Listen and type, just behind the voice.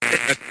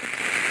Ladies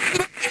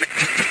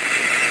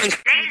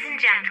and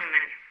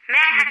gentlemen, may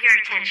I have your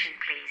attention,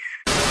 please?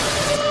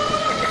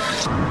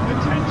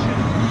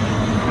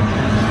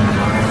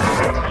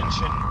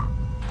 Attention.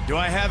 Do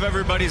I have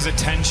everybody's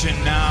attention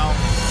now?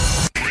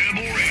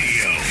 Rebel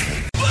Radio.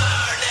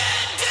 Burn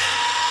it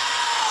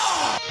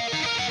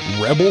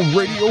down! Rebel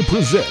Radio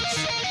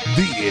presents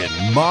the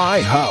In My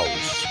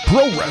House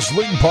Pro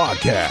Wrestling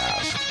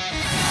Podcast.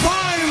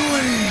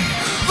 Finally,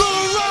 The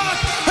Rock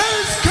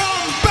has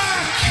come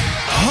back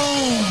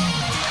home.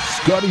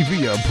 Scotty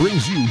Villa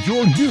brings you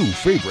your new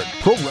favorite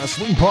pro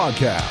wrestling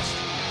podcast.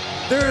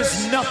 There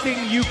is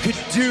nothing you could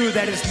do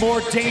that is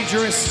more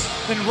dangerous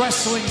than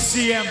wrestling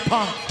CM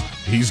Punk.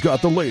 He's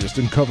got the latest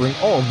in covering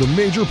all of the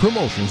major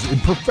promotions in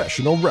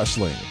professional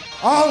wrestling.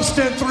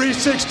 Austin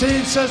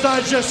 316 says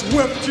I just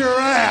whipped your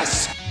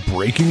ass.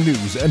 Breaking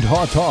news and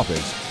hot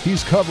topics.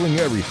 He's covering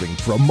everything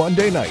from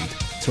Monday night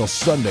till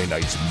Sunday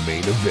night's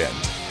main event.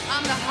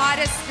 I'm the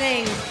hottest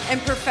thing in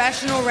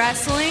professional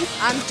wrestling.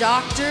 I'm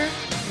Dr.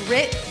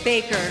 Britt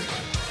Baker.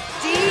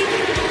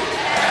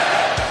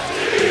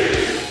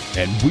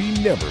 And we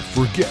never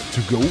forget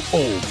to go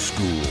old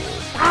school.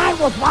 I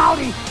was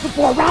rowdy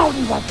before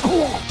rowdy was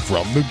cool.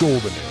 From the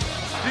golden era.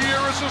 The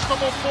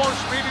irresistible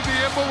force meeting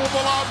the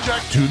immovable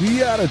object. To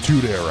the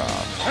attitude era.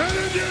 And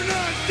if you're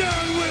not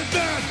done with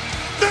that,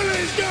 then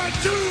he's got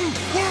 2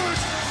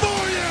 words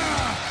for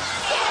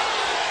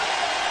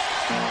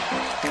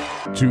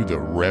you. To the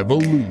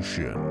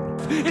revolution.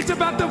 It's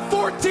about the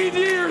 14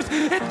 years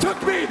it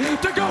took me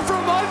to go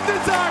from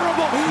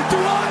undesirable to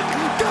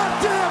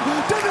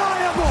un-goddamn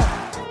deniable.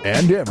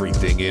 And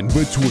everything in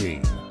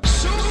between.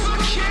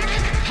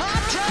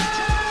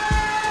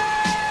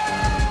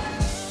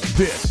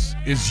 This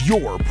is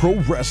your pro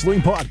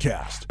wrestling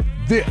podcast.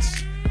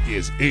 This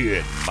is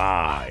In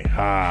My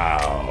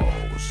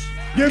House.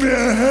 Give me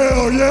a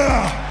hell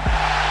yeah.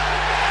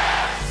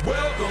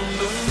 Welcome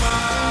to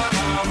my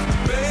house,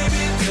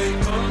 baby, take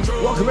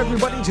control. Welcome,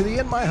 everybody, to the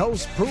In My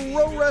House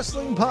Pro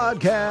Wrestling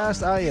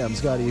Podcast. I am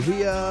Scotty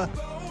Villa.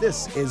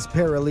 This is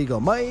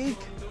Paralegal Mike.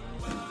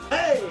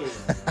 Hey!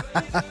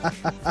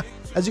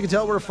 As you can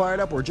tell, we're fired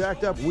up. We're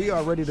jacked up. We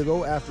are ready to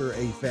go after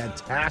a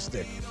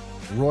fantastic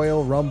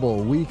Royal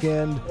Rumble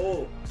weekend.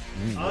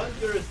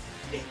 Understatement.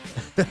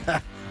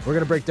 We're going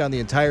to break down the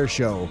entire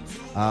show.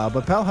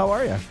 But, pal, how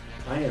are you?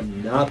 I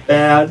am not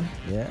bad.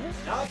 Yeah?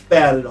 Not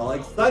bad at all.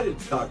 Excited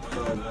to talk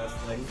pro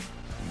wrestling.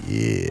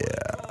 Yeah.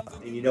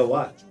 And you know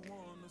what?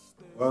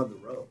 We're on the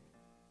road.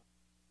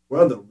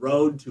 We're on the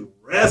road to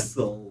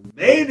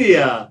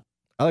WrestleMania.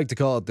 I like to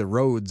call it the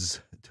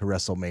roads to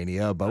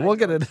WrestleMania, but we'll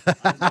get it.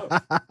 I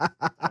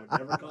would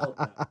never call it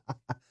that.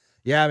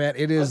 Yeah, man,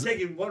 it is. I'm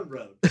taking one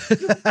road.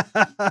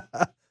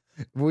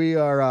 We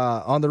are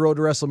on the road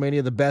to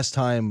WrestleMania, the best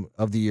time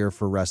of the year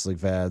for wrestling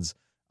fans.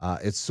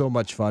 It's so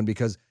much fun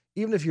because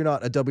even if you're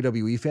not a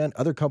WWE fan,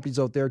 other companies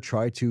out there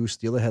try to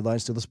steal the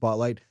headlines, steal the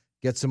spotlight,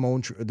 get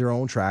their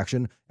own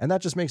traction, and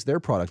that just makes their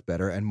product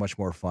better and much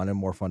more fun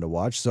to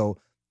watch. So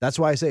that's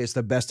why I say it's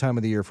the best time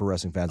of the year for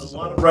wrestling fans. A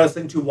lot of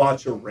wrestling to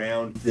watch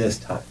around this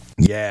time.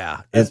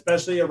 Yeah.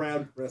 Especially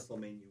around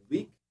WrestleMania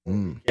week.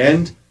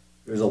 Weekend.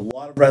 There's a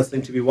lot of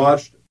wrestling to be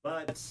watched,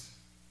 but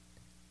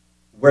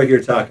we're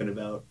here talking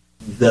about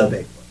the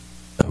big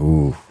one.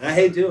 Ooh. And I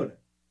hate doing it.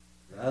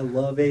 I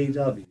love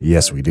AEW.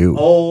 Yes, we do.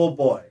 Oh,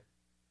 boy.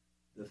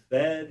 The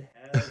Fed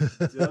has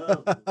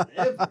delivered.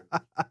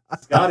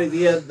 Scotty,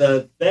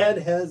 the Fed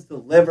has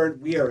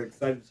delivered. We are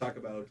excited to talk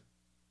about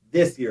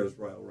this year's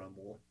Royal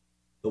Rumble.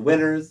 The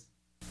winners,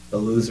 the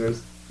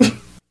losers.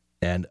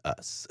 And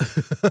us.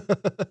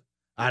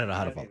 I don't know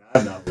how to follow.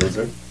 I'm not a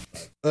loser.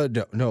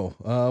 No.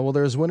 Well,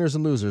 there's winners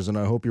and losers, and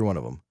I hope you're one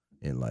of them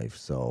in life.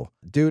 So,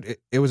 dude,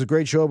 it was a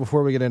great show.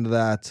 Before we get into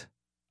that,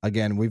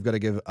 again, we've got to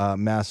give a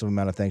massive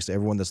amount of thanks to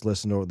everyone that's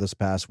listened over this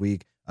past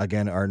week.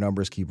 Again, our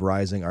numbers keep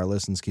rising, our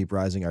listens keep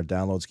rising, our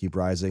downloads keep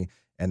rising,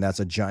 and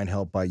that's a giant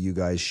help by you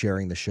guys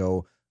sharing the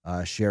show,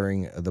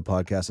 sharing the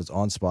podcast that's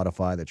on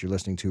Spotify that you're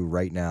listening to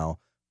right now.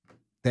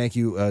 Thank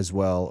you as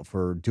well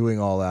for doing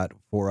all that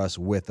for us,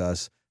 with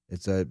us.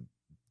 It's a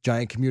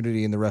giant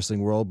community in the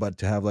wrestling world, but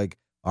to have like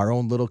our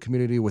own little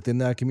community within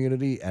that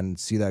community and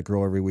see that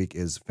grow every week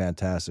is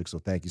fantastic. So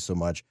thank you so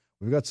much.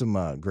 We've got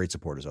some great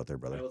supporters out there,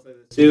 brother. I will say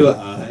this too.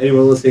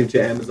 Anyone listening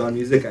to Amazon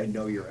Music, I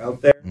know you're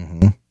out there.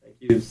 Mm-hmm. Thank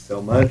you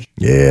so much.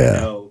 Yeah.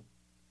 I know,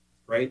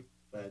 right?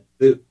 But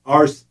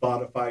our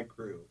Spotify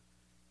crew,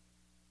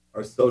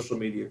 our social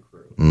media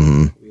crew,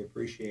 we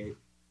appreciate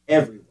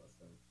every listen.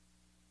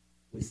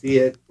 We see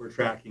it. We're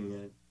tracking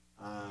it.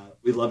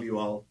 We love you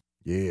all.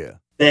 Yeah.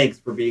 Thanks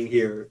for being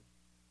here.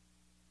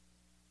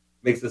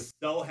 Makes us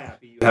so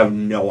happy. You have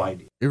no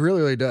idea. It really,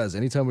 really does.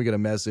 Anytime we get a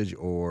message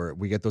or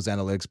we get those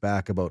analytics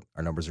back about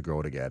our numbers are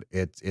growing again,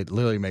 it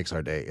literally makes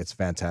our day. It's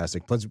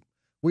fantastic. Plus,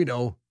 we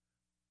know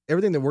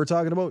everything that we're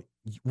talking about.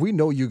 We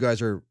know you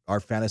guys are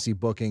fantasy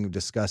booking,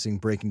 discussing,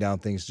 breaking down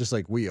things just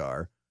like we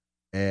are.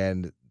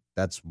 And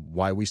that's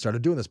why we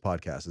started doing this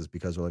podcast, is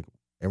because we're like,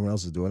 everyone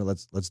else is doing it.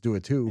 Let's do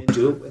it too. And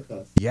do it with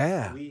us.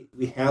 Yeah. We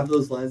have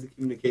those lines of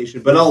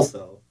communication, but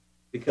also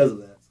because of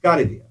that,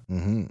 Scotty Villa.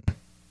 Mm-hmm.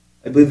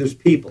 I believe there's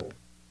people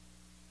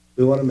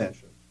we want to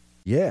mention.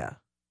 Yeah.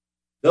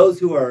 Those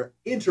who are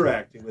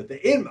interacting with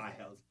the In My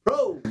House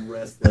Pro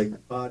Wrestling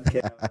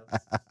Podcast.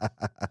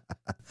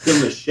 Give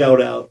them a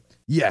shout out.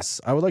 Yes,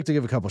 I would like to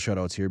give a couple shout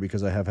outs here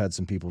because I have had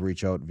some people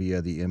reach out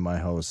via the In My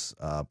House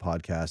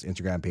podcast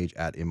Instagram page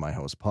at In My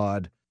House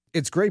Pod.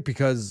 It's great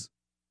because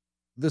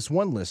this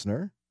one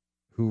listener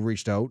who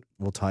reached out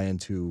will tie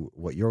into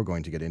what you're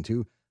going to get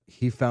into.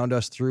 He found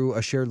us through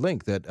a shared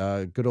link that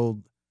good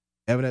old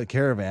Evan at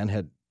Caravan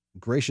had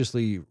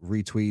graciously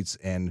retweets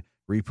and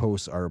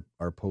reposts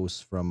our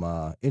posts from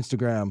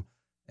Instagram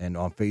and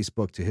on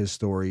Facebook to his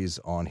stories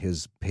on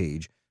his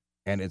page.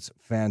 And it's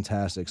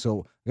fantastic.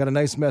 So I got a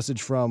nice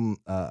message from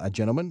a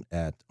gentleman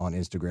on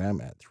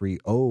Instagram at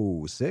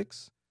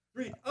 306.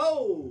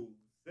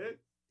 306?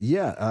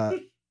 Yeah.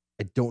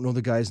 I don't know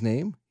the guy's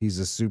name. He's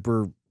a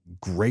super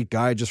great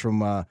guy just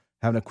from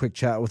having a quick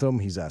chat with him.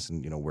 He's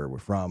asking, where we're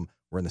from.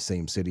 We're in the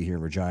same city here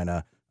in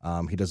Regina.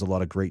 He does a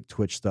lot of great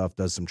Twitch stuff,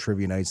 does some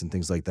trivia nights and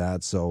things like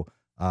that. So,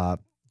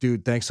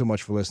 dude, thanks so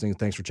much for listening.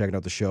 Thanks for checking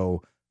out the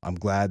show. I'm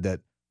glad that,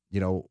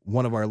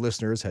 one of our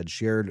listeners had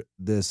shared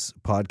this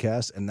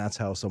podcast, and that's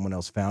how someone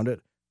else found it.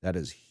 That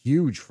is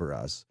huge for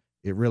us.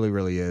 It really,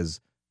 really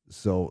is.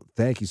 So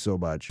thank you so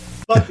much.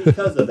 But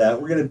because of that,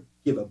 we're going to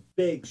give a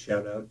big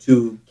shout out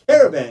to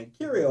Caravan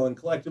Curio and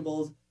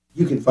Collectibles.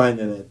 You can find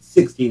them at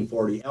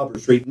 1640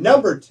 Albert Street,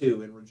 number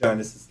 2 in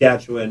Regina,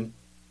 Saskatchewan.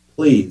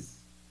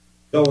 Please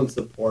go and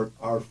support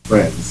our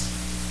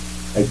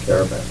friends at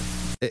Caravan.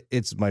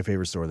 It's my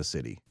favorite store in the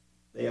city.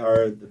 They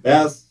are the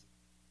best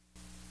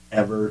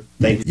ever.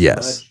 Thank you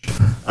yes.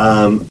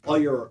 so much. All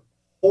your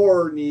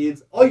horror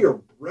needs, all your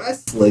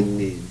wrestling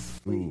needs,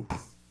 please.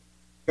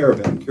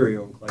 Caravan,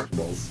 Curio, and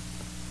Collectibles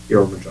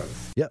here in Regina.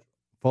 Yep.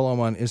 Follow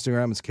them on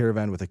Instagram. It's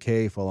Caravan with a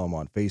K. Follow them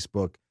on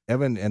Facebook.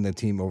 Evan and the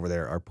team over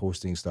there are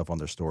posting stuff on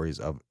their stories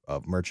of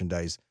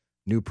merchandise,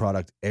 new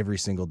product every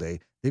single day.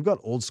 They've got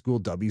old school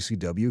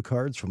WCW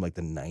cards from like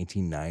the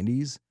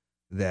 1990s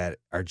that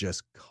are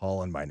just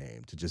calling my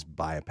name to just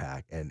buy a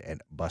pack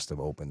and bust them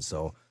open.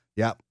 So,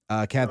 yeah,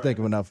 can't think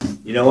of enough.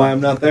 You know why I'm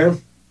not there?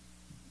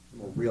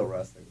 I'm a real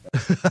wrestling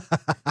fan.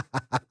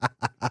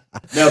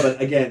 No,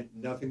 but again,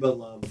 nothing but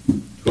love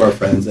to our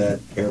friends at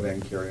Caravan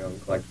Curio and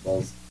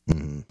Collectibles.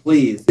 Mm-hmm.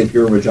 Please, if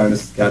you're in Regina,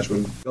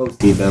 Saskatchewan, go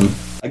see them.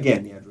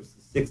 Again, the address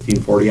is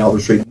 1640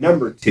 Albert Street,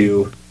 number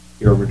 2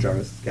 here in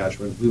Regina,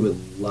 Saskatchewan. We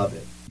would love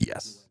it.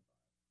 Yes.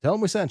 Tell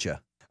them we sent you.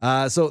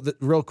 So,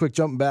 real quick,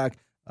 jumping back,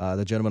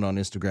 the gentleman on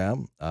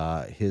Instagram,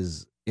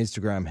 his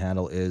Instagram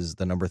handle is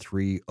the number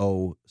 30,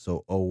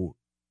 so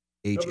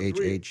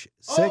OHHH6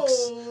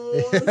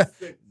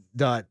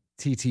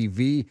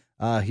 .ttv.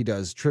 He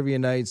does trivia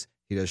nights.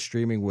 He does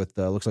streaming with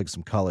looks like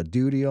some Call of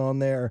Duty on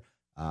there.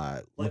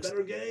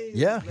 Better games,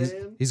 yeah,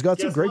 man. he's got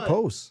some Guess great what?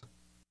 posts.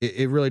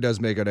 It really does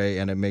make it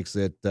and it makes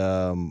it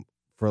for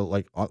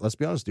like let's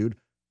be honest, dude.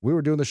 We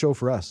were doing the show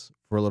for us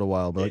for a little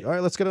while, but like, all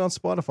right, let's get it on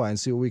Spotify and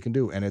see what we can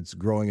do. And it's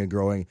growing and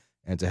growing.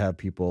 And to have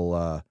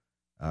people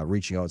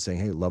reaching out saying,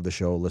 hey, love the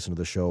show, listen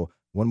to the show.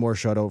 One more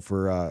shout out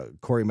for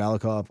Corey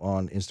Malakoff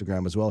on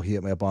Instagram as well. He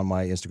hit me up on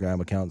my Instagram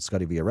account,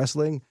 Scotty Via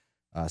Wrestling,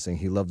 saying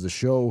he loves the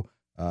show.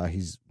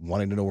 He's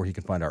wanting to know where he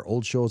can find our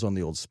old shows on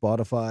the old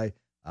Spotify.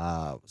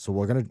 So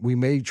we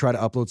may try to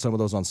upload some of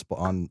those on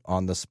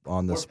the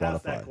Spotify.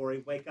 Past that,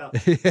 Corey. Wake up.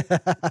 It's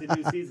a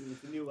new season.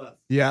 It's a new us.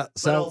 Yeah,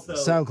 also,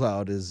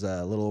 SoundCloud is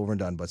a little over and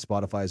done, but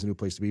Spotify is a new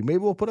place to be. Maybe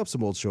we'll put up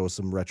some old shows,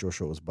 some retro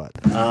shows. But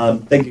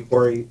thank you,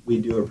 Corey.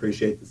 We do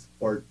appreciate the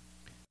support.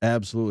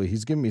 Absolutely,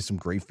 he's giving me some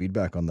great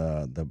feedback on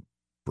the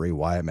Bray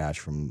Wyatt match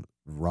from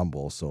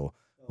Rumble. So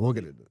we'll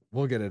get into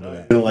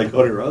that. You don't like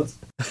Cody Rhodes?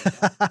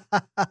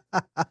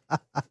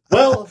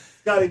 Well,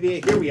 Scotty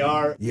V, here we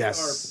are.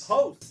 Yes. We are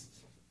post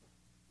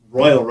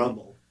Royal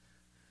Rumble.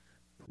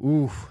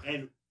 Ooh,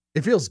 and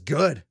it feels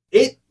good.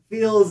 It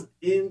feels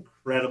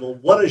incredible.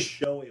 What a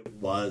show it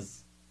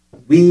was.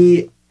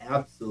 We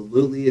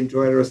absolutely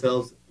enjoyed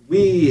ourselves.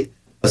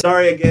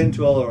 Sorry again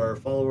to all of our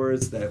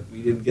followers that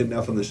we didn't get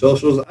enough on the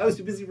socials. I was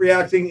too busy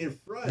reacting in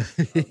front of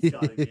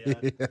Scotty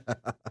V.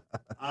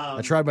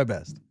 I tried my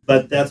best.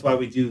 But that's why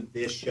we do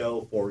this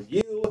show for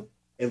you.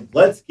 And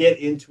let's get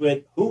into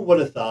it. Who would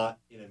have thought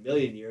in a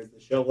million years the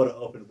show would have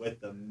opened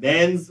with the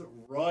Men's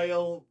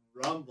Royal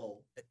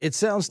Rumble? It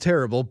sounds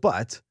terrible,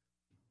 but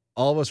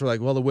all of us were like,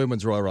 well, the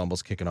Women's Royal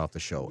Rumble's kicking off the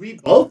show. We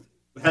both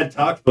had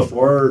talked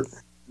before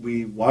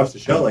we watched the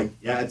show, like,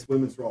 yeah, it's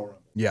Women's Royal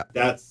Rumble. Yeah.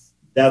 That's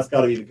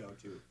got to be the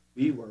go-to.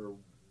 We were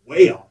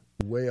way off.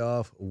 Way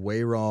off,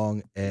 way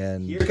wrong.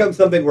 And here comes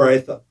something where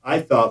I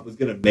thought was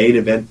going to main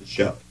event the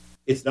show.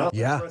 It's not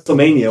like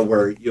WrestleMania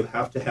where you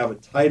have to have a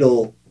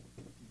title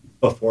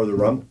before the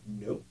Rumble.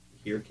 Nope.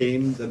 Here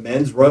came the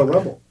Men's Royal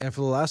Rumble. And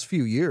for the last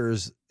few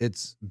years,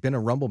 it's been a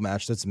Rumble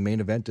match that's main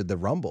evented the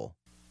Rumble.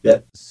 Yeah.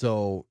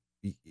 So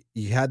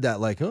you had that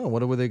like, oh,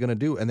 what were they going to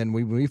do? And then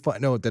when we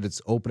find out that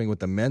it's opening with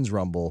the Men's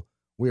Rumble,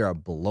 we are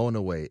blown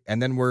away.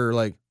 And then we're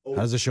like, how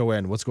does the show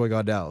end? What's going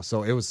on now?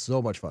 So it was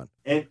so much fun.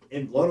 And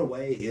blown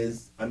away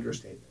is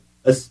understatement,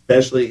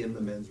 especially in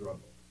the Men's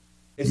Rumble.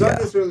 It's not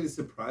necessarily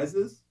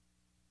surprises.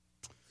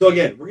 So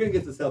again, we're going to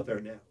get this out there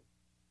now.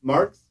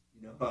 Marks,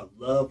 you know how I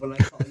love when I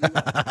call you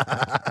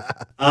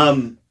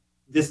out.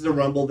 This is a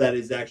Rumble that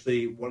is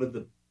actually one of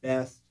the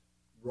best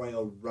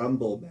Royal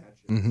Rumble matches.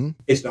 Mm-hmm.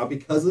 It's not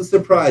because of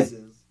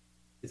surprises.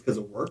 It's because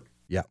of work.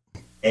 Yeah.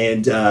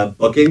 And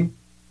booking.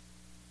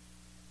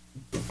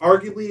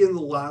 Arguably in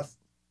the last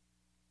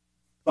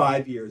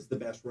 5 years, the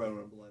best Royal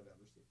Rumble I've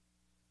ever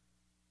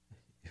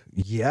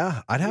seen.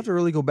 Yeah, I'd have to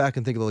really go back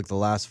and think of like the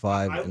last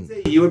 5. I would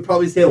say you would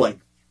probably say like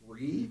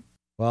 3.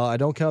 Well, I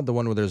don't count the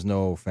one where there's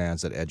no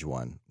fans at Edge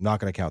won. Not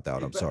going to count that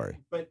one. I'm sorry.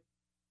 But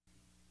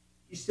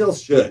you still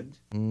should.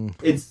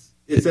 It's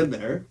in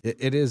there.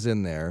 It is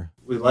in there.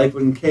 We like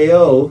when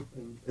KO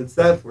and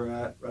Seth were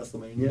at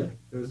WrestleMania.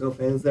 There was no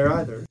fans there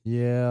either.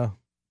 Yeah.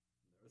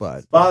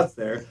 But spots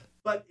there.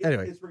 But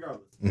anyway. It's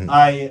regardless.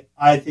 Mm-hmm.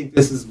 I think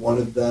this is one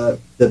of the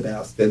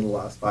best in the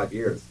last 5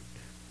 years.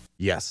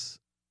 Yes.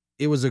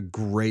 It was a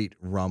great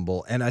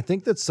Rumble. And I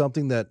think that's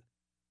something that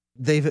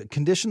they've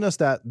conditioned us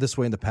that this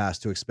way in the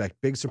past to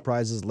expect big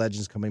surprises,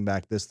 legends coming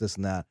back, this,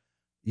 and that.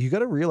 You got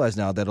to realize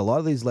now that a lot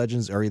of these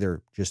legends are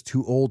either just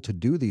too old to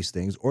do these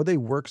things or they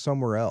work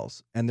somewhere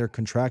else and they're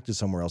contracted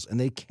somewhere else and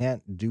they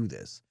can't do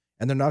this.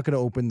 And they're not going to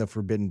open the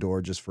forbidden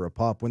door just for a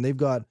pop when they've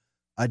got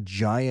a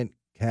giant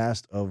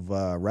cast of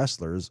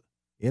wrestlers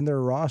in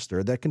their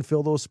roster that can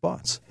fill those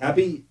spots.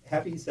 Happy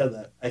you said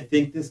that. I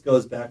think this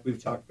goes back,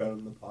 we've talked about it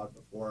in the pod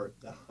before,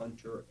 the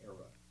Hunter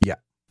era. Yeah.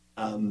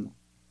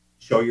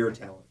 Show your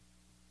talent.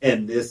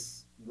 And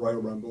this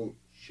Royal Rumble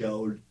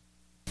showed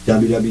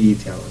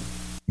WWE talent.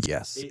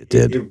 Yes, it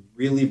did. It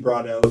really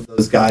brought out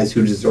those guys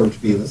who deserve to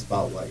be in the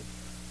spotlight.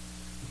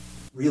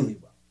 Really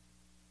well.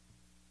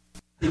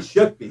 It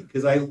shook me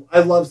because I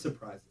love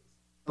surprises.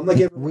 I'm like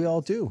everyone. We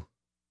all do.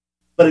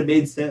 But it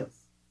made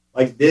sense.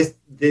 Like this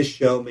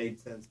show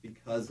made sense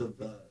because of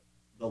the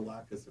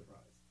lack of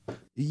surprise.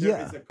 Yeah.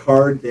 There is a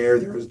card there.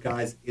 There's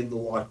guys in the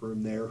locker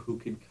room there who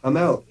can come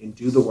out and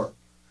do the work.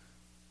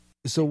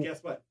 So and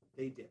guess what?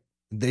 They did.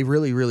 They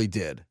really, really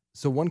did.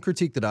 So one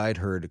critique that I'd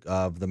heard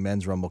of the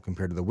men's Rumble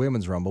compared to the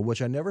women's Rumble,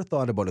 which I never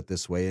thought about it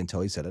this way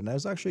until he said it, and that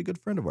was actually a good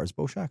friend of ours,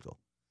 Bo Schachtel.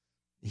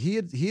 He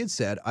had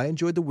said, I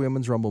enjoyed the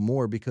women's Rumble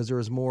more because there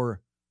was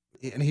more,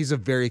 and he's a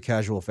very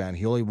casual fan.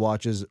 He only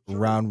watches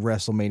around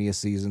WrestleMania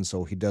season,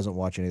 so he doesn't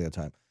watch any of the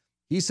time.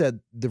 He said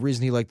the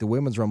reason he liked the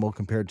women's Rumble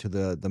compared to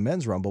the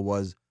men's Rumble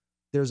was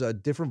there's a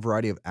different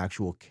variety of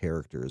actual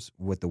characters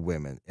with the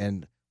women,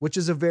 and which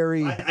is a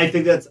very... I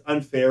think that's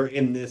unfair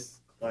in this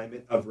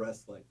climate of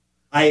wrestling.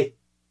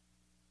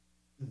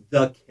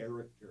 The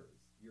characters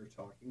you're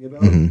talking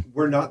about,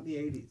 we're not in the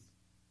 80s.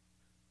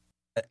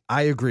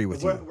 I agree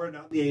with you. We're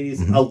not in the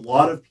 80s. A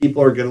lot of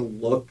people are going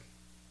to look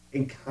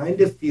and kind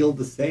of feel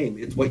the same.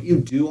 It's what you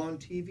do on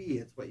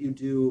TV. It's what you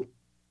do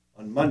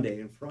on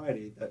Monday and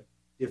Friday that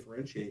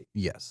differentiate.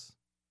 Yes.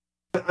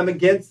 I'm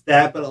against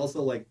that, but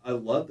also, like, I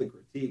love the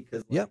critique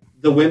because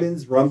the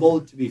women's Rumble,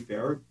 to be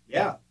fair,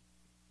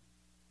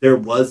 there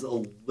was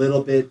a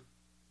little bit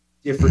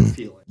different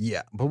feeling.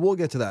 Yeah, but we'll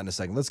get to that in a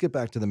second. Let's get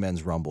back to the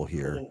men's Rumble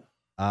here.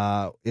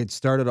 It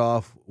started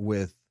off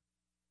with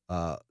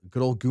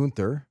good old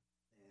Gunther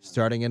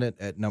starting in it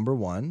at number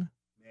 1.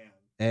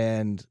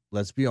 And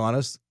let's be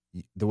honest,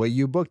 the way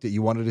you booked it,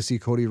 you wanted to see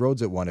Cody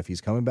Rhodes at 1 if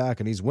he's coming back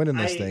and he's winning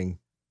this thing.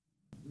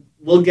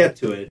 We'll get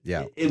to it.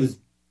 Yeah. It was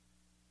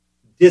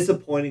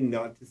disappointing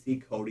not to see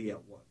Cody at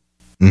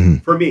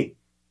 1. For me.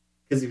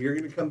 Because if you're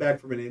going to come back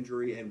from an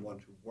injury and want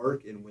to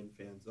work and win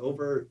fans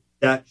over,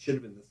 that should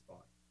have been the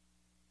spot.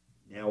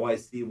 Now I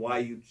see why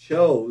you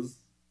chose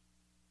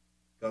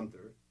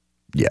Gunther.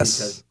 Yes.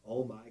 Because,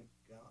 oh my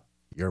God.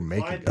 You're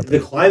making Gunther. The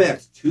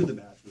climax to the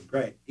match was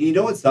great. And you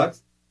know what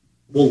sucks?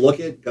 We'll look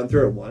at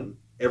Gunther at 1.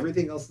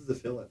 Everything else is a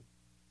fill-in.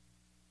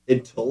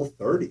 Until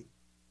 30.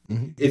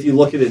 If you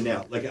look at it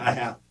now, like I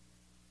have,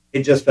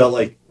 it just felt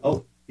like,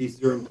 oh,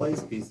 pieces are in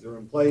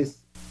place.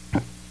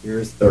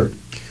 Here's 30.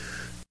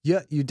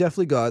 Yeah, you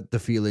definitely got the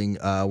feeling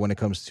when it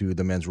comes to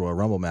the men's Royal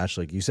Rumble match,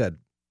 like you said,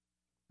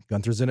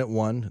 Gunther's in at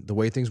 1. The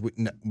way things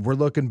we're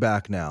looking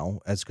back now,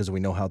 as because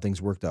we know how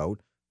things worked out.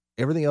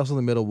 Everything else in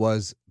the middle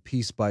was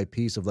piece by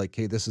piece of like,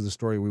 hey, this is the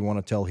story we want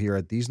to tell here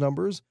at these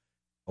numbers.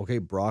 Okay,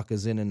 Brock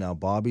is in and now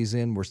Bobby's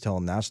in. We're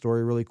telling that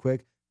story really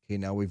quick. Okay,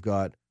 now we've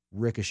got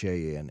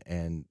Ricochet in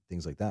and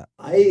things like that.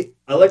 I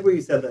like where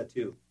you said that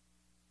too.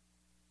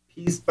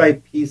 Piece by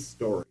piece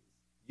story.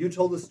 You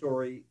told a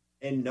story,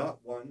 and not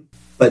one,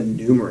 but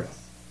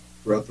numerous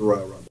throughout the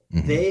Royal Rumble.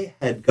 They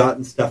had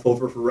gotten stuff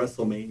over for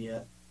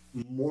WrestleMania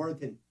more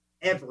than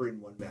ever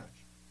in one match.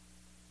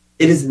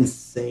 It is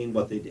insane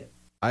what they did.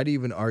 I'd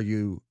even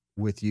argue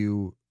with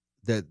you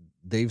that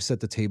they've set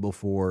the table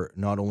for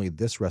not only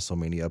this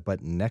WrestleMania,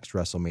 but next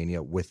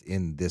WrestleMania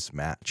within this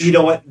match. You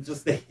know what?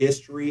 Just the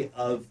history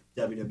of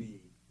WWE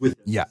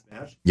within this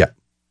match. Yeah.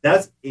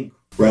 That's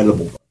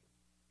incredible.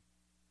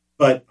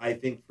 But I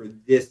think for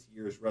this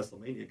year's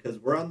WrestleMania, because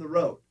we're on the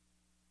road,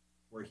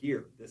 we're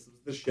here. This is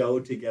the show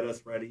to get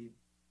us ready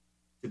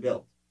to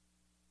build.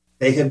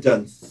 They have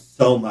done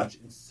so much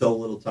in so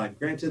little time.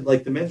 Granted,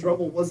 like the men's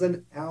Rumble was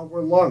an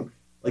hour long.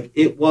 Like,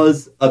 it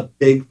was a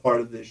big part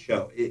of this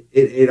show. It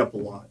ate up a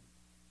lot.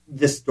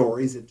 The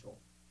stories it told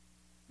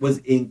was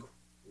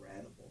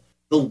incredible.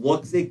 The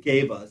looks it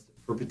gave us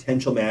for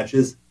potential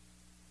matches,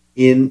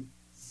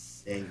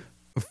 insane.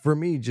 For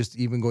me, just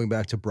even going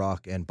back to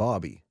Brock and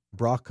Bobby,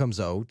 Brock comes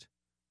out,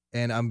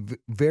 and I'm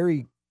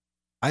really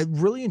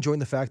enjoying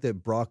the fact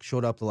that Brock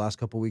showed up the last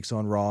couple of weeks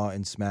on Raw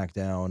and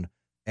SmackDown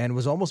and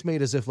was almost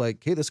made as if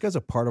like, hey, this guy's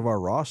a part of our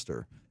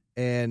roster.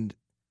 And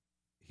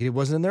he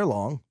wasn't in there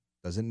long.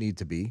 Doesn't need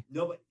to be.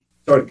 No, but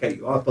sorry to cut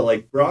you off, but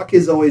like Brock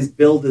is always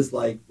billed as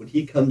like when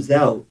he comes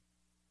out,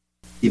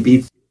 he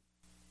beats you.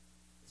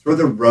 It's where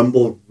the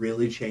Rumble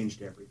really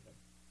changed everything.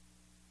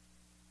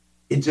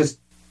 It just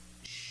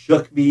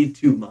shook me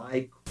to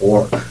my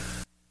core.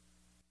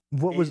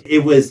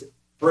 It was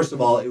first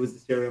of all, it was the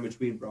stare-down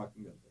between Brock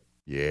and Gunther.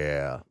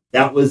 Yeah.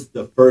 That was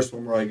the first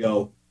one where I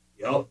go,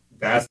 yep,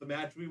 that's the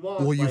match we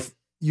want. Well, like,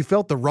 you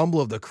felt the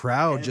rumble of the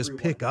crowd just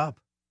pick up.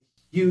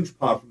 Huge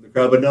pop from the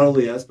crowd, but not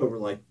only us, but we're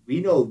like, we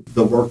know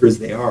the workers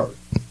they are.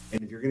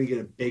 And if you're going to get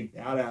a big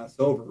badass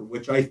over,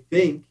 which I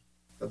think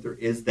that there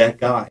is that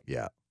guy.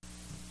 Yeah.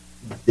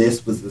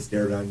 This was the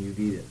stare down you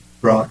needed.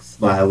 Brock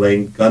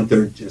smiling,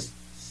 Gunther just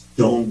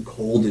stone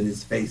cold in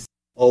his face,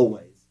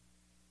 always.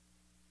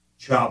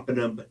 Chopping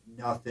him, but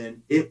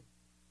nothing. It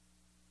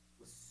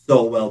was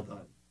so well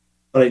done.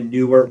 But I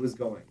knew where it was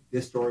going.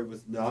 This story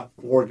was not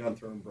for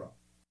Gunther and Brock.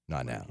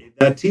 Not now.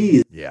 That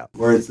tease. Yeah.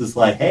 Where it's just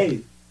like,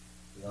 hey,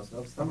 we also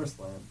have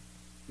SummerSlam.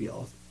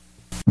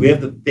 We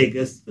have the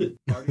biggest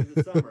party of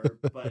the summer,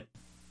 but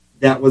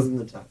that wasn't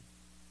the time.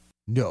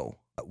 No.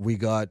 We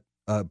got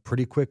a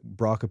pretty quick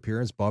Brock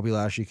appearance. Bobby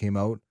Lashley came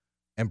out,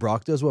 and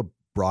Brock does what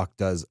Brock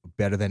does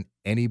better than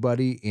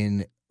anybody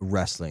in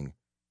wrestling.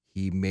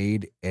 He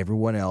made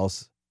everyone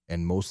else,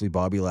 and mostly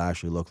Bobby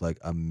Lashley, look like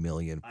 $1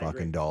 million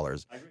fucking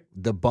dollars.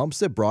 The bumps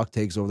that Brock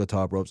takes over the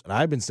top ropes, and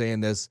I've been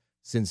saying this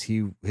since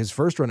his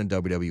first run in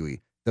WWE,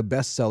 the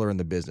best seller in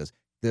the business.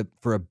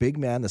 For a big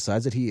man the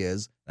size that he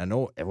is, I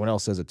know everyone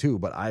else says it too,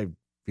 but I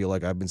feel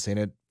like I've been saying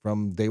it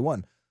from day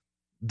one.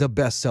 The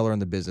best seller in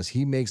the business.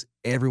 He makes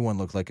everyone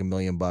look like $1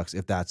 million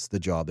if that's the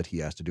job that he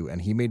has to do.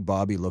 And he made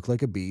Bobby look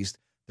like a beast.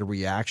 The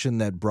reaction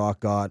that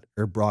Brock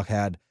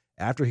had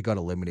after he got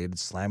eliminated,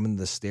 slamming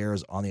the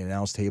stairs on the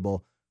announce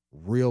table,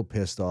 real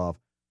pissed off,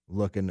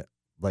 looking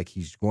like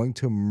he's going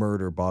to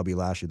murder Bobby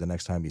Lashley the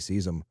next time he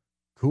sees him.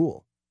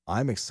 Cool.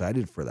 I'm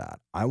excited for that.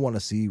 I want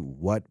to see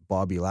what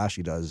Bobby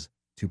Lashley does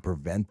to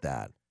prevent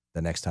that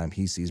the next time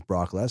he sees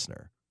Brock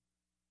Lesnar.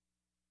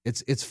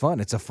 It's fun.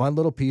 It's a fun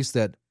little piece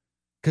that,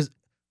 because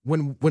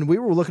when we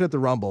were looking at the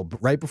Rumble,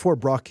 right before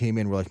Brock came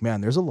in, we're like,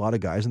 man, there's a lot of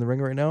guys in the ring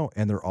right now,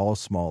 and they're all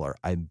smaller.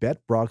 I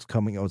bet Brock's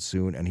coming out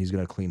soon, and he's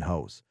going to clean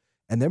house.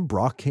 And then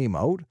Brock came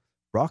out.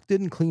 Brock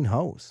didn't clean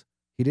house.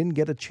 He didn't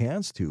get a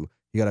chance to.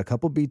 He got a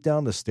couple beat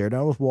down to stare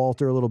down with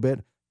Walter a little bit.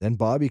 Then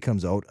Bobby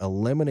comes out,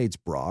 eliminates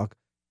Brock,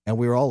 and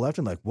we were all left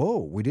and like, whoa,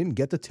 we didn't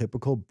get the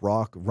typical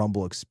Brock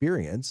Rumble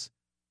experience.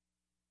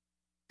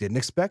 Didn't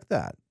expect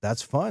that.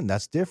 That's fun.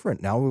 That's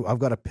different. Now I've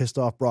got a pissed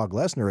off Brock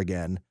Lesnar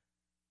again,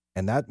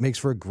 and that makes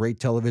for great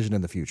television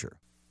in the future.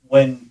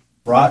 When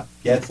Brock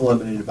gets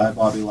eliminated by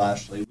Bobby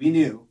Lashley, we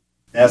knew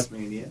that's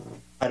Mania.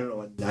 I don't know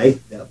what night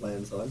that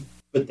lands on,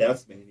 but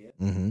that's Mania.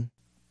 Mm-hmm.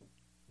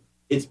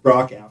 It's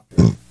Brock after.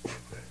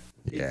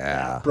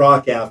 Yeah. It's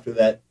Brock after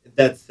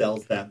that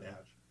sells that match.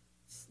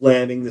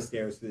 Slamming the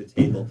stairs through the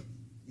table.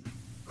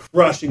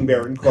 Crushing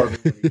Baron Corbin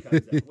when he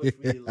comes out, which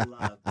we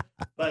love.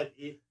 But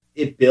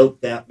it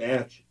built that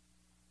match.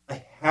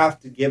 I have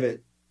to give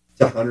it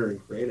to Hunter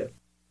and Creative.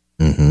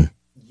 Mm-hmm.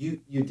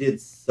 You did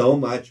so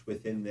much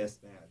within this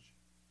match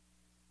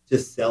to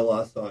sell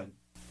us on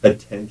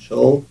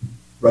potential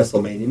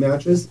WrestleMania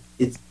matches.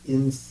 It's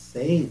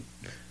insane.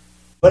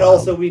 But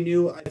also we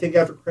knew, I think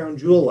after Crown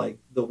Jewel, like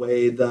the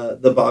way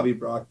the Bobby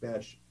Brock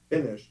match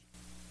finished,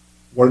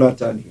 we're not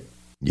done here.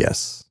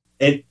 Yes.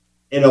 And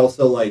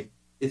also like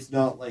it's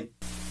not like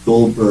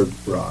Goldberg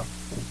Brock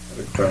at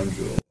a Crown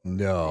Jewel.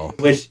 No.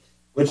 Which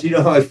you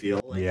know how I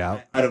feel. Like,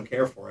 yeah. I don't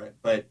care for it.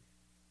 But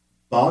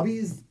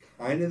Bobby's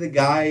kind of the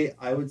guy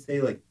I would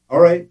say, like, all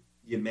right,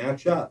 you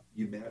match up.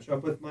 You match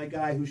up with my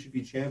guy who should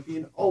be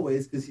champion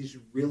always because he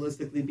should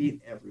realistically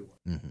beat everyone.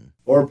 Mm-hmm.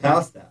 Or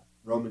past that.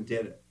 Roman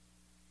did it.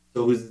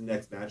 So who's his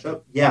next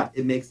matchup? Yeah,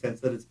 it makes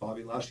sense that it's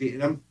Bobby Lashley,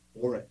 and I'm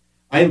for it.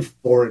 I am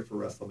for it for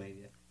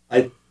WrestleMania.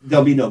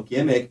 There'll be no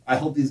gimmick. I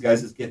hope these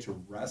guys just get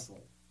to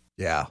wrestle.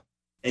 Yeah.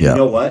 And you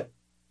know what?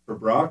 For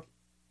Brock,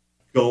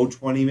 go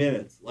 20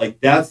 minutes. Like,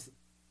 that's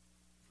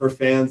for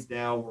fans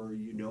now where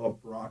you know a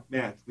Brock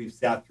match. We've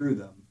sat through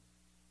them.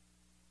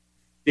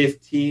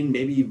 15,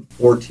 maybe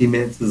 14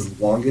 minutes is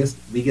the longest.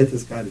 We get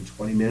this guy to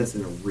 20 minutes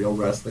in a real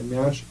wrestling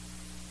match.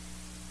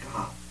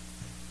 God,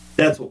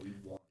 that's what we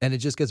want. And it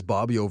just gets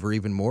Bobby over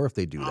even more if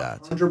they do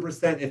that.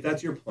 100%. If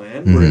that's your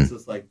plan, where it's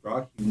just like,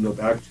 Brock, you can go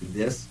back to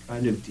this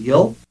kind of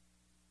deal,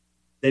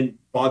 then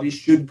Bobby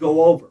should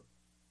go over.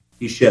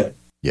 He should.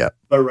 Yeah.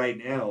 But right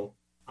now,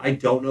 I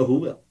don't know who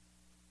will.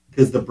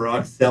 Because the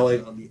Brock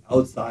selling on the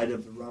outside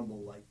of the Rumble,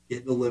 like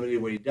getting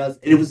eliminated when he does.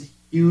 And it was a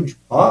huge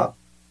pop.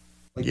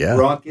 Like Yeah.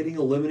 Brock getting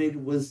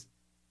eliminated was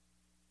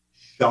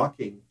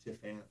shocking to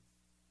fans.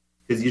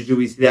 Because usually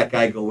we see that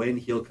guy go in,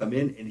 he'll come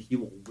in, and he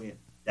will win.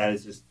 That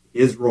is just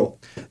his role.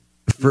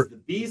 He's the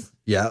beast.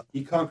 Yeah.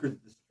 He conquers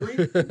the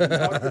street. He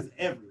conquers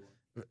everyone.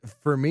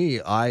 For me,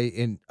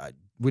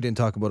 we didn't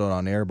talk about it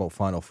on air about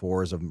Final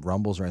Fours of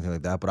Rumbles or anything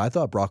like that, but I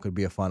thought Brock would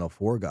be a Final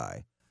Four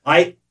guy.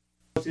 I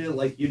did it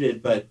like you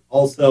did, but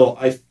also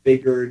I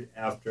figured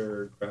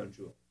after Crown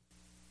Jewel,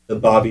 the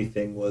Bobby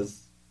thing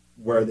was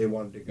where they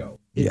wanted to go.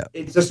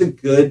 It's just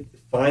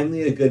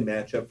finally a good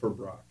matchup for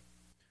Brock.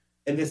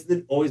 And this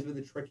has always been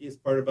the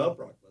trickiest part about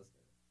Brock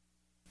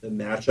Lesnar. The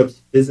matchups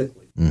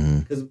physically.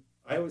 Because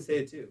I always say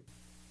it too.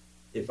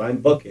 If I'm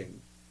booking,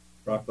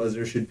 Brock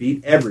Lesnar should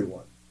beat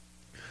everyone.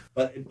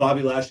 But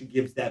Bobby Lashley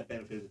gives that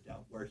benefit of the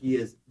doubt, where he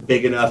is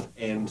big enough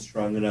and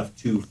strong enough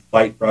to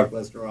fight Brock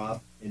Lesnar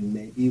off and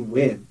maybe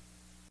win.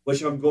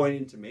 Which if I'm going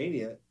into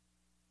Mania,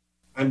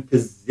 I'm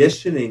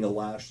positioning a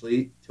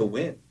Lashley to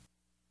win.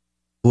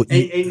 Well,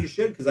 and you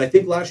should, because I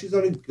think Lashley's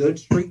on a good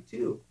streak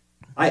too.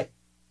 I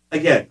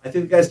think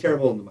the guy's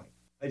terrible on the mic.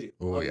 I do.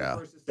 Oh, yeah.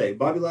 First to say,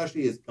 Bobby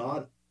Lashley is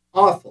god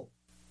awful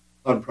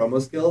on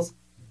promo skills,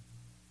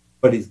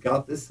 but he's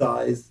got the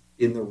size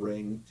in the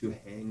ring to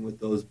hang with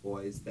those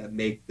boys that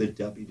make the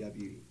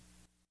WWE.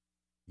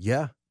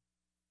 Yeah.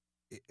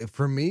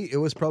 For me, it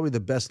was probably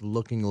the best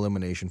looking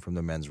elimination from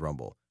the Men's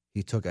Rumble.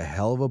 He took a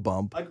hell of a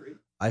bump. I agree.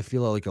 I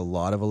feel like a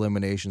lot of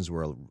eliminations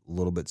were a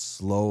little bit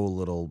slow, a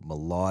little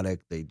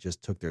melodic. They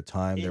just took their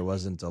time. There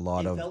wasn't a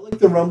lot of... It felt like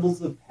the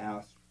Rumbles of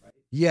past, right?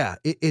 Yeah,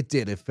 it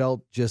did. It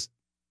felt just...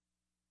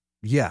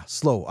 Yeah,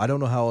 slow. I don't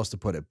know how else to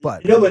put it,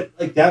 but... But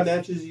like that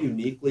match is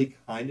uniquely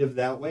kind of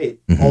that way.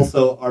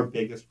 Also, our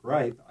biggest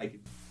gripe, I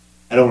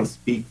don't want to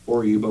speak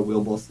for you, but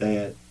we'll both say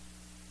it.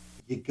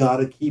 You got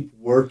to keep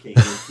working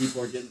when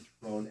people are getting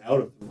thrown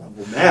out of the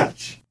Rumble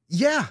match.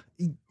 Yeah.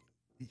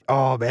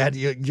 Oh man,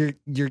 you're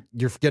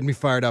getting me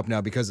fired up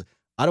now because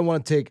I don't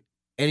want to take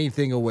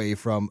anything away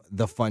from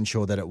the fun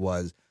show that it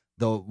was.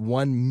 The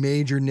one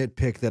major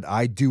nitpick that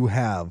I do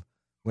have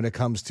when it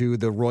comes to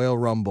the Royal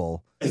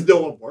Rumble is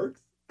no one works.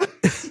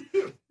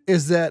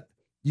 is that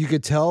you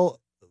could tell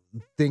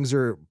things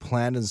are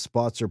planned and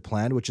spots are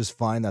planned, which is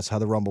fine. That's how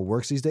the Rumble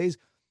works these days.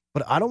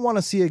 But I don't want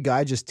to see a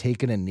guy just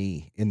taking a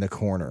knee in the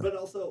corner. But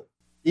also,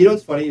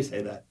 it's funny you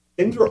say that.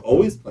 Things were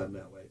always planned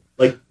that way.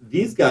 Like,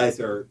 these guys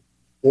are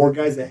 4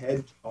 guys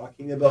ahead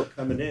talking about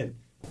coming in.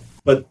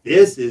 But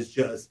this is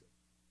just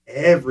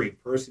every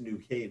person who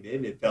came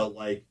in, it felt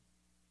like,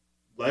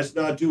 let's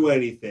not do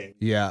anything.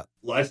 Yeah.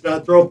 Let's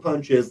not throw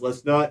punches.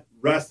 Let's not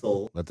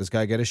wrestle. Let this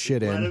guy get his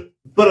shit in.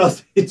 But I'll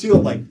say, too,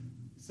 like,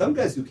 some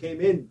guys who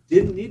came in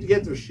didn't need to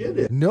get their shit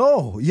in.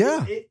 No,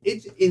 yeah.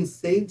 It's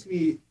insane to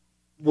me.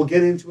 We'll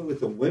get into it with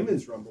the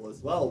Women's Rumble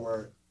as well,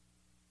 where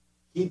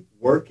keep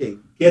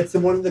working. Get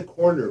someone in the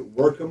corner.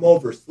 Work them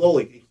over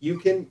slowly. You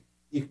can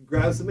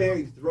grab some air.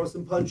 You can throw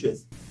some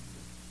punches.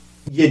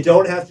 You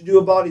don't have to do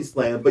a body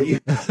slam, but you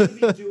have to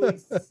be doing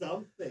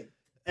something.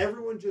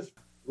 Everyone just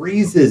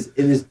freezes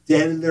and is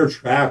dead in their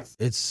tracks.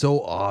 It's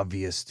so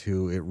obvious,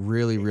 too. It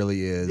really,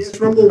 really is. This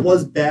Rumble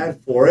was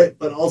bad for it,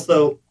 but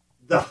also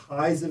the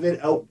highs of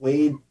it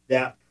outweighed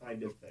that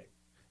kind of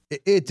thing.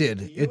 It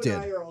did. You and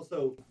I are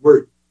also,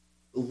 we're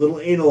a little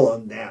anal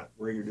on that,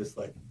 where you're just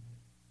like,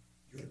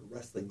 you're in a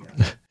wrestling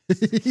match.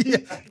 Yeah.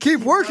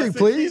 Keep working,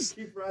 please.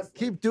 Keep wrestling.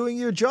 Keep doing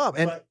your job.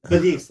 But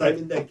the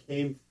excitement that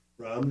came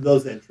from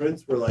those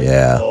entrants were like,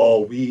 yeah.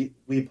 Oh, we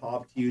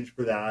popped huge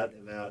for that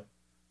and that.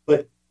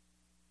 But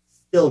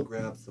still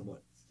grab someone.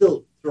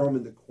 Still throw them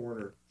in the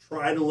corner.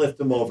 Try to lift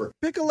them over.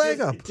 Pick a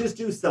leg up. Just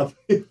do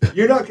something.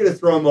 You're not going to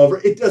throw them over.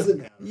 It doesn't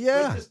matter.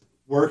 Yeah. But just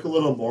work a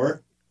little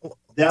more.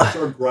 That's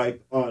our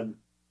gripe on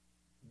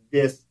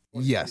this.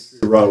 Yes.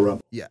 Royal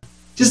Rumble. Yeah.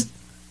 Just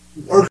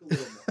work a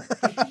little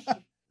more.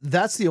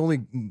 That's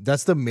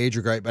the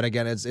major gripe. But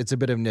again, it's a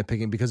bit of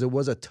nitpicking because it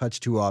was a touch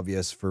too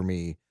obvious for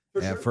me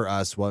and for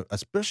us,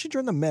 especially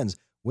during the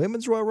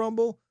Women's Royal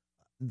Rumble.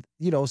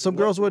 Some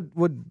girls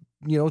would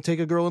take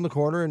a girl in the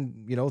corner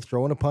and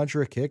throw in a punch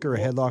or a kick or a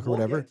headlock or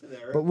whatever.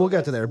 But we'll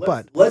get to there.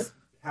 Let's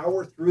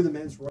power through the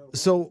Men's Royal Rumble.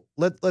 So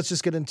let's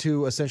just get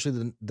into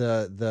essentially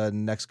the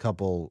next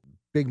couple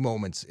big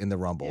moments in the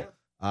Rumble.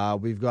 Yeah.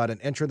 We've got an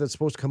entrant that's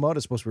supposed to come out.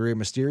 It's supposed to be Rey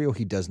Mysterio.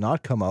 He does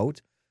not come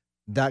out.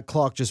 That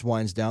clock just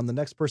winds down. The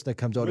next person that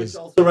comes out is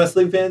also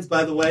wrestling fans,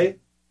 by the way.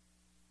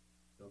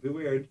 Don't be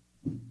weird.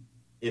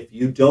 If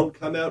you don't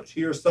come out to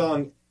your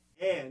song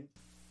and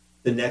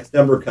the next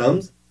number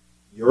comes,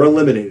 you're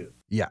eliminated.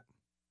 Yeah.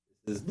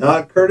 This is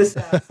not Curtis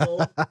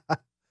Axel.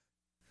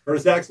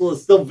 Curtis Axel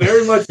is still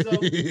very much so in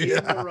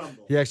the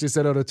Rumble. He actually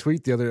sent out a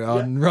tweet the other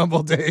on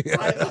Rumble Day,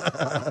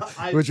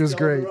 which was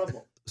great.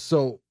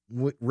 So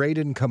Ray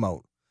didn't come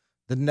out.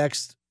 The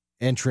next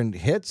entrant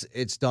hits.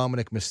 It's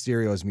Dominic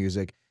Mysterio's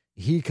music.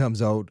 He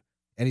comes out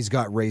and he's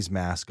got Ray's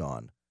mask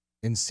on,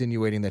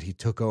 insinuating that he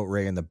took out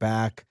Ray in the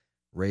back.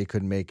 Ray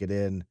couldn't make it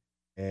in.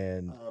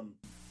 And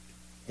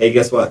hey,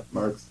 guess what?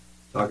 Mark's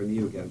talking to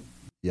you again.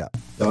 Yeah.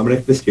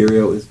 Dominic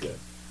Mysterio is good.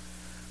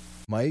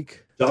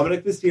 Mike?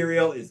 Dominic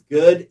Mysterio is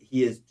good.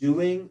 He is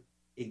doing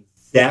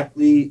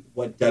exactly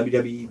what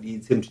WWE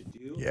needs him to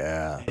do.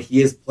 Yeah. And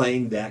he is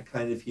playing that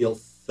kind of heel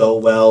so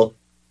well.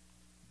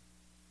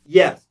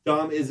 Yes,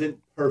 Dom isn't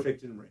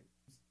perfect in ring.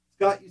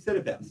 Scott, you said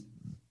it best.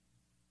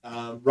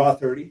 Raw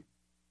 30.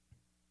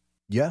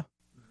 Yeah.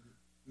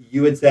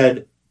 You had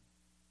said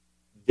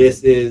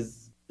this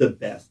is the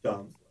best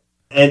Dom's look.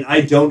 And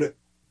I don't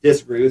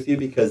disagree with you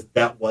because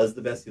that was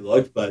the best he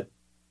looked, but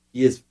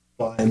he is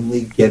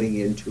finally getting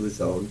into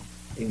his own,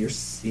 and you're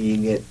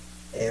seeing it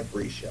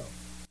every show.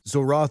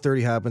 So Raw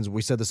 30 happens.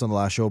 We said this on the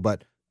last show,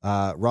 but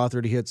Raw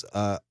 30 hits.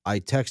 I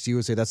text you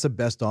and say that's the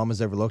best Dom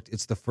has ever looked.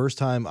 It's the first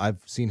time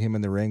I've seen him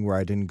in the ring where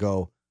I didn't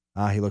go,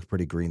 he looked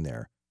pretty green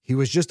there. He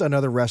was just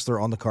another wrestler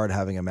on the card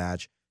having a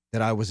match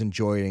that I was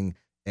enjoying,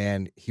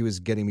 and he was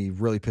getting me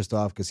really pissed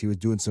off because he was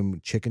doing some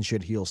chicken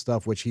shit heel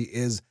stuff, which he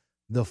is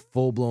the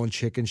full-blown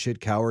chicken shit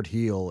coward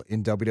heel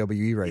in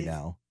WWE right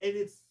now. And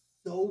it's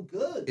so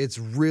good. It's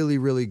really,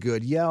 really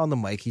good. Yeah, on the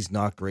mic, he's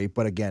not great,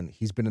 but again,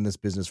 he's been in this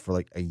business for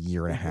like a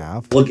year and a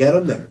half. We'll get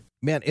him there.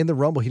 Man, in the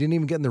Rumble, he didn't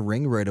even get in the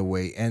ring right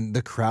away, and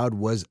the crowd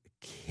was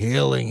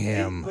killing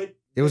him.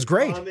 It was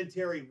great.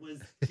 Commentary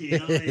was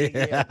killing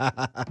him.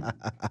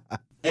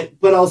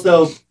 But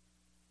also,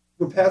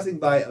 we're passing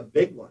by a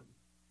big one.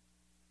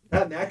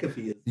 Pat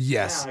McAfee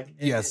is back.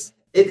 Yes.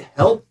 It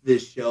helped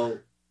this show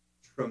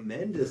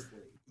tremendously.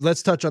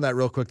 Let's touch on that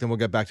real quick, then we'll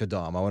get back to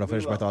Dom. I want to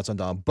finish my thoughts on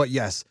Dom. But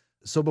yes,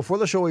 so before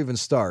the show even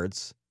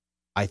starts,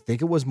 I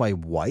think it was my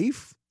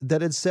wife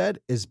that had said,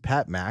 is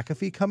Pat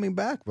McAfee coming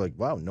back? We're like,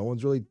 wow, no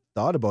one's really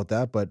thought about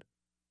that, but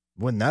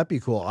wouldn't that be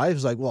cool? I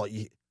was like, well,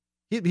 he'd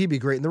be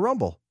great in the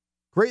Rumble.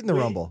 Great in the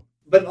Rumble.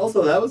 But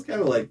also, that was kind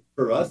of like,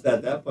 for us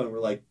at that point, we're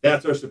like,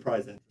 that's our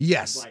surprise entrance.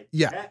 Yes. Like,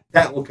 yeah.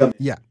 Pat will come in.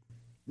 Yeah.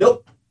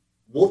 Nope.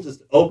 We'll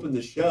just open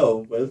the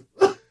show with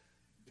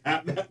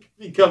Pat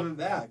McAfee coming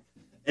back.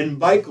 And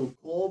Michael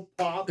Cole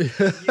pops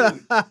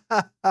huge.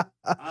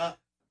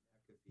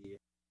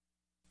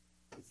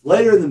 It's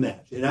later in the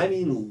match. And I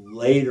mean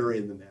later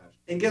in the match.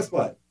 And guess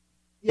what?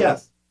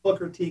 Yes,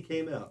 Booker T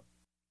came out.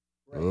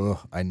 Right. Ugh,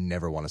 I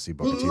never want to see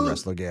Booker T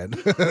wrestle again.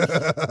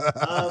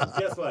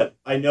 Guess what?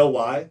 I know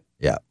why.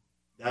 Yeah.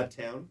 That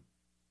town.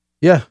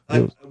 Yeah.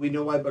 We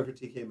know why Booker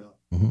T came out.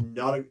 Mm-hmm.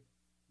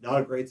 Not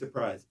a great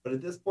surprise. But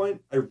at this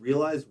point, I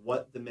realized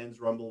what the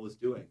men's Rumble was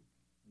doing.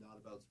 Not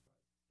about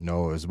surprise.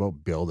 No, it was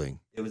about building.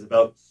 It was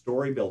about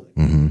story building.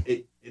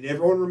 Mm-hmm. And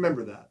everyone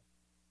remember that.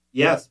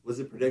 Yes. Was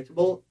it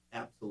predictable?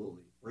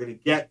 Absolutely. We're going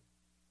to get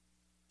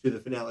to the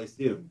finale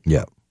soon.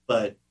 Yeah.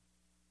 But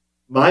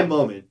my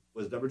moment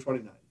was number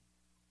 29.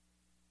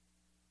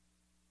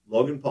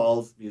 Logan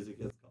Paul's music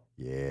is called.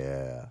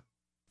 Yeah.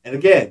 And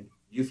again,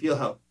 you feel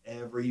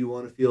however you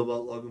want to feel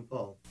about Logan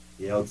Paul.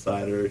 The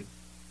outsider,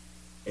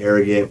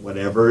 arrogant,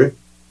 whatever.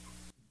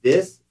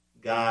 This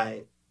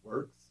guy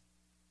works.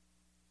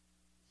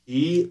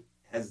 He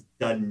has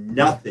done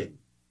nothing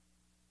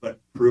but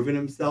proven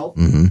himself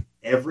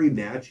every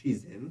match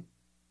he's in.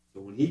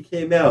 So when he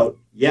came out,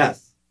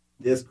 yes,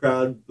 this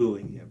crowd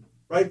booing him.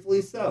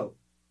 Rightfully so.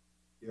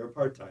 You're a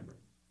part-timer.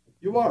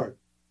 You are.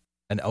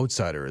 An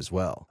outsider as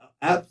well.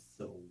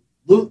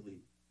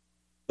 Absolutely.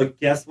 But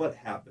guess what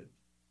happened?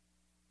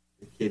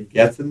 The kid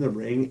gets in the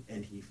ring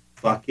and he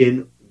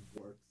fucking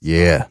works.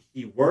 Yeah.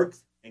 He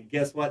works, and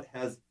guess what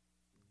has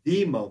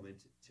the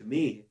moment to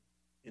me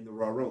in the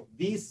Royal Rumble?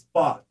 The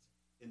spot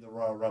in the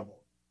Royal Rumble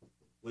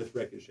with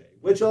Ricochet.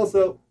 Which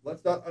also,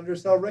 let's not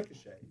undersell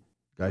Ricochet.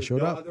 Guy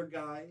showed up. Other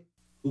guy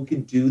who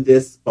can do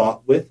this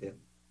spot with him.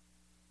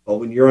 But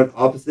when you're on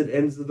opposite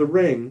ends of the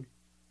ring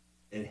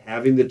and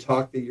having the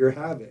talk that you're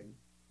having,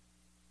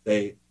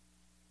 say,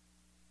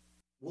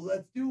 well,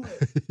 let's do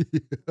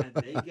it. And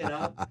they get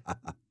up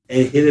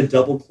and hit a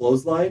double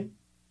clothesline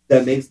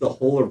that makes the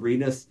whole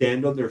arena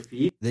stand on their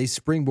feet. They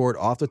springboard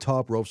off the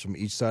top ropes from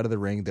each side of the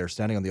ring. They're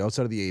standing on the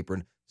outside of the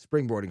apron,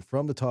 springboarding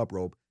from the top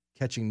rope,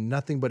 catching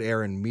nothing but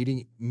air and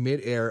meeting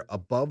midair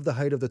above the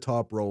height of the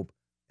top rope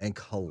and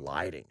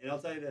colliding. And I'll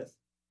tell you this.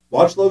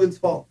 Watch Logan's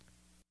fall.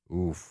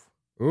 Oof.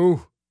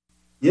 Ooh.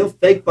 You know,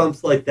 fake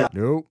bumps like that.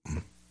 Nope.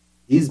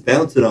 He's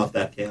bouncing off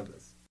that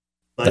canvas.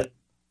 But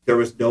there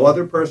was no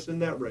other person in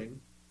that ring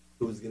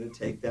who was going to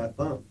take that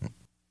bump.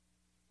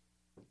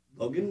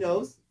 Logan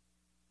knows,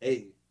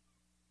 hey,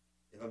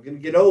 if I'm going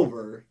to get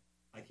over,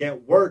 I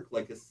can't work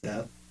like a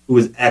Seth, who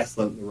was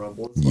excellent in the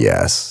Rumble.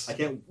 Yes. I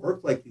can't work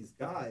like these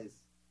guys.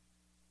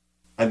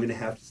 I'm going to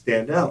have to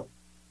stand out.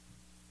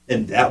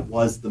 And that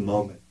was the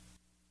moment.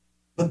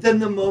 But then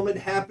the moment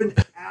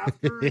happened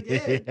after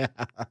again. Yeah.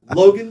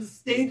 Logan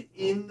stayed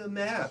in the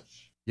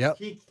match. Yep.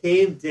 He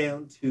came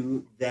down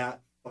to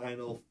that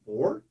final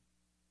four.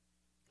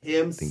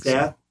 Him,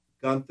 Seth,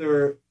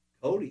 Gunther,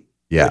 Cody.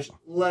 Yeah. Which,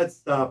 let's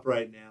stop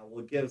right now.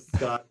 We'll give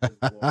Scott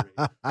his glory.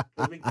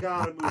 Because we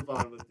got to move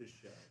on with the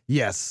show.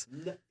 Yes.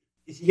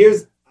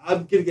 I'm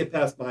going to get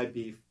past my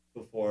beef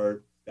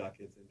before Scott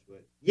gets into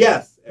it.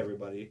 Yes,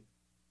 everybody.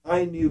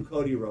 I knew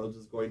Cody Rhodes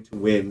was going to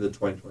win the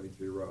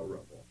 2023 Royal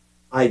Rumble.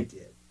 I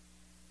did.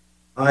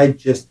 I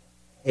just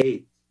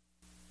hate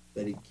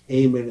that he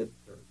came in at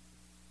third.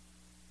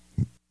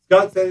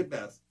 Scott said it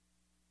best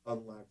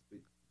on last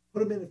week.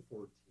 him in at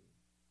 14.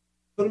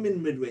 Put him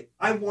in midweight.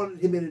 I wanted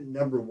him in at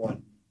number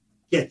 1.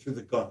 Get through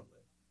the gauntlet.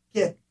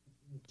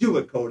 Do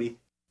it, Cody.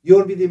 You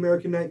want to be the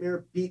American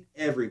Nightmare? Beat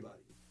everybody.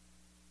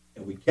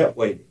 And we kept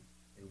waiting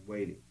and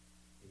waiting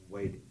and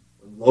waiting.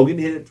 When Logan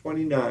hit at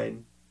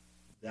 29,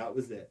 that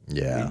was it.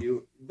 Yeah. We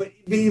knew, but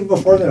even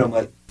before that, I'm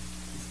like,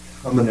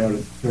 he's coming out at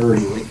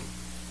 30. Like,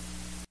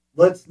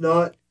 let's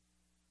not.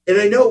 And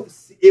I know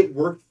it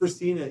worked for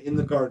Cena in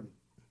the Garden.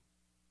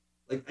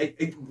 Like, I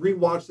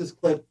rewatch this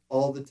clip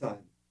all the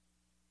time.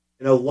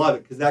 And I love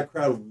it because that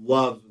crowd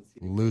loves when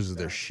Cena loses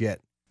their shit.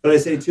 But I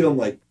say to him,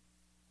 like,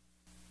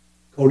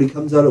 Cody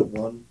comes out at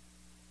 1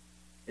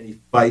 and he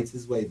fights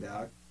his way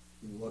back.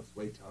 He looks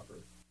way tougher.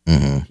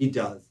 Mm-hmm. He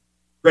does.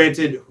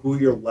 Granted, who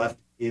you're left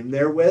in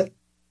there with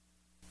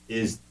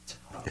is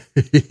tough.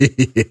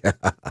 Yeah.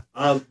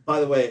 By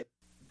the way,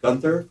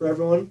 Gunther, for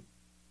everyone,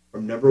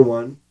 from number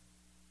 1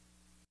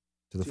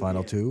 To the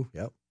final 2.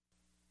 Yep.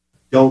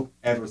 Don't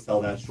ever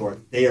sell that short.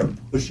 They are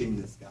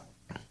pushing this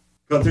guy.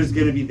 Gunther's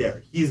going to be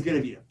there. He's going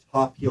to be a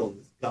top heel in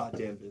this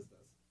goddamn business.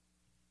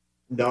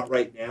 Not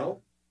right now,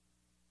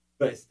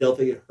 but I still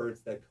think it hurts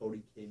that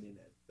Cody came in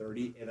at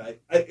 30. And I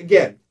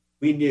again,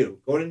 we knew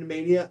going into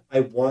Mania,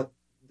 I want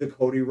the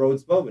Cody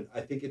Rhodes moment.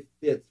 I think it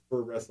fits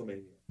for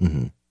WrestleMania.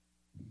 Mm-hmm.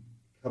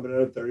 Coming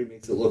out at 30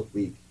 makes it look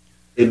weak.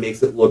 It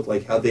makes it look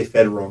like how they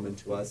fed Roman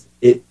to us.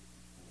 It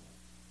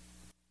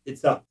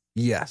sucks.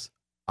 Yes,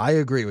 I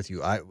agree with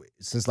you.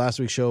 Since last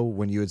week's show,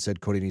 when you had said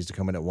Cody needs to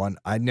come in at 1,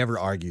 I never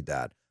argued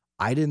that.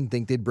 I didn't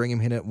think they'd bring him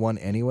in at 1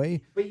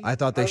 anyway. I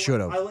thought they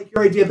should have. I like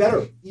your idea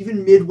better.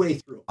 Even midway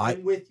through.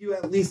 I'm with you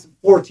at least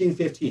 14,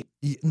 15.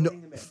 No,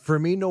 for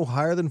me, no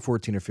higher than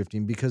 14 or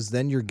 15, because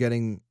then you're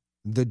getting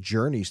the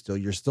journey still.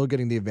 You're still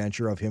getting the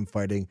adventure of him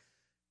fighting.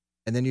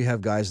 And then you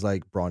have guys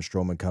like Braun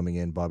Strowman coming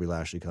in, Bobby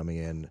Lashley coming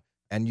in.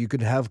 And you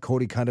could have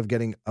Cody kind of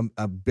getting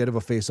a bit of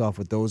a face-off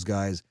with those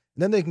guys.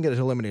 And then they can get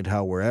eliminated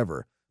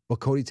wherever. But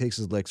Cody takes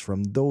his licks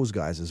from those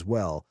guys as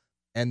well.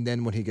 And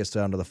then when he gets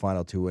down to the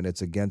final 2 and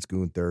it's against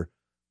Gunther,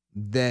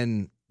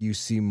 then you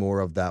see more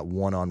of that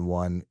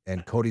one-on-one.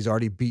 And Cody's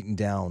already beaten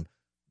down.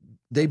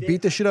 They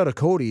beat the shit out of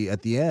Cody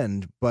at the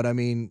end. But, I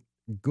mean,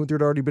 Gunther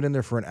had already been in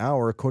there for an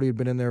hour. Cody had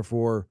been in there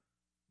for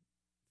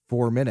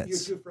 4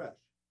 minutes. You're too fresh.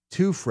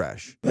 Too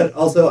fresh. But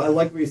also, I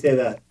like when you say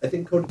that. I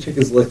think Cody took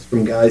his licks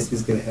from guys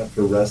he's going to have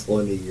to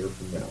wrestle in a year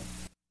from now.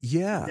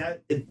 Yeah.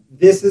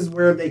 This is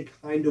where they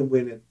kind of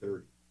win at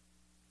 30.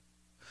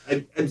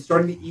 I'm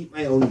starting to eat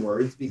my own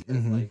words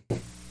because, like,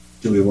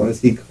 do we want to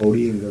see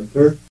Cody and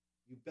Gunther?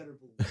 You better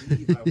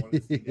believe I want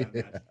to see that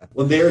match.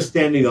 When they're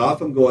standing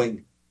off, I'm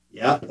going,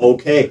 yeah,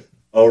 okay,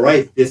 all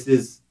right, this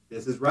is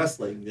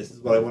wrestling. This is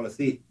what I want to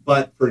see.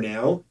 But for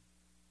now,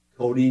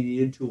 Cody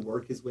needed to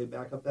work his way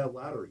back up that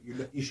ladder.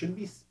 You shouldn't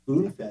be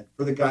spoon-fed.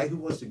 For the guy who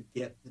wants to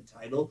get the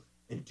title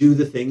and do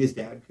the thing his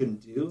dad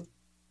couldn't do,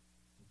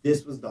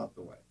 this was not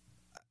the way.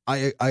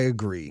 I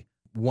agree.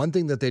 One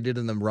thing that they did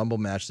in the Rumble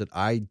match that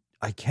I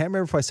can't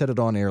remember if I said it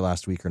on air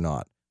last week or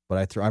not,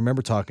 but I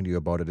remember talking to you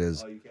about it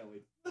is... Oh, you can't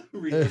wait.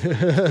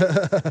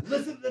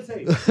 Listen to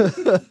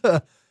the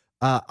tape.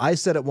 I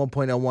said at one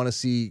point I want to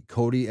see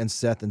Cody and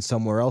Seth and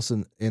somewhere else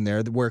in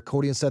there where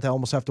Cody and Seth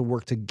almost have to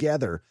work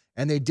together.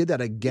 And they did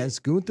that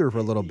against Gunther for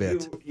a little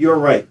bit. You're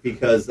right,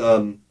 because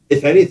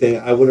if anything,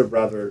 I would have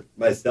rather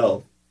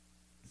myself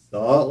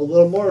saw a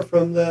little more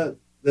from the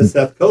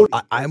Seth Cody.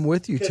 I'm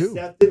with you too.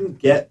 Seth didn't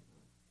get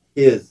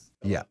his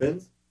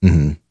weapons,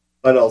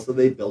 but also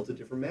they built a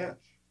different match.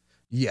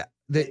 Yeah,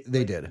 they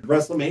did.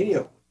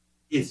 WrestleMania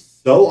is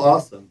so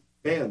awesome.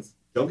 Fans,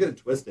 don't get it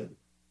twisted.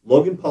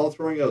 Logan Paul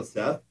throwing out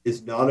Seth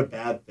is not a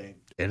bad thing.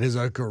 It is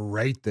a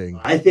great thing.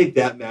 I think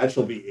that match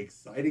will be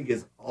exciting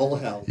as all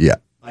hell. Yeah.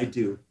 I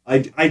do.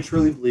 I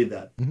truly believe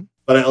that.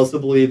 But I also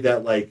believe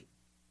that, like,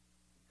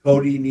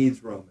 Cody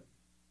needs Roman.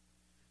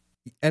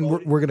 And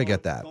we're going to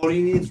get that.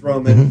 Cody needs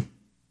Roman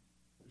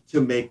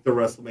to make the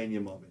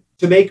WrestleMania moment.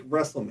 To make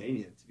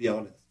WrestleMania, to be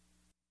honest.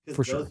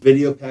 Because those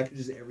video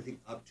packages, everything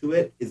up to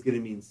it is going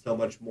to mean so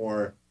much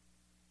more,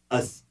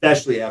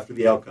 especially after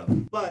the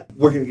outcome. But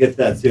we're going to get to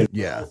that soon.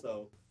 Yeah.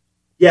 Also,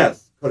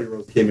 yes, Cody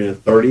Rhodes came in at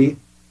 30.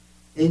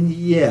 And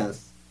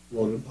yes,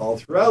 Logan Paul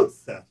threw out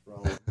Seth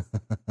Rollins.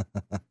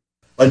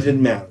 But it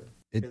didn't matter.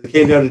 It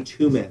came down to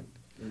 2 men.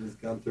 It was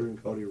Gunther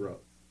and Cody Rhodes.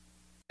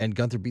 And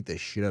Gunther beat the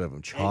shit out of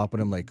him,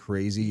 chopping him like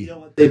crazy. You know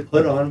what? They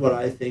put on what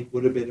I think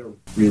would have been a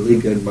really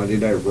good Monday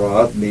Night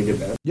Raw main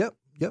event. Yep.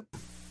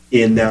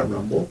 In that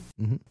Rumble.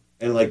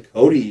 And, like,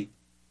 Cody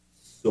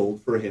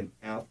sold for him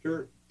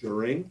after,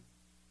 during.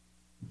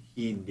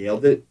 He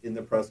nailed it in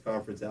the press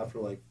conference after,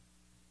 like,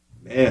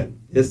 man,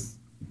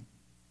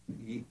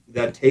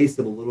 that taste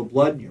of a little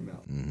blood in your mouth.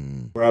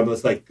 Where I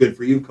was like, good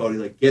for you, Cody.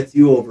 Like, gets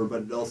you over,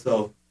 but it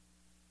also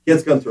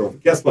gets Gunther over.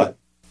 Guess what?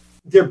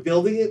 They're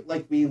building it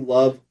like we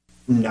love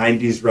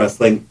 90s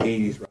wrestling,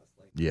 80s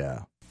wrestling.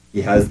 Yeah.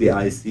 He has the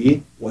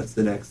IC. What's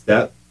the next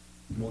step?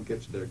 We'll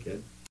get you there,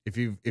 kid. If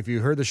you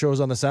heard the shows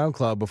on the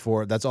SoundCloud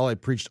before, that's all I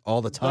preached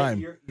all the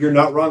time. You're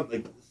not wrong.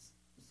 Like,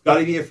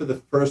 Scotty Villa, for the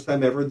first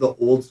time ever, the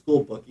old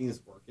school booking is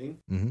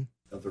working.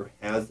 Gunther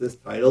has this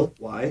title.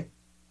 Why?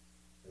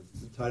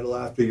 This is a title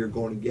after you're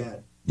going to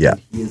get. Yeah.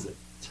 He is a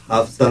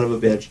tough son of a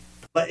bitch.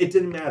 But it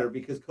didn't matter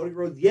because Cody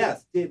Rhodes,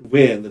 yes, did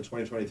win the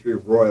 2023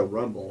 Royal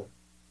Rumble,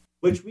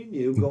 which we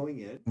knew going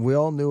in. We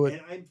all knew it.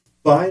 And I'm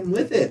fine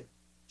with it.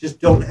 Just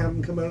don't have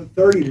him come out at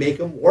 30. Make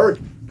him work.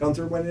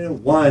 Gunther went in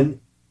and won.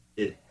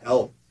 It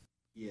helped.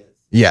 He is.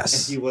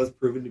 Yes. And he was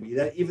proven to be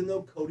that, even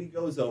though Cody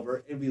goes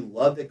over, and we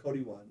love that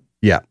Cody won.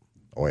 Yeah.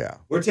 Oh, yeah.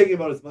 We're taking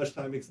about as much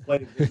time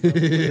explaining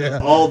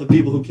this. All the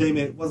people who came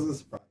in. It wasn't a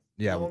surprise.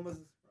 Yeah. No one was a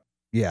surprise.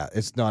 Yeah,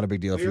 it's not a big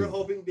deal. We were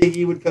hoping Big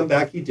E would come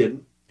back. He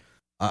didn't.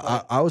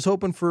 I was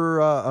hoping for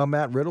a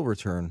Matt Riddle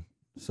return.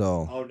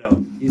 So. Oh,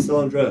 no. He's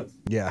still on drugs.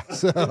 Yeah.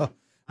 So,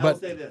 I'll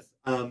say this.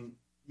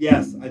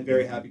 Yes, I'm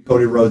very happy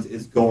Cody Rhodes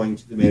is going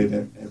to the main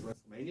event at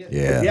WrestleMania.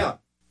 Yeah. Yeah.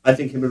 I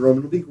think him and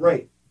Roman will be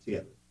great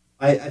together.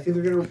 I think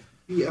they're going to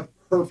be a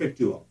perfect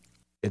duo.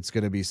 It's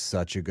going to be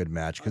such a good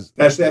match.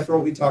 Especially after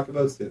what we talk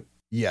about soon.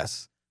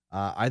 Yes.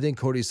 I think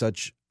Cody's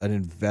such an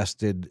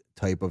invested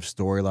type of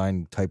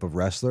storyline, type of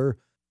wrestler.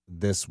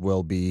 This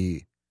will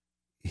be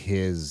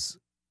his,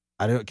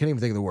 can't even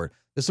think of the word.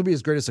 This will be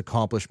his greatest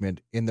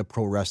accomplishment in the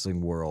pro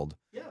wrestling world,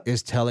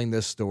 is telling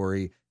this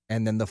story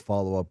and then the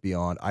follow-up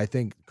beyond. I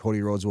think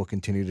Cody Rhodes will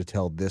continue to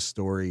tell this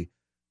story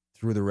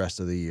through the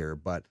rest of the year.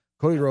 But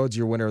Cody Rhodes,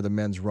 your winner of the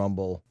Men's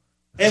Rumble.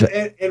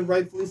 And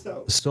rightfully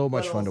so. So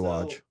much fun to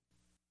watch.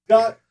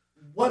 Scott,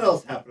 what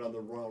else happened on the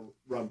Royal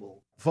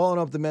Rumble? Following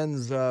up the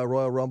Men's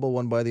Royal Rumble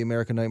won by the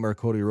American Nightmare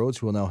Cody Rhodes,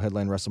 who will now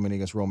headline WrestleMania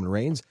against Roman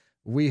Reigns.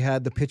 We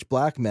had the Pitch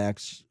Black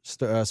match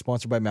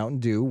sponsored by Mountain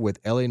Dew with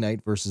LA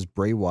Knight versus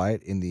Bray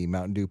Wyatt in the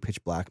Mountain Dew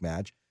Pitch Black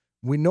match.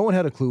 No one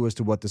had a clue as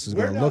to what this is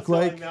going to look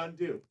like. Mountain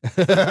Dew.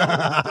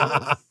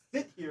 Don't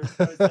sit here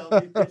and tell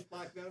me Pitch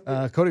Black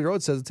Mountain Dew. Cody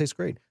Rhodes says it tastes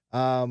great.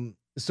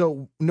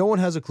 So no one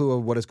has a clue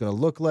of what it's going to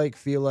look like,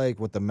 feel like,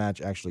 what the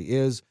match actually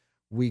is.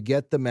 We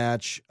get the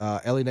match.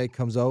 LA Knight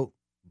comes out.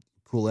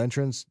 Cool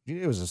entrance.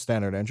 It was a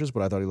standard entrance,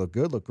 but I thought he looked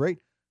good, looked great.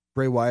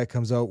 Bray Wyatt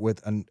comes out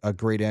with a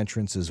great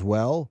entrance as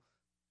well.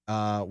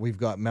 We've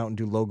got Mountain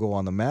Dew logo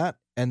on the mat,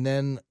 and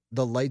then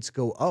the lights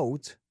go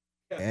out,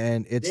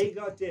 and they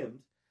got dimmed.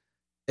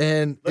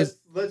 And let's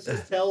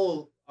just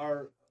tell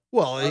our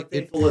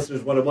faithful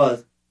listeners what it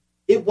was.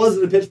 It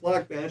wasn't a pitch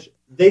black match.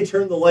 They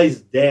turned the lights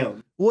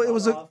down. Well, it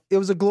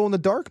was a glow in the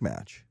dark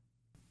match.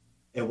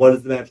 And what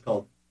is the match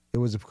called? It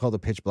was called a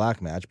pitch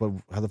black match. But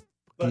how the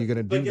fuck are you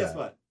gonna do that? But guess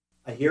what?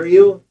 I hear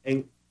you,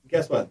 and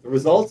guess what? The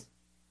results,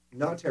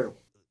 not terrible.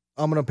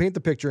 I'm going to paint the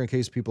picture in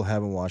case people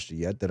haven't watched it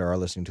yet that are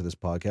listening to this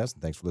podcast.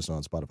 And thanks for listening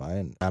on Spotify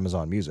and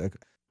Amazon Music.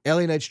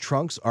 LA Knight's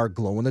trunks are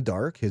glow in the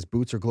dark. His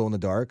boots are glow in the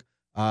dark.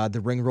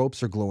 The ring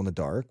ropes are glow in the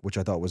dark, which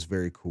I thought was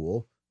very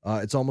cool.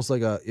 It's almost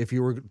like if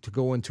you were to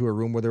go into a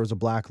room where there was a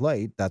black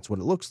light, that's what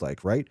it looks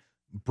like, right?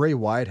 Bray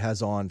Wyatt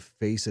has on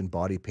face and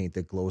body paint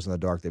that glows in the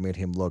dark. They made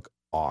him look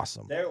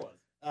awesome. There it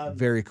was.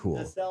 Very cool.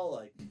 The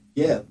cell,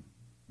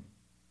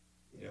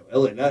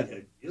 LA Knight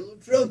had yellow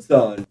trunks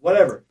on,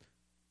 whatever.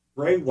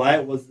 Bray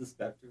Wyatt was the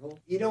spectacle.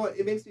 You know what?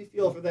 It makes me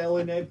feel for the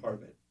LA Knight part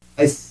of it.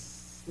 I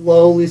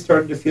slowly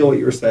started to feel what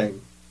you were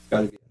saying.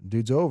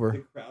 Dude's over. The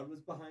crowd was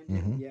behind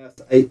him. Yes.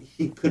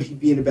 Could he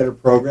be in a better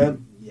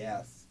program?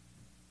 Yes.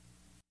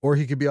 Or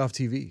he could be off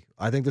TV.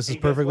 I think this is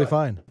perfectly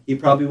fine. He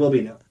probably will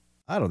be now.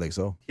 I don't think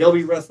so. He'll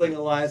be wrestling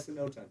Elias in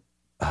no time.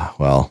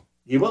 Well,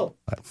 he will.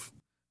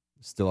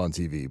 Still on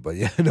TV, but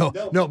yeah, no.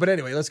 But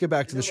anyway, let's get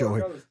back to the show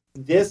here.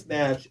 This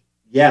match,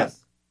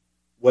 yes,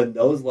 when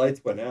those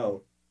lights went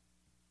out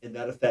and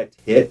that effect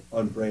hit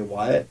on Bray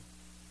Wyatt,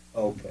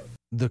 okay.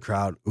 The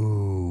crowd,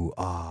 cool.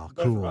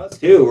 But for us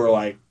too, we're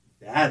like,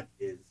 that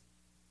is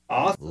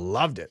awesome.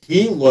 Loved it.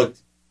 He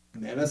looked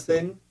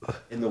menacing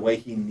in the way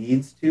he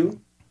needs to.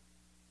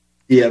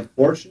 The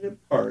unfortunate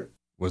part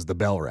was the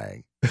bell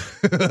rang.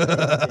 They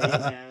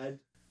had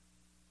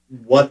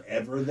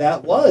whatever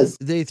that was.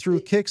 They threw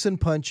kicks and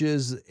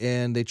punches,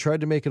 and they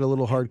tried to make it a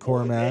little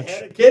hardcore match. They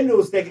had a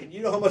kendo stick, and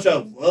you know how much I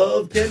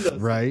love kendo sticks.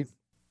 Right.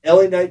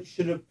 LA Knight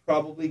should have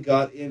probably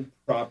got in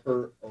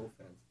proper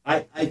offense.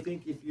 I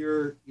think if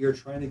you're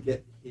trying to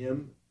get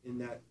him in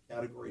that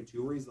category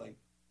too, where he's like,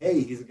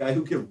 hey, he's a guy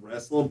who can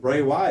wrestle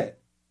Bray Wyatt.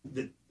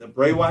 The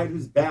Bray Wyatt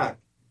who's back,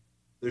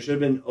 there should have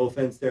been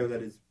offense there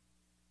that is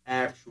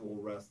actual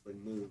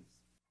wrestling moves.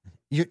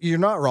 You're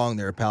not wrong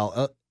there,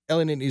 pal.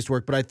 LA Knight needs to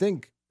work, but I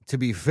think, to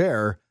be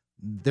fair,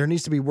 there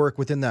needs to be work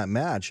within that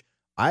match.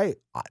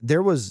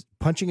 There was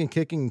punching and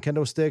kicking and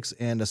kendo sticks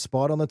and a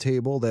spot on the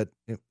table that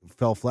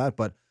fell flat,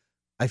 but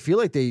I feel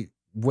like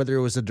whether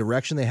it was the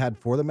direction they had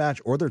for the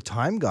match or their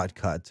time got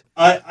cut.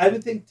 I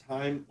would think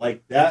time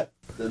like that,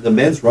 the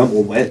Men's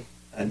Rumble went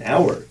an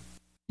hour.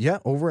 Yeah,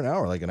 over an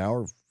hour, like an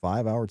hour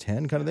 5, hour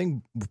 10 kind of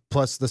thing,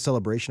 plus the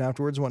celebration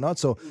afterwards and whatnot.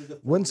 So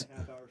when's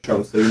 4.5 hour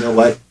show? So you know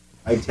what?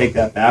 I take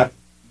that back.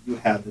 You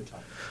had the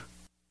time.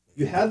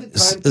 You had the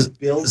time to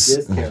build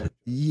this character.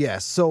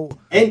 Yes. So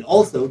and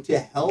also to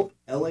help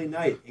LA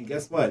Knight. And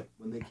guess what?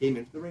 When they came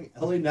into the ring,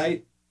 LA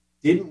Knight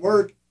didn't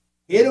work.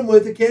 Hit him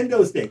with a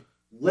kendo stick.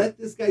 Let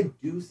this guy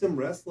do some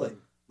wrestling.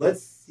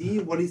 Let's see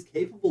what he's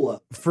capable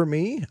of. For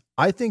me,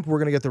 I think we're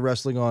gonna get the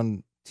wrestling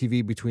on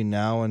TV between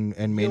now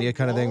and Mania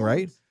kind of thing,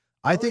 right?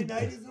 I think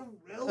Knight is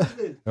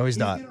irrelevant. No, he's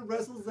not. He's gonna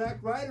wrestle Zack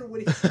Ryder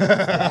when he comes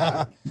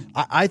back.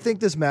 I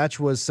think this match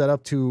was set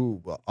up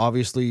to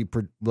obviously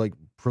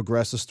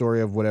progress the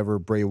story of whatever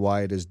Bray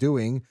Wyatt is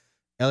doing.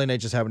 LA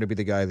Knight just happened to be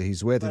the guy that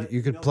he's with. But,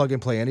 you could plug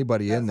and play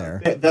anybody in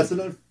there. That's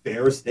an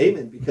unfair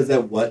statement because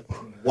at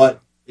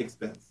what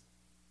expense?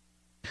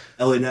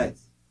 LA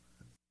Knights.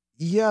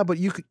 Yeah, but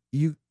you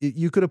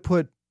could have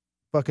put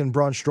fucking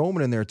Braun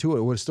Strowman in there too.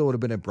 It would have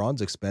been at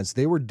Braun's expense.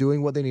 They were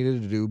doing what they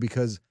needed to do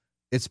because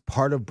it's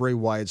part of Bray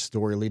Wyatt's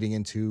story leading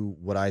into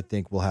what I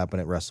think will happen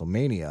at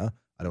WrestleMania.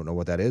 I don't know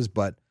what that is,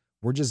 but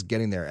we're just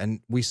getting there. And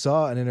we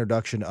saw an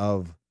introduction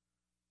of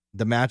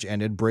the match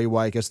ended. Bray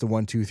Wyatt gets the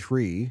 1, 2,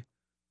 3,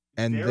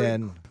 and very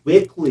then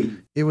quickly.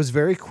 It was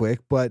very quick,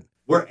 but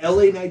where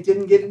LA Knight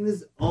didn't get in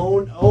his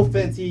own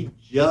offense, he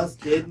just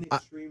did an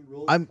Extreme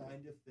Rules kind of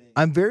thing.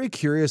 I'm very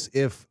curious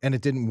if, and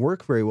it didn't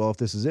work very well if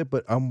this is it,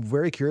 but I'm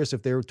very curious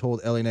if they were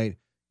told LA Knight,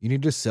 you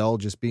need to sell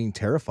just being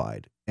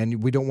terrified.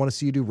 And we don't want to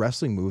see you do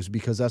wrestling moves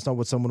because that's not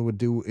what someone would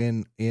do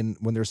in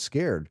when they're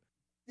scared.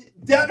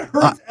 That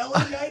hurts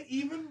LA Knight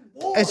even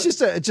more. It's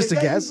just a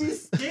guess. He'd be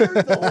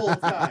scared the whole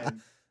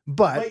time.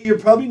 But you're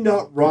probably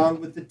not wrong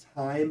with the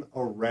time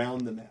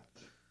around the match.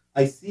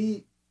 I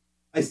see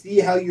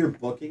how you're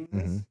booking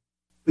this,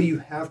 but you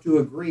have to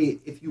agree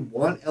if you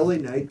want LA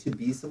Knight to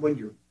be someone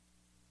you're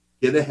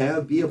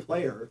gonna be a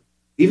player,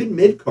 even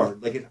mid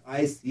card, like an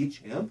IC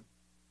champ,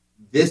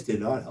 this did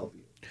not help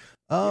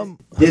you.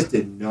 This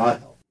did not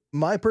help.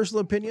 My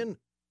personal opinion,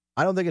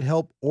 I don't think it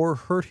helped or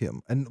hurt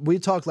him. And we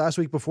talked last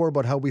week before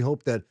about how we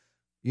hope that,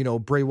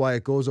 Bray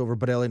Wyatt goes over,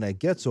 but LA Knight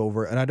gets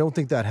over. And I don't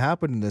think that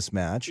happened in this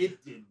match.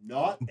 It did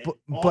not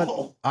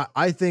but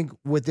I think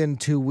within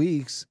 2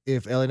 weeks,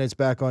 if LA Knight's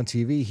back on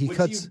TV, he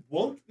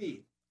won't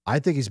be. I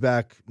think he's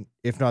back,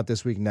 if not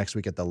this week, next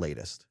week at the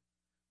latest.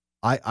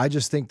 I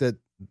just think that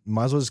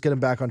might as well just get him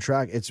back on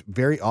track. It's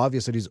very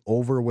obvious that he's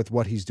over with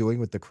what he's doing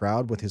with the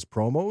crowd, with his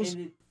promos.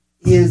 And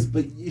it is,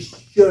 but you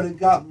should have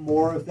got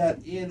more of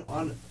that in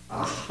on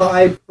a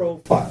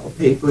high-profile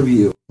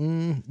pay-per-view.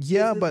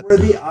 Yeah, but where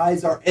the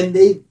eyes are, and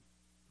they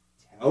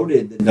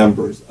touted the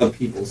numbers of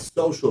people's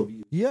social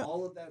views,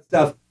 all of that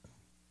stuff.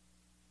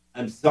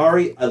 I'm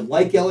sorry, I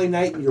like LA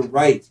Knight, and you're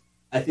right.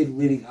 I think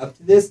leading up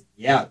to this,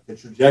 the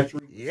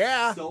trajectory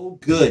was so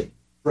good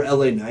for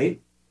LA Knight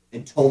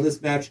until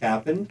this match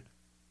happened,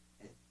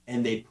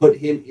 and they put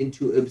him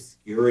into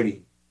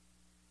obscurity.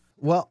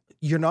 Well,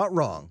 you're not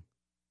wrong.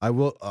 I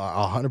will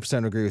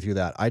 100% agree with you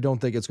that. I don't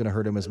think it's going to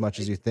hurt him as much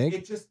as you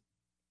think.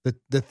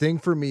 The thing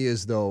for me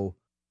is, though,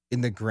 in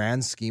the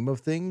grand scheme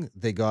of thing,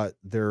 they got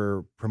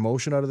their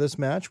promotion out of this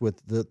match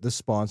with the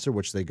sponsor,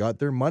 which they got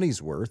their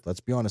money's worth. Let's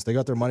be honest. They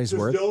got their money's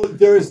worth.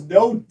 There is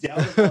no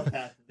doubt about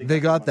that. They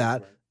got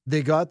that.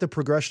 They got the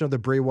progression of the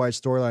Bray Wyatt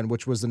storyline,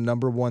 which was the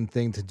number one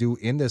thing to do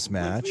in this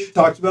match. We've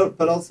talked about,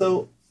 but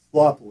also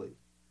sloppily.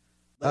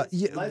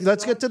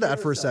 Let's get to that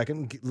for a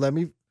second. Let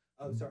me.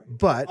 Oh, sorry.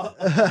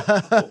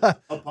 But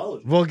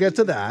apologies. We'll get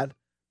to that.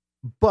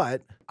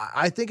 But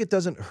I think it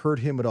doesn't hurt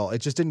him at all. It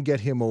just didn't get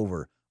him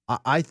over.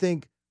 I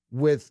think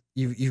with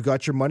you've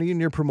got your money and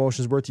your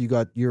promotions worth. You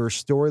got your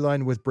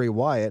storyline with Bray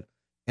Wyatt,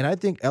 and I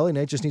think LA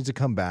Knight just needs to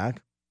come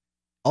back.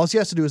 All he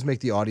has to do is make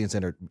the audience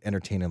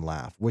entertain and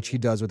laugh, which he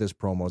does with his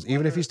promos.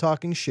 Even if he's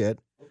talking shit,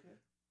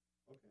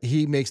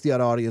 he makes the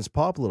audience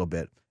pop a little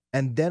bit.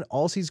 And then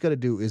all he's got to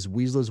do is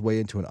weasel his way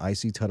into an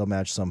IC title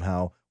match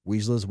somehow,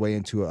 weasel his way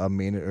into a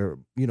main or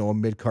a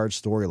mid-card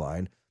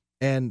storyline,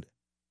 and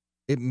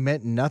it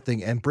meant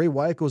nothing. And Bray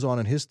Wyatt goes on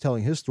and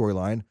telling his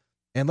storyline.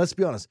 And let's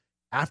be honest,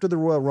 after the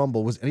Royal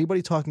Rumble, was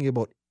anybody talking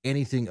about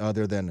anything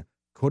other than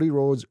Cody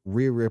Rhodes,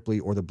 Rhea Ripley,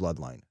 or the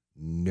Bloodline?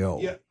 No.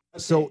 Yeah, okay.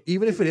 So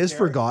even if it is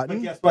forgotten,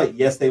 but guess what?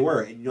 Yes, they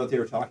were. And you know what they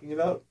were talking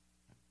about?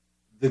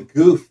 The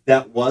goof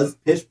that was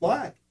Pitch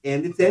Black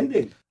and its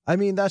ending. I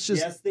mean, that's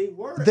just... Yes, they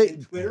were.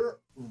 And Twitter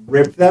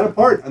ripped that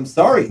apart. I'm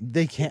sorry.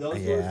 They can't... Those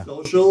who are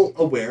social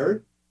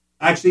aware.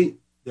 Actually,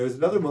 there's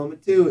another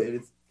moment, too, and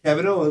it's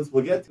Kevin Owens.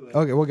 We'll get to it.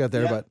 Okay, we'll get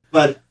there,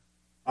 But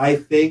I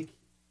think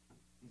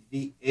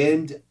the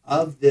end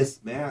of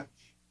this match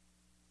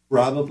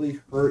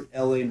probably hurt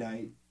LA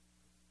Knight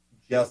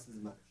just as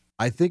much.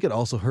 I think it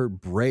also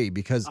hurt Bray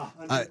because...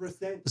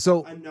 100%.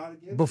 So, I'm not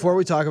against before that.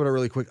 we talk about it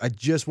really quick, I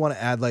just want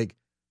to add,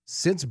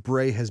 since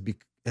Bray has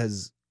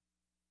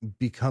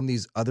become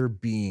these other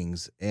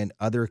beings and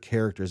other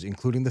characters,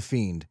 including The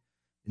Fiend,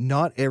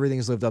 not everything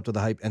has lived up to the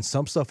hype, and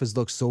some stuff has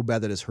looked so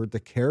bad that it's hurt the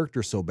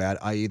character so bad,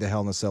 i.e. the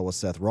Hell in a Cell with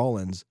Seth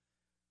Rollins.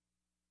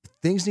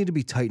 Things need to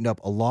be tightened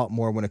up a lot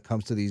more when it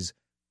comes to these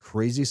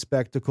crazy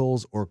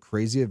spectacles or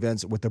crazy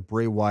events with the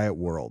Bray Wyatt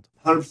world.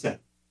 100%.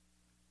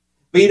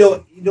 But you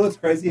know what's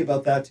crazy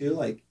about that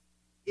too?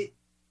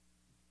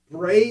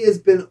 Bray has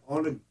been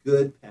on a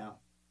good path.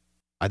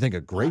 I think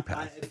a great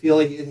path. I feel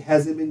like it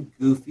hasn't been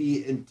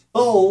goofy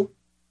until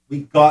we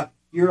got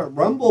here at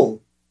Rumble.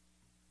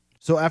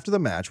 So after the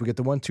match, we get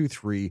the 1, 2,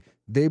 3.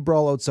 They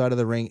brawl outside of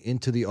the ring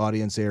into the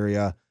audience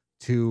area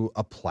to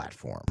a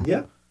platform.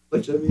 Yeah,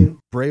 which I mean,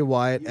 Bray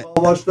Wyatt. You've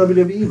all watched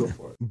WWE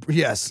before.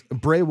 Yes,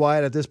 Bray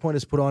Wyatt at this point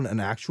has put on an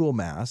actual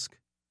mask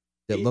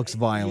that looks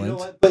violent. You know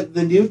what? But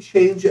the new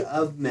change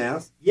of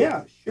mask,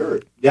 yeah,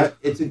 sure. Yeah,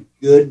 it's a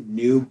good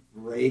new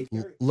Bray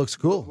character. Looks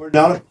cool. We're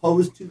not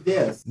opposed to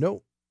this.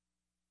 No.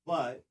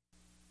 But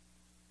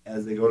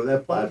as they go to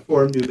that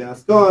platform, new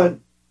mask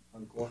on,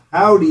 Uncle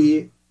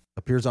Howdy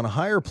appears on a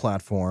higher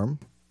platform.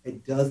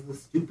 It does the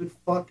stupid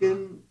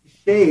fucking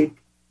shake,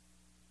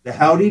 the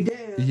Howdy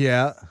dance.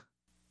 Yeah.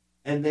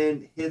 And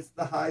then hits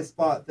the high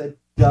spot that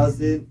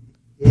doesn't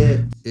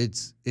hit.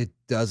 It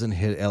doesn't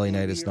hit LA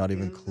Knight. It's not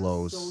even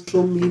close.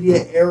 Social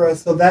media era,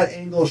 so that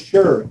angle,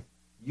 sure,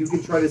 you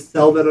can try to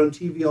sell that on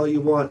TV all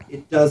you want.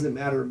 It doesn't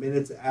matter.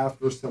 Minutes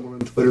after someone on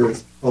Twitter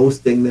is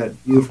posting that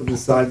view from the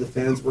side of the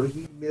fans where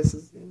he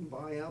misses him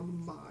by a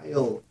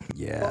mile.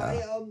 Yeah. By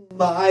a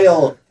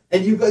mile.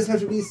 And you guys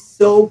have to be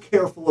so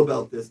careful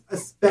about this,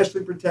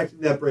 especially protecting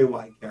that Bray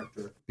Wyatt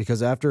character.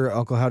 Because after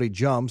Uncle Howdy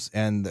jumps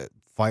and the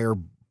fire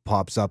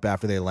pops up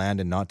after they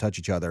land and not touch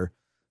each other,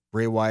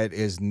 Bray Wyatt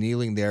is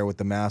kneeling there with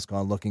the mask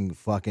on looking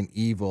fucking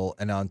evil.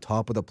 And on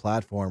top of the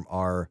platform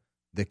are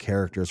the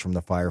characters from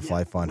the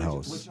Firefly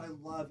Funhouse. Which I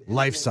love.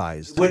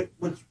 Life-sized.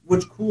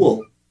 Which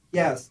cool.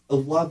 Yes, I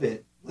love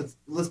it.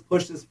 Let's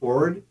push this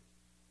forward.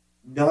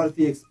 Not at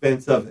the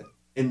expense of it.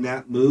 And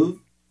that move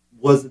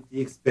was at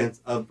the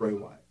expense of Bray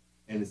Wyatt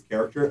and his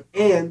character.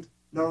 And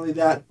not only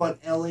that, but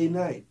LA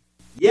Knight.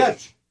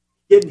 Yet,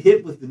 getting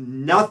hit with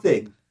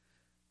nothing.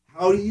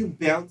 How do you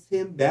bounce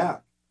him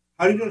back?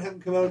 How do you not have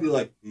him come out and be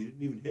like, he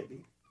didn't even hit me?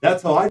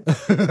 That's how I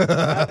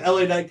have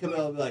LA Knight come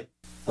out and be like,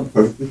 I'm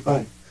perfectly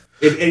fine.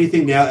 If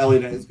anything, now LA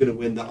Knight is going to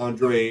win the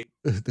Andre.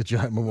 The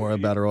Giant Memorial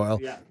Battle Royal.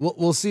 Yeah.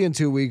 We'll see in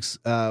 2 weeks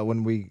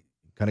when we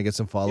kind of get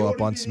some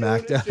follow-up on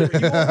SmackDown. Here's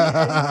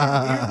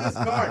this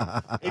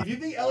card. If you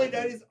think LA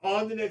Knight is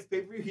on the next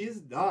pay-per-view, he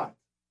is not.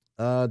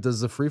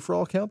 Does the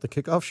free-for-all count, the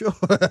kickoff show?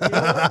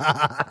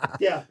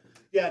 Yeah,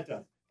 it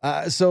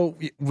does. So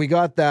we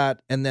got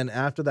that, and then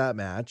after that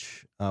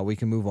match, we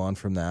can move on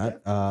from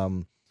that. Yeah.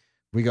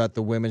 We got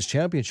the Women's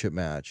Championship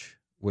match,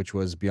 which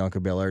was Bianca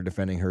Belair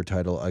defending her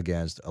title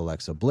against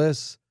Alexa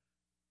Bliss.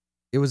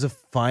 It was a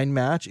fine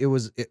match.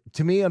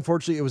 To me,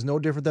 unfortunately, it was no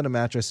different than a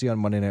match I see on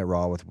Monday Night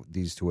Raw with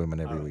these two women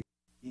every week.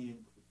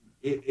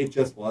 It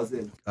just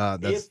wasn't.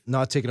 That's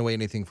not taking away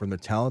anything from their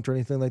talent or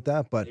anything like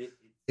that, but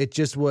it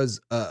just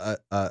was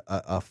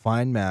a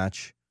fine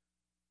match.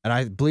 And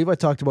I believe I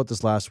talked about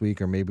this last week,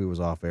 or maybe it was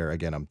off air.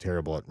 Again, I'm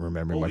terrible at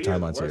remembering my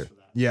timelines here.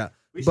 Yeah,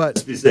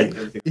 but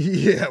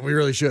yeah, we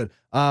really should.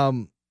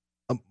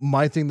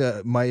 My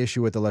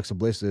issue with Alexa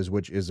Bliss is,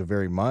 which is a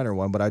very minor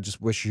one, but I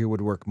just wish she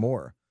would work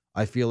more.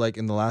 I feel like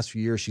in the last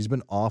few years, she's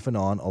been off and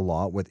on a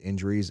lot with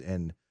injuries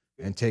and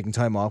taking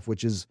time off,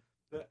 which is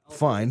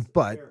fine.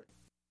 But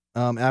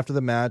after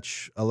the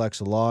match,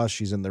 Alexa lost.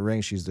 She's in the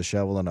ring. She's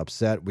disheveled and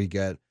upset. We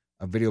get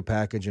a video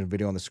package and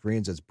video on the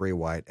screens that's Bray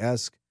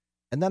Wyatt-esque.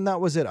 And then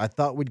that was it. I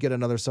thought we'd get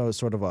another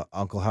sort of a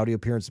Uncle Howdy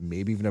appearance,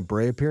 maybe even a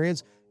Bray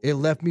appearance. It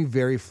left me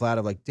very flat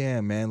of like,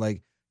 damn, man,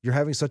 like you're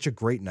having such a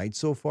great night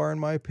so far, in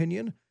my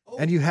opinion.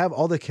 And you have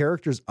all the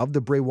characters of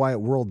the Bray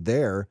Wyatt world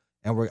there,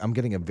 and I'm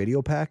getting a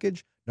video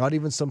package, not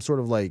even some sort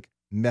of like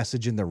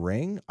message in the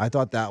ring. I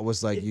thought that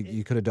was like,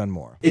 you could have done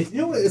more. It's, you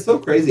know, it's so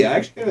crazy. I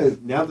actually kind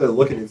of, now that I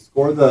look at it,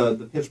 score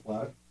the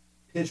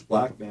Pitch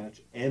Black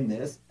match and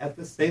this at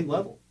the same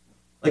level.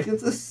 Like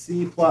it's a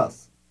C+.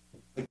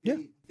 Like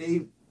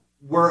they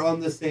were on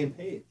the same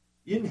page.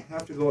 You didn't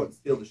have to go out and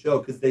steal the show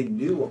because they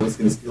knew what was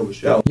going to steal the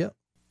show. Yeah.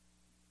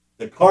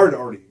 The card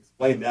already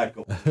explained that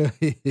goal.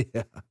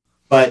 Yeah.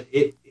 But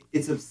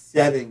it's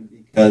upsetting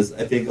because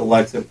I think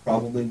Alexa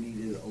probably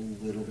needed a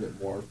little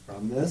bit more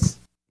from this.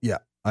 Yeah,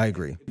 I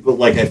agree. But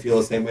like I feel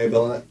the same way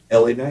about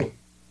LA Knight.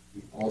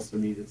 He also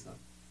needed something.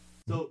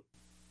 So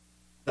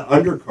the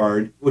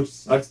undercard, which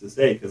sucks to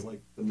say because like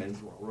the men's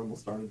Royal Rumble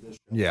started this show.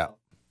 Yeah.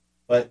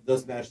 But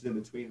those matches in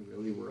between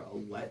really were a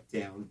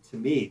letdown to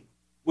me,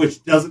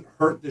 which doesn't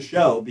hurt the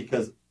show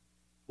because,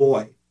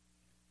 boy,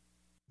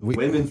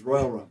 Women's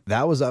Royal Rumble.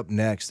 That was up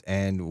next,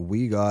 and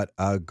we got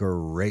a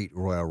great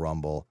Royal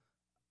Rumble.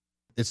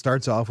 It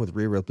starts off with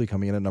Rhea Ripley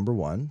coming in at number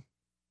 1,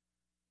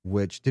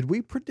 which did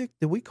we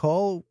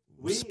call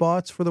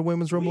spots for the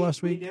Women's Rumble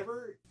last week?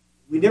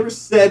 We never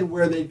said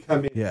where they'd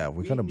come in. Yeah,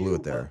 we kind of blew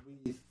it there.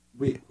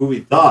 Who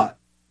we thought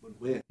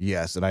would win.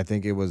 Yes, and I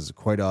think it was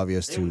quite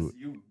obvious It was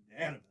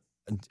unanimous.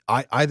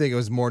 I think it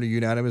was more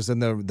unanimous than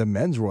the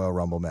men's Royal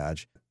Rumble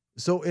match.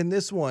 So in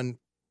this one,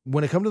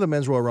 when it comes to the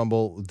men's Royal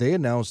Rumble, they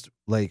announced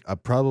like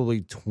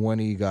probably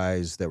 20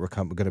 guys that were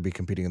going to be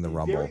competing in the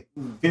Rumble.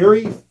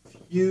 Very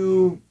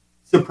few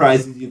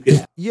surprises you could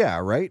have. Yeah,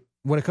 right?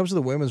 When it comes to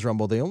the women's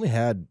Rumble, they only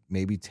had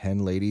maybe 10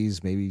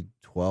 ladies, maybe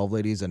 12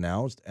 ladies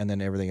announced, and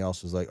then everything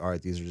else was like, all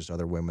right, these are just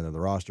other women in the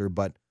roster,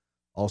 but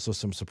also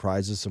some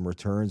surprises, some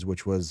returns,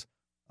 which was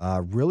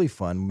really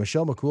fun.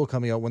 Michelle McCool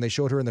coming out, when they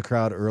showed her in the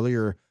crowd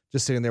earlier,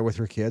 just sitting there with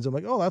her kids, I'm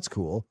like, oh, that's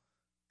cool.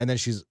 And then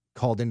she's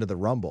called into the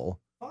Rumble.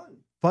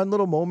 Fun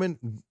little moment.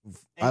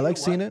 I like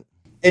seeing it.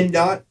 And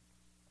not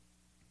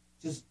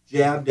just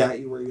jabbed at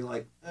you where you're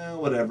like,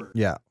 whatever.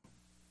 Yeah.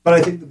 But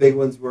I think the big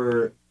ones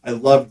were, I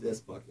loved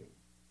this booking.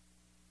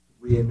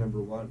 Rhea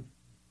number 1,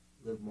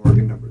 Liv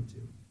Morgan number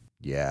 2.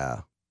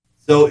 Yeah.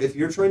 So if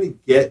you're trying to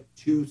get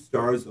 2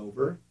 stars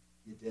over,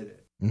 you did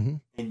it. Mm-hmm.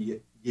 And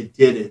you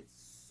did it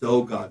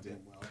so goddamn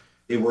well.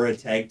 They were a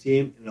tag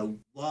team, and I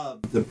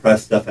loved the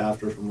press stuff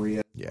after from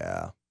Rhea.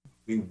 Yeah.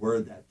 We were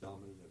that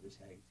dominant of a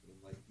tag team.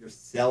 Like, you're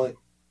selling,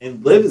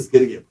 and Liv is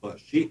going to get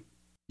pushed. They've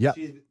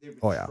been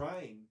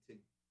trying to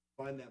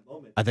find that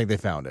moment. I think they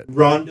found it.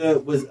 Ronda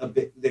was a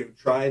bit, they were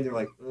trying, they're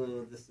like,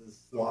 oh, this is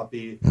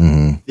sloppy.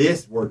 Mm-hmm.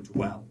 This worked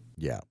well.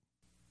 Yeah.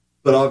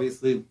 But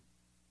obviously,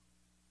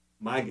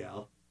 my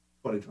gal,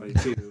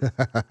 2022,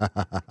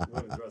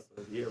 women's wrestler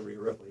of the year, Rhea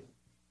Ripley.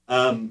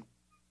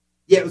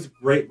 It was a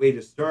great way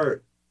to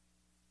start.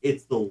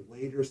 It's the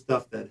later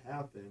stuff that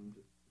happened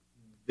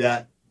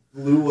that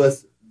blew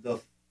us the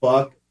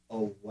fuck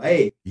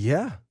away.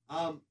 Yeah.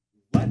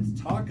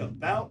 Let's talk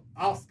about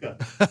Asuka.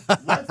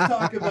 Let's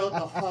talk about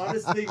the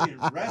hottest thing in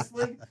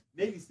wrestling.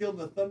 Maybe stealing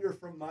the thunder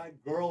from my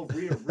girl,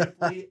 Rhea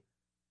Ripley.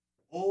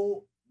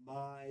 Oh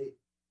my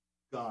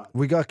God.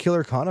 We got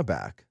Killer Kana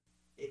back.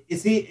 You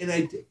see, and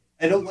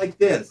I don't like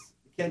this.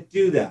 You can't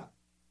do that.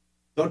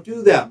 Don't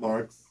do that,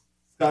 Marks.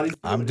 Scotty's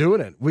I'm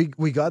doing it. We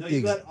got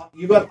you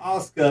got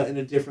Asuka in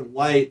a different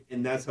light,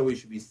 and that's how we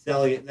should be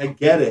selling it. And I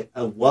get it.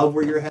 I love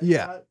where your head's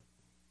at.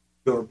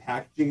 But we're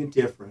packaging it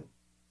different.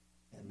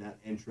 And that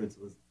entrance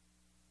was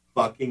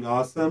fucking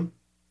awesome.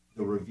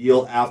 The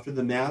reveal after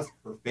the mask,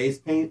 her face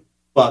paint,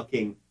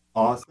 fucking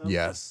awesome.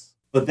 Yes.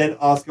 But then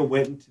Asuka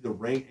went into the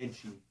ring, and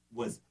she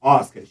was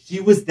Asuka. She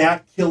was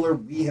that killer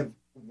we have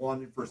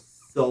wanted for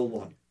so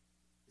long.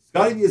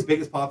 Scotty V's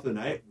biggest pop of the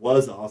night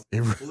was Asuka.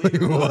 It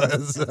really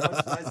was. As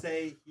much as I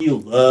say he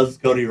loves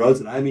Cody Rhodes,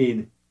 and I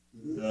mean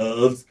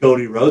loves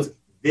Cody Rhodes,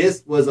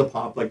 this was a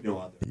pop like no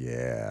other.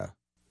 Yeah.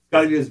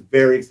 Scotty V is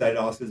very excited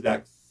Asuka's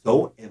back.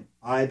 So am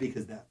I,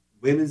 because that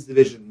women's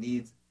division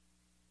needs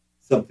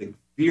something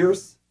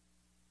fierce,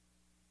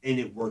 and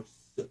it works.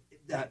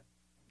 That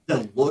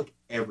the look,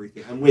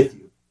 everything. I'm with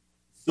you.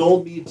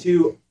 Sold me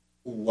too.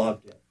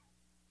 Loved it.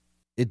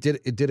 It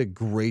did a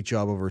great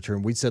job of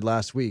return. We said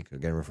last week,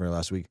 again referring to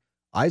last week,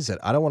 I said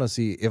I don't want to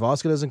see, if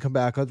Asuka doesn't come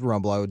back at the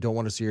Rumble, I don't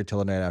want to see her till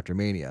the night after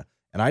Mania.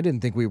 And I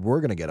didn't think we were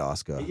going to get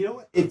Asuka. And you know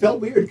what? It felt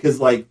weird because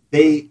like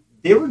they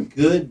were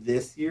good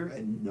this year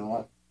and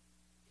not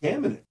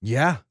camming it.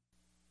 Yeah.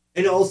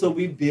 And also,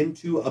 we've been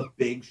to a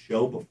big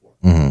show before.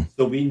 Mm-hmm.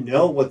 So we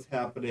know what's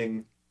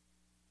happening.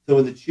 So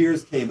when the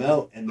cheers came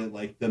out and then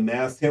like the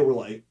mask hit, we're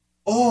like,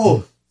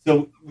 oh!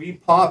 So we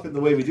pop in the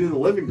way we do in the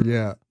living room.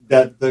 Yeah.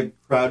 That the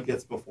crowd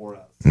gets before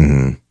us.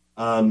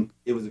 Mm-hmm.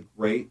 It was a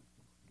great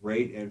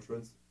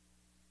entrance.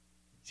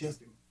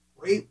 Just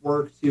great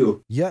work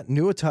too. Yeah,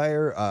 new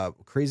attire,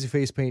 crazy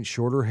face paint,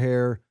 shorter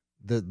hair,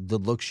 the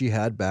look she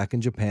had back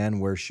in Japan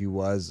where she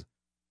was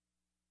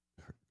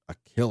a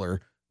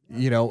killer,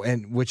 you know,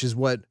 and which is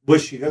what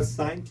was she got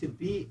signed to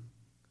be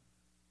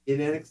in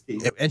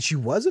NXT. And she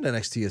was in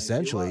NXT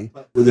essentially.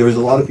 There was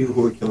a lot of people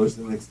who were killers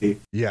in NXT.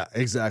 Yeah,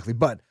 exactly.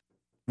 But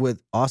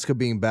with Asuka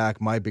being back,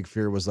 my big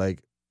fear was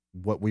like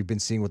what we've been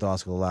seeing with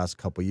Asuka the last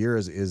couple of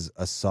years is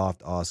a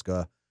soft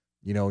Asuka,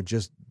 you know,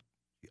 just,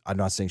 I'm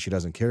not saying she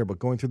doesn't care, but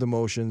going through the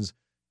motions,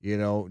 you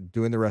know,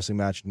 doing the wrestling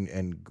match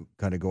and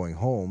kind of going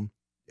home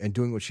and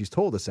doing what she's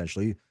told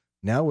essentially.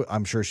 Now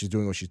I'm sure she's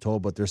doing what she's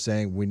told, but they're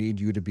saying we need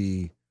you to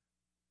be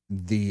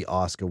the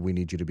Asuka we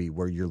need you to be,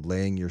 where you're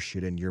laying your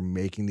shit in, you're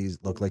making these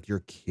look like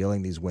you're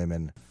killing these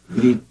women.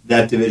 We need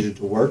that division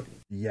to work.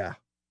 Yeah.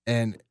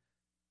 And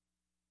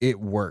it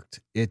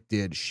worked. It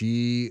did.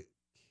 She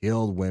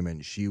killed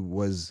women. She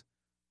was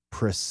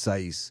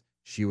precise.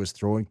 She was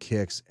throwing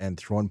kicks and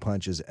throwing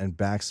punches and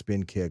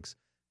backspin kicks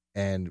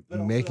and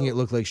making it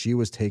look like she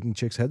was taking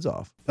chicks' heads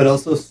off. But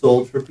also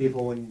sold for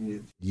people when you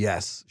needed to.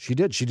 Yes, she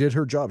did. She did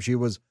her job. She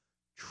was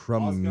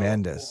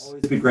tremendous. Will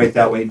always be great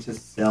that way to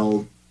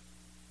sell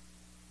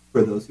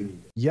for those who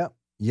need it. Yeah.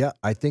 Yeah.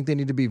 I think they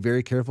need to be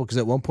very careful because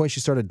at one point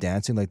she started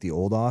dancing like the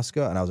old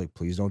Asuka, and I was like,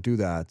 please don't do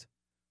that.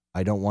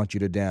 I don't want you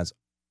to dance.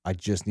 I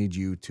just need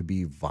you to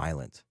be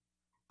violent.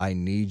 I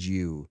need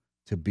you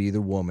to be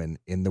the woman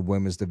in the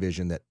women's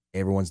division that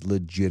everyone's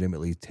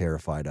legitimately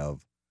terrified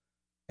of.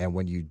 And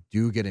when you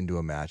do get into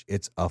a match,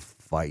 it's a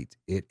fight.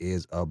 It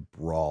is a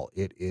brawl.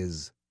 It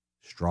is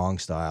strong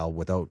style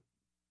without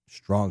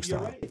strong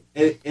style. Right.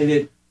 And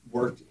it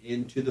worked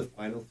into the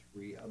final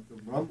three of the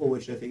Rumble,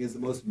 which I think is the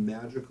most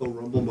magical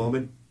Rumble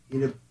moment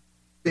in a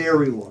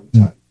very long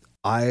time.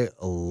 I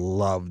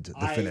loved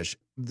the finish.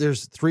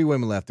 There's three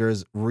women left.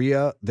 There's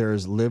Rhea,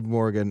 there's Liv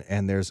Morgan,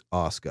 and there's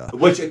Asuka.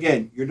 Which,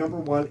 again, your number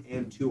 1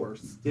 and 2 are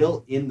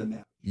still in the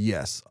match.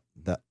 Yes.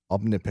 I'll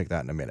nitpick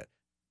that in a minute.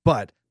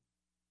 But,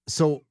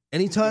 so,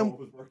 anytime...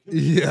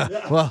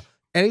 Well,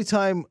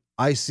 anytime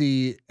I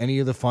see any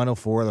of the final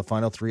 4 or the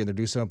final 3 and they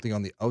do something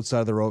on the outside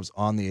of the ropes,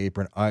 on the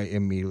apron, I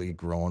immediately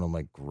groan. I'm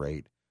like,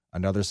 great.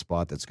 Another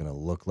spot that's going to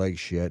look like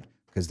shit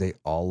because they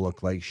all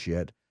look like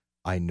shit.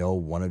 I know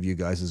one of you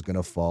guys is going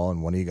to fall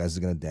and one of you guys is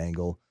going to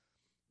dangle.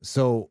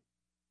 So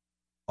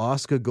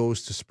Asuka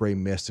goes to spray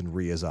mist in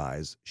Rhea's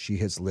eyes. She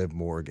hits Liv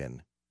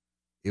Morgan.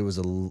 It was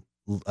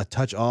a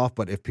touch off,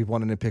 but if people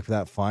wanted to pick for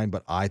that, fine.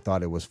 But I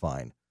thought it was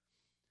fine.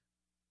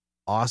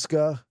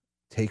 Asuka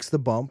takes the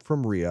bump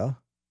from Rhea,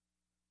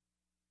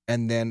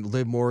 and then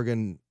Liv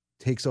Morgan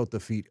takes out the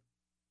feet,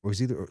 or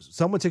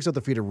someone takes out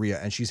the feet of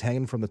Rhea, and she's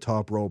hanging from the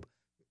top rope,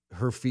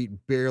 her feet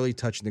barely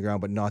touching the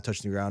ground, but not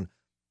touching the ground.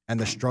 And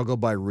the struggle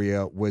by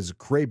Rhea was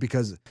great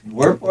because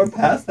we're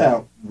past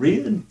that.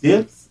 Rhea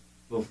dips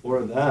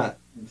before that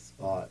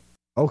spot.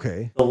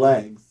 Okay. The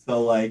legs.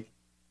 So, like,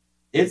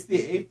 it's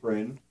the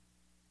apron.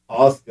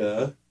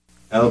 Asuka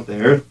out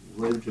there.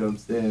 Liv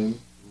jumps in.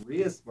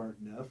 Rhea's smart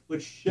enough,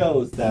 which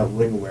shows that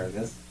ring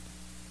awareness.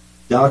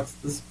 Ducks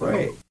the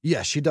spray.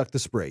 Yeah, she ducked the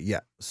spray. Yeah.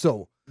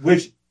 So,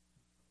 which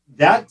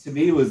that to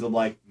me was a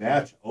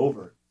match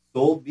over.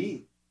 Sold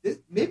me.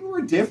 Maybe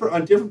we're different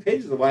on different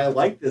pages of why I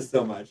like this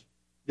so much.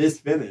 This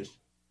finish.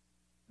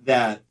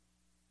 That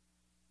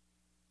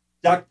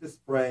duck the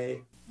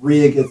spray.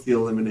 Rhea gets the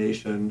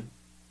elimination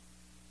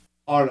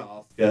on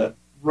Asuka.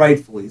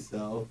 Rightfully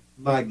so.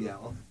 My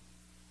gal.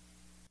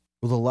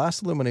 Well, the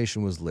last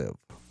elimination was Liv.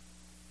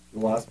 The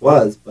last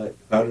was, but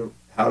how did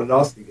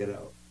Asuka get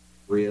out?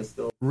 Rhea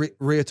still?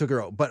 Rhea took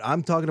her out. But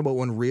I'm talking about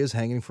when Rhea's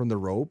hanging from the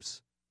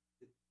ropes.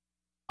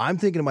 I'm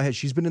thinking in my head,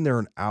 she's been in there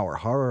an hour.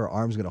 How are her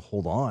arms going to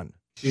hold on?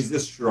 She's the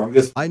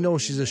strongest. I know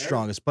she's the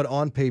strongest, but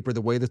on paper,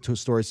 the way the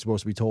story is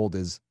supposed to be told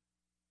is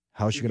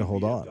how is she going to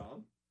hold on?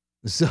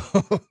 So,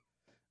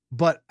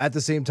 but at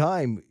the same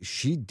time,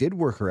 she did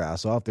work her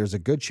ass off. There's a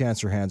good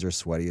chance her hands are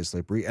sweaty and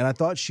slippery. And I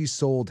thought she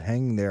sold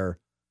hanging there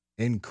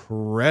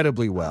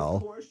incredibly well.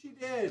 Of course she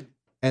did.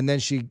 And then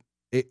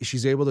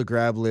she's able to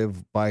grab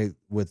Liv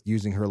with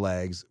using her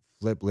legs,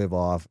 flip Liv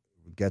off,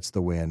 gets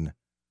the win.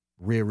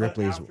 Rhea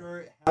Ripley's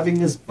after having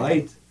this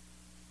bite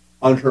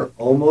on her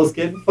almost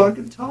getting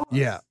fucking tossed.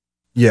 Yeah.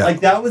 Yeah. Like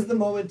that was the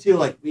moment too.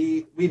 Like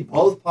we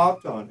both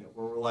popped on it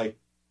where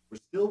we're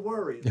still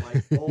worried.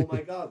 Like, oh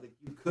my God, like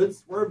you could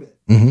swerve it.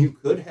 Mm-hmm. You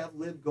could have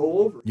Liv go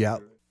over. Yeah.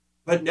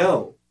 But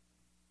no.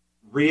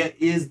 Rhea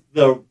is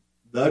the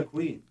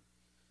queen.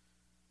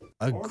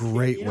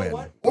 Great king,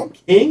 win. Or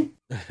king.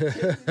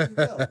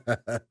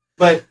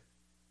 But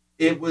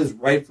it was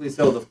rightfully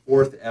so the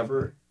fourth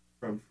ever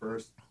from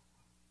first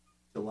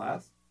to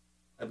last.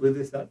 I believe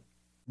they said.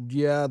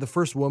 Yeah, the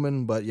first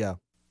woman, but yeah.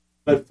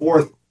 But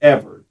fourth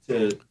ever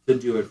to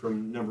do it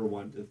from number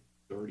 1 to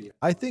 30.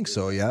 I think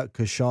so, yeah,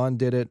 because Sean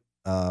did it.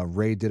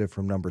 Ray did it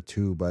from number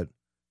 2, but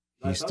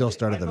he still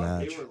started the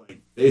match.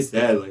 They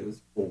said it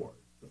was 4.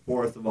 The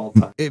fourth of all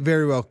time. It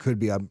very well could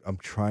be. I'm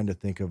trying to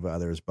think of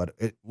others, but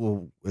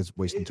it's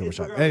wasting too much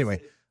time.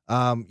 Anyway,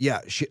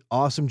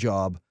 awesome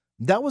job.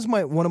 That was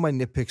one of my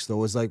nitpicks though,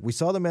 was we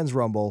saw the men's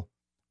rumble.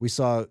 We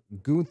saw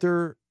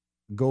Gunther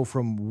go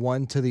from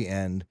 1 to the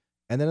end.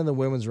 And then in the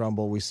women's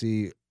rumble, we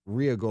see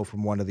Rhea go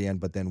from 1 to the end,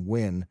 but then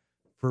win.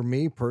 For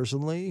me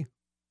personally,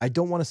 I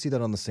don't want to see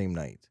that on the same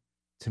night.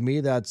 To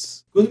me,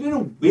 that's... Who's going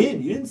to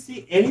win? You didn't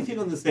see anything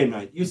on the same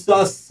night. You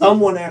saw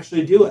someone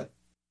actually do it.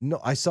 No,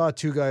 I saw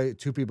two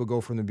people go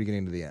from the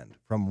beginning to the end,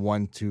 from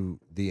 1 to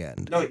the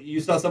end. No,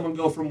 you saw someone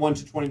go from 1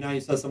 to 29.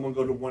 You saw someone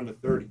go to 1 to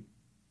 30.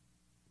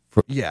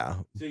 So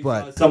you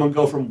saw someone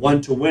go from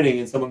 1 to winning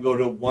and someone go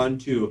to 1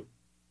 to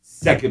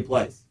second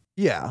place.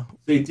 Yeah.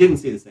 So you didn't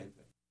see the same thing.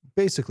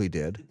 Basically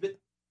did.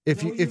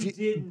 If you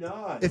did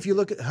not. If you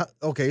look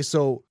at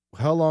so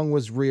how long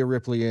was Rhea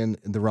Ripley in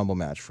the Rumble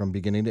match from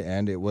beginning to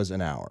end? It was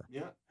an hour.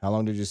 Yeah. How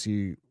long did you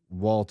see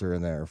Walter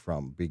in there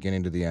from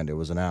beginning to the end? It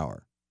was an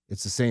hour.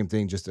 It's the same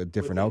thing, just a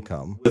different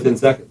outcome. Within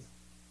seconds.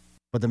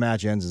 But the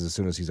match ends as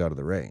soon as he's out of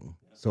the ring.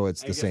 So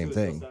it's the same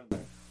thing.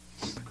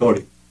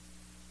 Cody.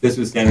 This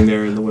was standing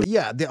there in the window.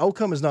 Yeah, the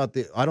outcome is not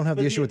I don't have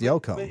the issue with the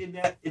outcome. But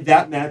in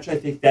that match, I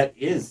think that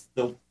is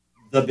the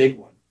big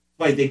one.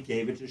 That's why they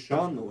gave it to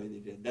Sean the way they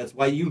did. That's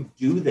why you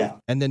do that.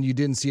 And then you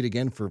didn't see it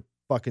again for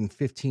fucking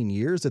 15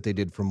 years that they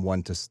did from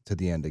 1 to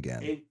the end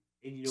again. And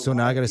you know so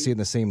now I got to see it in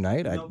the same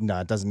night? No,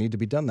 it doesn't need to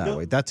be done that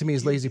way. That to me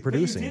is lazy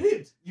producing.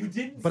 You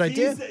didn't. But I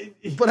did.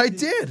 But I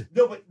did.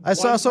 No, but I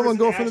saw someone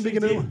go from the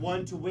beginning. Did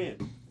 1 to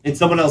win, and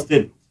someone else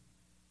didn't.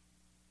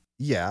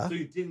 Yeah. So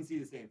you didn't see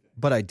the same thing.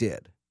 But I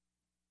did.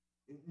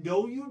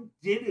 No, you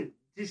didn't.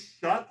 Just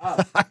shut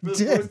up. For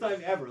the first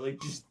time ever.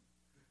 Just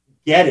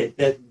get it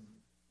that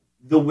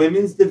the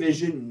women's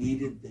division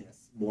needed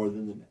this more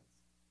than the men's.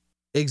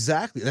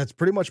 Exactly. That's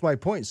pretty much my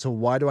point. So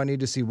why do I need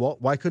to see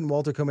why couldn't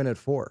Walter come in at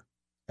 4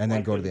 and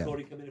then go to the end?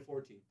 Cody come in at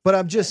 14? But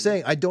I'm just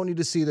saying I don't need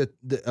to see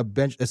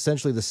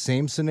essentially the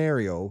same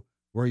scenario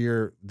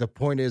where the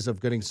point is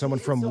of getting someone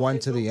from 1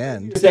 to the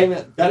end. You're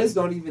saying that is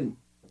not even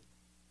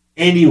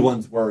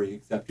anyone's worry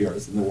except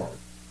yours in the world.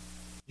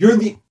 You're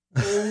the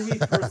only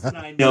person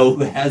I know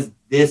who has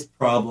this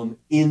problem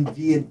in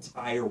the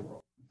entire world.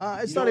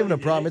 It's not even a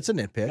problem. It's a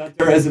nitpick.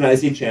 Gunther as an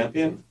IC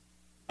champion,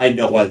 I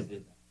know why they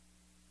did that.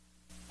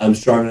 I'm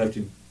strong enough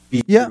to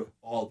beat through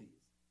all these.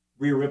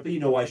 Rhea Ripley,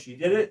 you know why she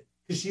did it?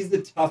 Because she's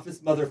the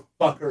toughest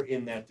motherfucker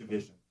in that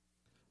division.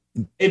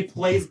 It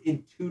plays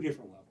in 2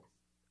 different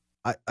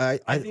levels.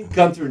 I think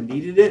Gunther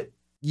needed it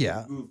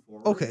Yeah. Move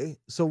forward. Okay.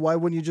 So why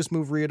wouldn't you just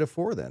move Rhea to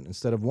 4 then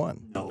instead of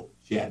 1? No,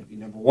 she had to be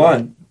number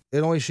 1. It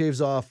only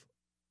shaves off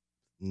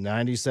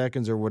 90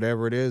 seconds or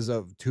whatever it is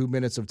of 2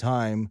 minutes of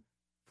time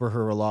for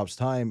her elapsed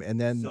time,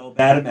 and then So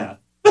bad at math.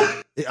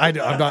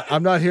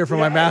 I'm not here for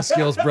my math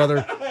skills,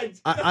 brother.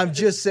 I'm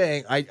just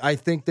saying I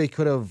think they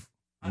could have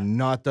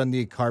not done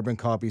the carbon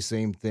copy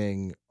same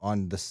thing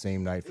on the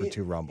same night for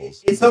 2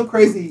 Rumbles. It's so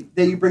crazy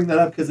that you bring that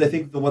up because I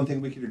think the one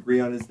thing we can agree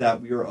on is that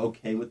we are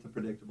okay with the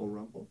predictable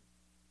Rumble.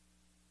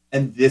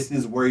 And this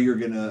is where you're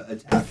going to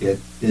attack it,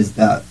 is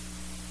that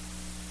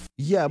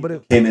Yeah, but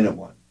it came in at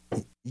 1.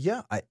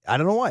 Yeah, I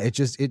don't know why.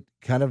 It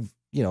kind of,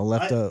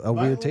 left a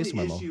weird taste in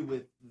my My mouth. issue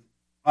with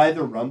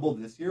either Rumble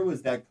this year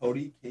was that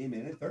Cody came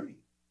in at 30.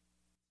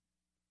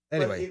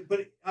 Anyway,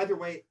 but either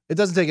way, it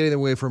doesn't take anything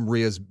away from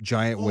Rhea's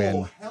giant win.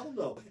 Oh, hell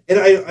no. And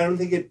I don't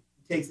think it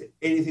takes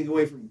anything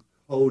away from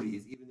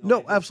Cody's. Even though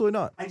No, absolutely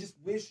not. I just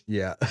wish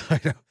Yeah, I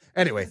know.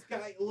 Anyway, this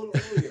guy a little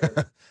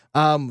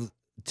earlier.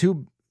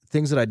 2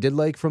 things that I did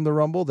like from the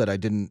Rumble that I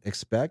didn't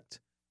expect.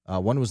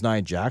 One was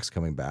Nia Jax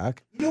coming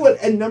back. You know what?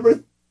 And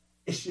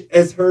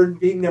as her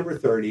being number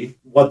 30,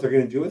 what they're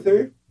going to do with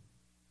her?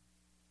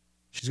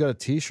 She's got a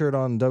T-shirt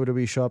on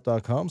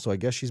WWEshop.com, so I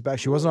guess she's back.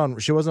 She wasn't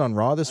on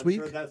Raw this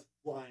week. Sure that's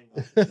flying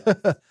off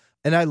the shelves.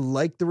 And I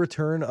like the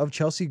return of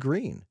Chelsea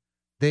Green.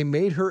 They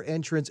made her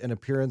entrance and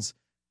appearance,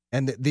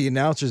 and the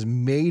announcers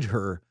made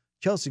her,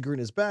 Chelsea Green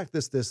is back,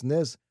 this, and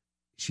this.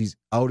 She's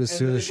out as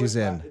soon as she's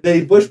in.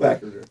 They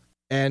bushwhacked her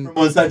And from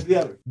one side to the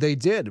other. They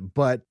did,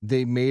 but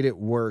they made it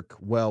work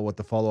well with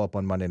the follow-up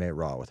on Monday Night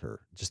Raw with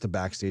her. Just the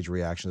backstage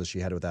reaction that she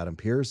had with Adam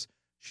Pearce.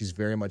 She's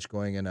very much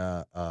going in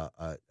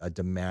a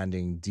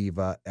demanding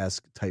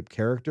diva-esque type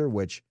character,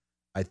 which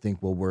I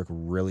think will work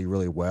really,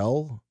 really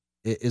well,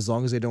 as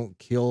long as they don't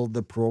kill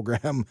the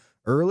program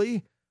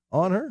early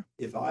on her.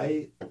 It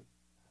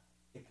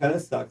kind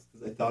of sucks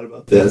because I thought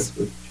about this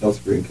with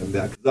Chelsea Green coming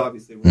back, because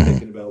obviously we're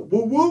thinking about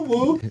woo woo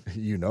woo.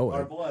 You know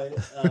our it. boy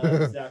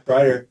Zack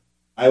Ryder.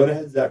 I would have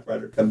had Zack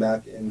Ryder come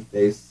back and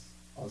face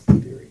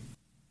Austin Theory.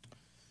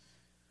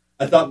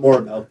 I thought more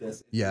about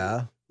this.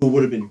 Yeah. Who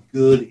would have been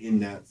good in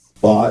that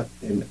spot,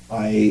 and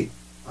I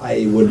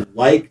would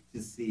like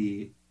to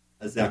see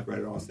a Zack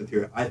Ryder Austin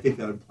Theory. I think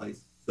that would play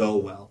so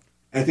well.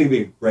 And I think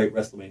it'd be a great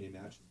WrestleMania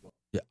match as well.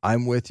 Yeah,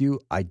 I'm with you.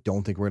 I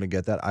don't think we're gonna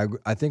get that.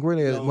 I think we're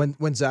gonna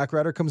when Zack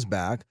Ryder comes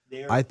back.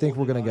 I think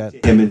we're gonna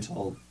get him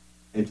until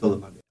the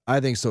Monday.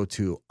 I think so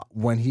too.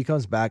 When he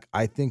comes back,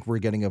 I think we're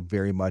getting a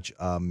very much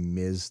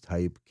Miz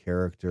type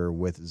character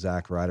with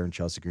Zack Ryder and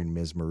Chelsea Green,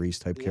 Miz Maurice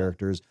type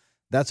characters.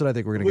 That's what I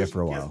think we're gonna get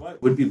for a while.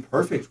 What? Would be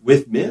perfect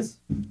with Miz,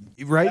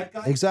 right?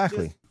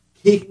 Exactly.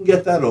 He can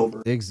get that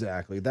over.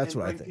 Exactly. That's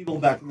what I think. People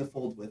back in the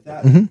fold with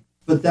that, Mm-hmm.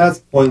 but that's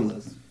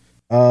pointless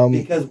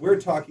because we're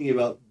talking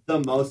about the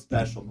most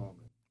special moment.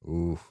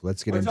 Ooh,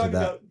 let's get We're into talking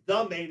that. about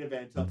the main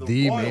event of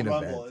the Royal main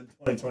Rumble event.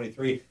 in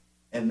 2023,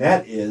 and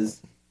that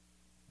is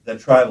the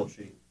Tribal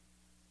Chief,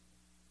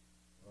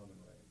 Roman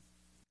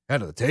Reigns,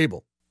 Head of the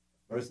table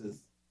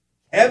versus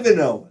Kevin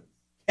Owens,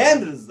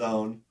 Canada's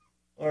Zone,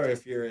 or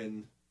if you're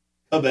in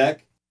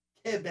Quebec,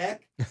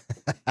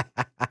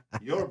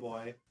 your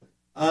boy.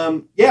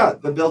 Yeah,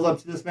 the build up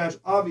to this match,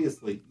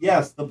 obviously,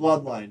 yes, the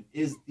Bloodline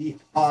is the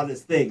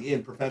hottest thing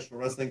in professional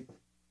wrestling.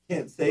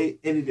 Can't say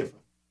any different.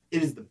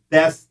 It is the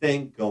best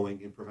thing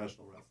going in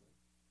professional wrestling.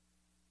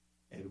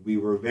 And we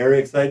were very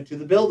excited to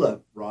the build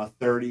up. Raw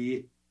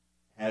 30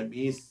 had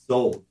me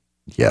sold.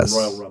 Yes.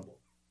 Royal Rumble.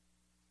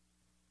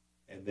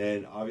 And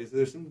then obviously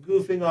there's some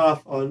goofing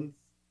off on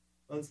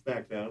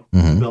SmackDown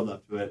to build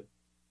up to it.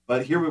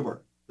 But here we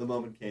were. The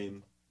moment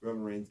came.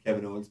 Roman Reigns,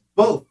 Kevin Owens,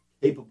 both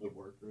capable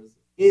workers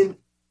in,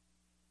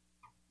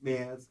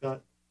 man,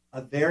 Scott,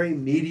 a very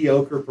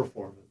mediocre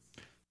performance.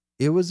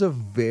 It was a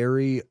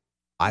very,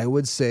 I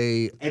would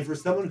say, and for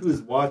someone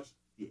who's watched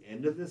the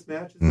end of this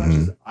match as much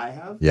as I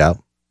have, yeah,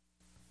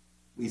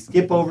 we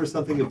skip over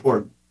something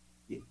important: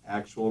 the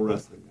actual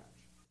wrestling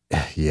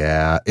match.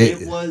 Yeah,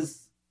 it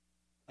was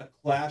a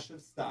clash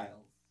of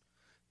styles.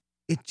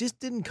 It just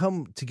didn't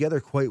come together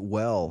quite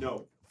well.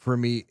 No, for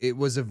me, it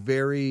was a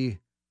very,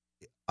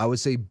 I would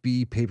say,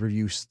 B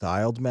pay-per-view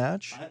styled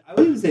match. I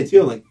would even say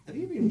too, like, I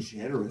think you're being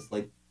generous.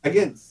 Like,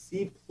 again,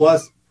 C+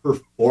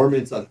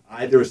 performance on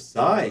either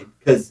side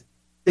because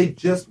they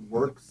just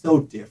work so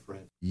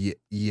different.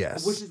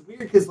 Yes. Which is weird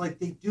because, like,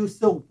 they do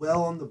so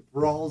well on the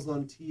brawls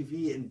on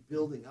TV and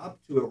building up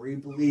to it where you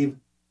believe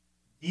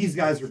these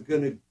guys are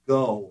going to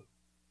go.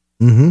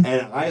 Mm-hmm.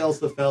 And I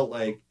also felt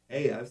like,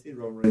 hey, I've seen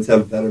Roman Reigns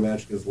have a better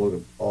match against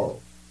Logan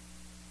Paul.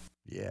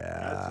 Yeah.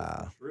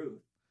 That's the truth.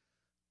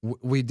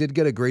 We did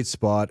get a great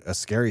spot, a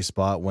scary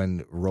spot,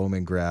 when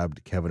Roman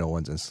grabbed Kevin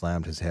Owens and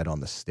slammed his head on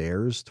the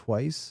stairs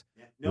twice,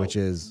 which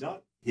is...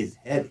 Not his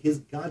head, his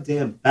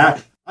goddamn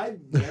back.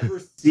 I've never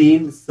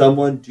seen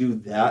someone do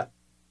that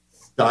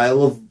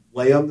style of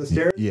lay on the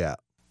stairs. Yeah.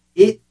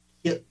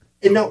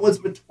 And not once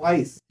but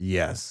twice.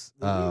 Yes.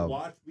 When we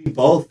watched, we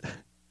both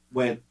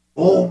went,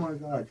 oh my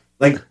God.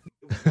 Like,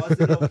 it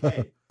wasn't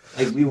okay.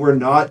 Like, we were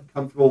not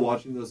comfortable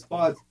watching those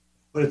spots.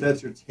 But if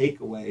that's your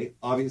takeaway,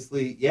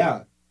 obviously,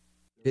 yeah,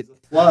 It's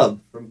a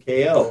flub from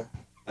KO.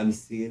 I'm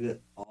seeing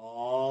it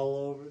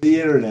all over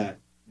the internet.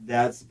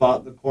 That spot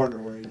in the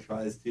corner where he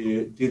tries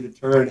to do the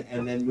turn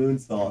and then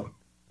moonsault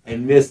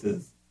and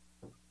misses.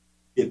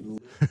 Getting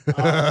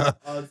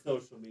on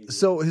social media.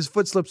 So his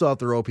foot slips off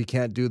the rope. He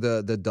can't do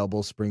the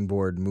double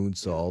springboard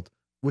moonsault,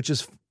 which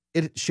is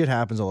shit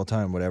happens all the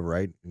time, whatever,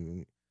 right?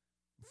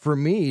 For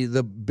me,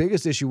 the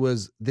biggest issue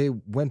was they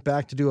went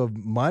back to do a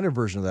minor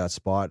version of that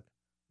spot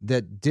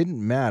that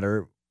didn't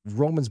matter.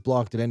 Roman's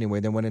blocked it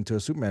anyway, then went into a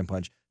Superman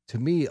punch. To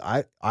me,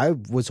 I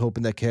was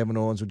hoping that Kevin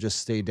Owens would just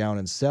stay down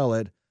and sell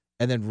it,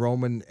 and then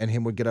Roman and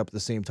him would get up at the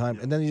same time,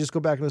 and then you just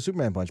go back into a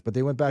Superman punch. But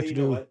they went back to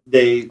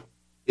do...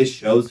 It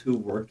shows who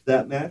worked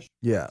that match.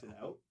 Yeah.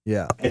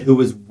 Yeah. And who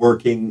was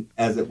working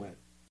as it went.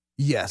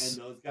 Yes.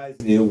 And those guys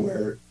knew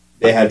where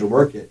they had to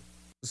work it.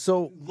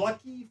 So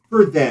lucky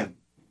for them.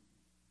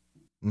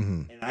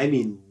 Mm-hmm. And I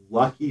mean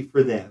lucky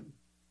for them.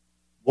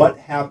 What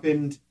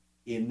happened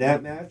in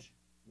that match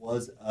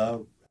was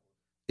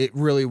It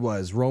really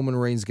was. Roman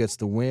Reigns gets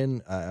the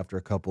win after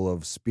a couple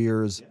of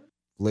spears,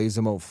 lays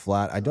him out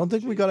flat. I don't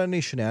think we got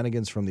any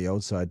shenanigans from the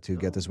outside to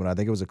get this win. I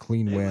think it was a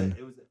clean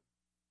win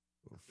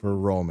for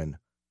Roman.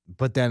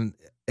 But then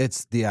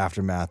it's the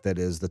aftermath that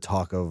is the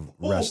talk of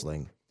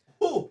wrestling.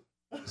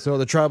 So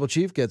the Tribal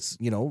Chief gets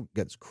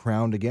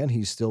crowned again.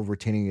 He's still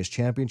retaining his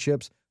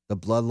championships. The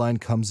Bloodline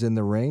comes in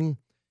the ring,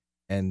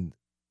 and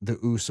the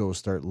Usos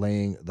start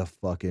laying the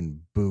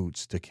fucking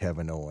boots to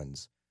Kevin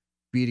Owens,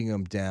 beating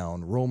him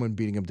down. Roman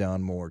beating him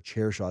down more.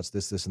 Chair shots,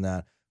 this, and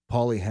that.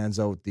 Paulie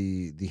hands out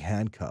the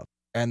handcuff,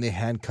 and they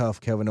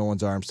handcuff Kevin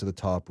Owens' arms to the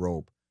top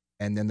rope.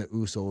 And then the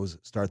Usos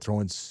start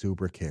throwing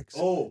super kicks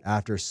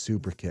after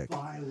super kick.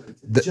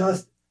 Violent.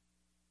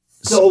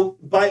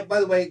 By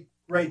the way,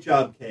 great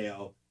job,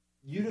 KO.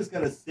 You just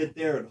got to sit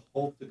there and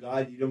hope to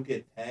God you don't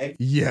get tagged.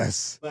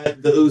 Yes.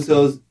 But the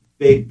Usos,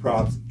 big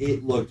props.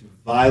 It looked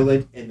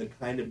violent and the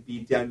kind of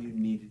beatdown you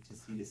needed to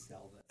see to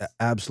sell this.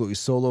 Absolutely.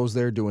 Solo's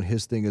there doing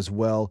his thing as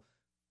well.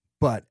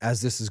 But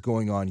as this is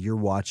going on, you're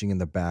watching in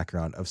the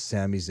background of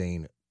Sami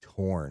Zayn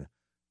torn,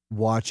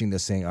 watching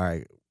this saying, all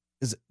right,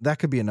 that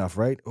could be enough,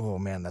 right? Oh,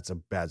 man, that's a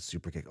bad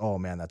super kick. Oh,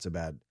 man, that's a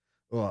bad.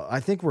 Well, I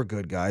think we're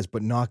good, guys,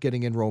 but not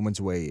getting in Roman's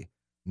way.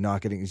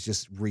 It's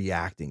just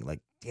reacting like,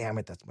 damn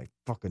it, that's my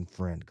fucking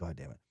friend. God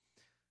damn it.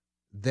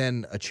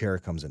 Then a chair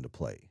comes into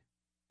play,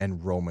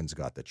 and Roman's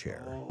got the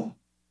chair. Oh,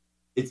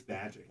 it's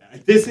magic.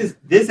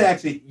 This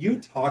actually, you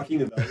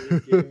talking about it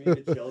is giving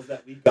me the chills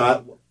that we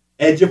got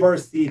edge of our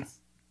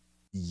seats.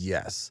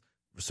 Yes.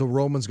 So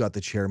Roman's got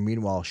the chair.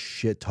 Meanwhile,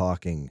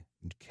 shit-talking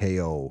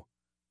KO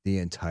the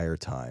entire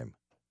time,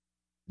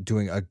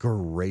 doing a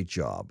great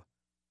job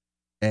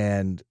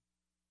and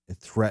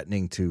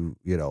threatening to,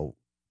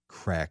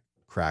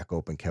 crack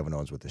open Kevin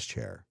Owens with his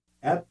chair.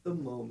 At the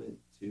moment,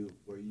 too,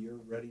 where you're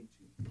ready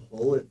to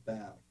pull it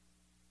back,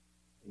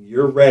 and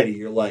you're ready,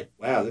 you're like,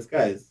 wow, this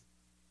guy is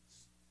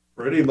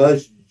pretty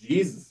much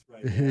Jesus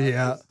right now.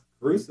 Yeah. He's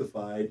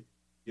crucified.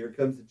 Here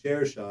comes the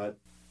chair shot.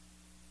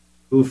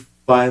 Who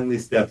finally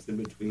steps in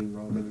between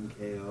Roman and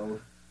KO?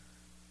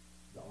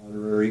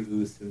 Honorary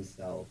Uso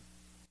himself,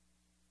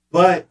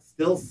 but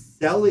still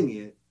selling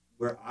it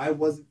where I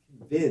wasn't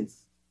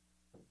convinced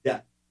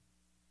that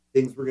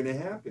things were going to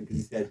happen because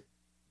he said,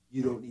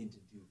 you don't need to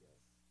do this.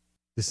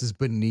 This is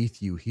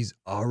beneath you. He's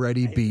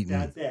already beaten.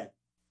 That's it.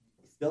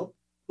 Still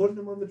putting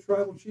him on the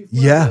Tribal Chief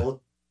Yeah.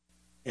 level.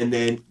 And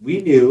then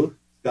we knew,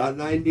 Scott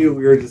and I knew,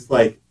 we were just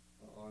like,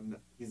 oh, no,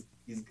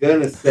 he's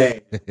going to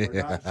say it.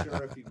 We're not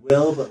sure if he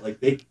will, but like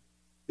this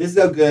is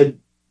how good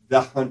the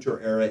Hunter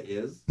era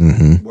is,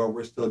 where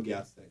we're still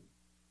guessing.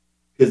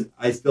 Because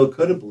I still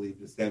could have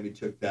believed that Sami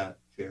took that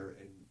chair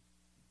and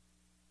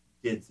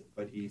did it,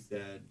 but he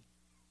said,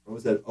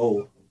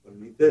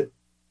 underneath it,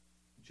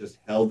 just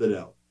held it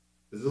out.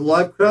 There's a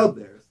live crowd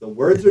there, so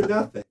words are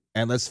nothing.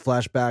 And let's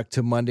flash back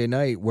to Monday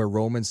night where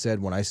Roman said,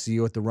 when I see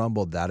you at the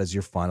Rumble, that is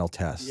your final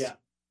test. Yeah.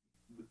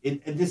 And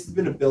this has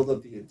been a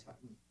build-up the entire...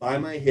 By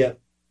my hip,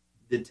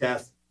 the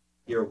test,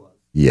 here was.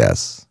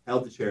 Yes.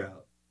 Held the chair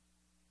out.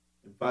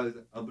 And finally,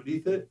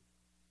 underneath it,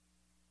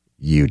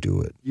 you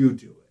do it. You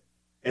do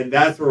it. And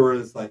that's where we're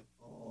just like,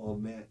 oh,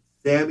 man.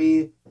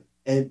 Sami,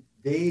 and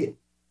they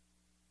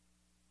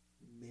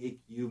make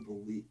you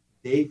believe.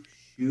 They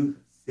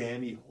shoot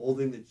Sami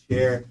holding the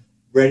chair,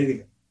 ready to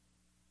go.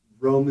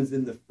 Roman's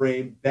in the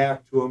frame,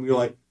 back to him. You're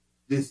like,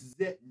 this is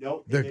it.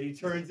 Nope. And then he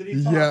turns and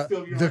he talks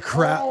to him. You're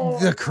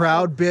the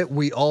crowd bit,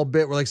 we all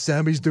bit. We're like,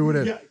 Sami's doing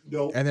it. Yeah,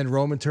 nope. And then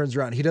Roman turns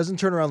around. He doesn't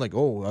turn around like,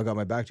 oh, I got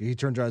my back to you. He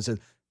turns around and says,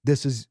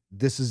 this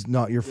is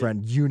not your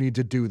friend. You need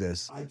to do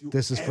this.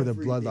 This is for the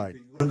bloodline.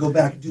 You want to go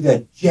back and do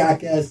that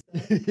jackass?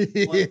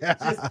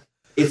 Yeah.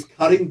 It's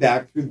cutting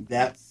back through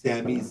that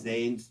Sami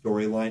Zayn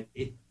storyline.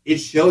 It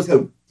shows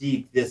how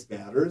deep this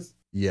matters.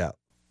 Yeah.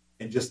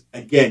 And just,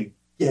 again,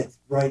 gets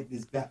right in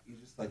his back. You're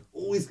just like,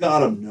 oh, he's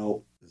got him.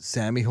 No.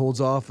 Sami holds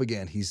off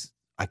again.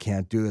 I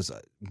can't do this.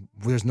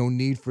 There's no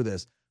need for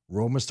this.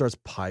 Roman starts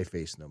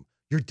pie-facing him.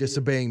 You're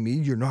disobeying me.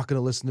 You're not going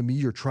to listen to me,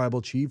 your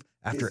tribal chief,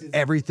 after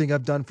everything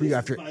I've done for you,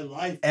 after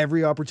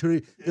every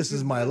opportunity. This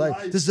is my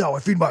life. This is how I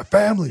feed my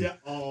family. Yeah.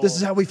 Oh, this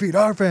is how we feed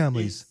our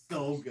families. It's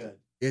so good.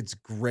 It's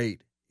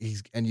great.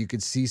 And you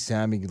could see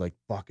Sammy like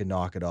fucking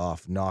knock it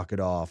off.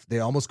 They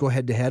almost go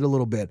head to head a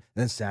little bit, and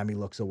then Sammy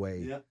looks away.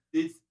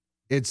 Yeah,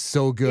 it's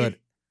so good.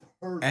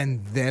 Perfect.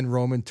 And then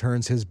Roman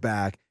turns his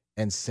back,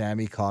 and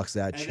Sammy cocks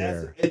that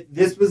chair.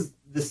 This was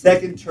the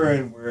second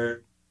turn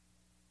where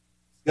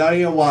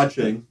Scotty and I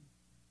watching.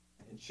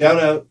 And shout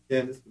out,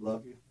 Candace, we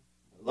love you.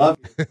 I love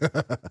you.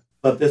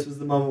 But this was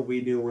the moment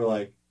we knew we're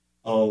like,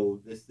 oh,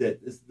 this is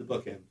it. This is the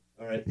bookend.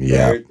 All right.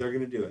 Yeah. They're going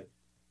to do it.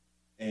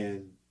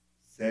 And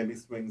Sammy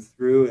swings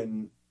through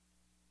and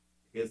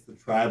hits the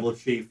tribal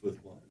chief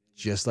with one.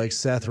 Just like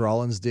Seth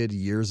Rollins did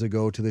years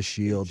ago to the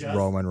Shield,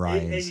 Roman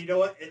Reigns. And you know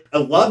what? I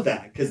love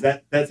that because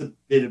that's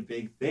been a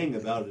big thing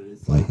about it.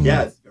 It's like,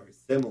 yeah, it's very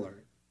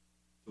similar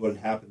to what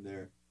happened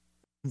there.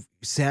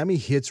 Sammy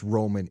hits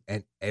Roman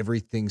and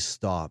everything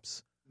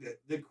stops.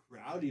 The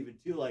crowd even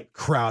too, like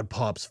crowd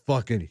pops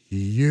fucking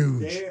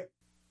huge.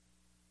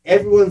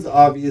 Everyone's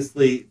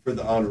obviously for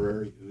the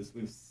honorary who's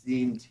we've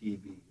seen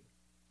TV.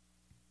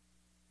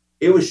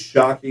 It was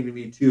shocking to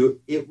me too.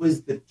 It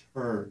was the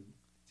turn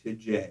to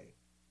Jay.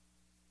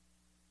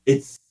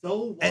 It's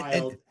so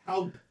wild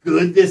how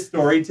good this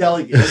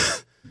storytelling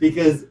is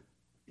because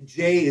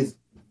Jay is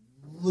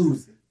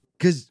losing.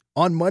 Because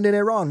on Monday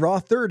Night Raw, on Raw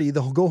 30,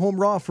 the Go Home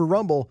Raw for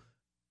Rumble,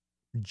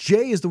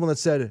 Jay is the one that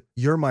said,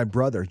 "You're my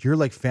brother. You're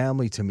like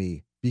family to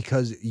me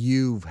because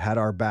you've had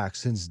our back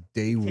since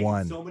day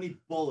one." So many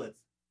bullets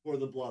for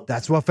the blood.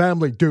 That's what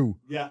family do.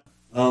 Yeah.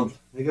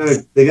 They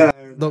gotta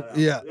iron that out.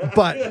 Yeah.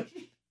 But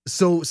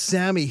so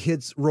Sammy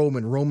hits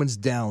Roman. Roman's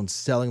down,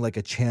 selling like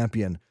a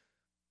champion.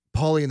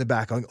 Paulie in the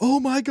back going, "Oh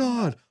my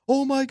God.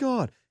 Oh my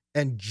God."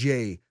 And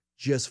Jay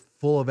just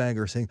full of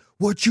anger saying,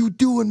 "What you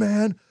doing,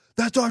 man?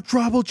 That's our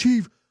tribal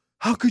chief.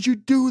 How could you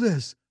do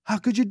this? How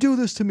could you do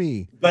this to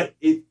me?" But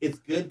it's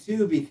good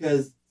too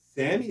because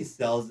Sammy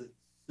sells it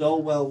so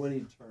well when he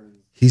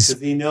turns. Because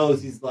he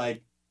knows he's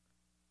like,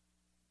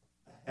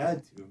 I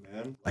had to,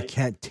 man. Like, I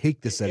can't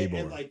take this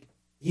anymore. And like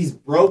he's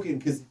broken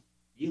because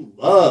he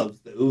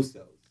loves the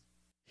Usos.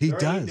 He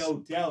does. No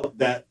doubt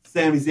that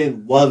Sami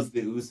Zayn loves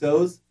the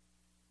Usos.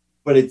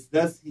 But it's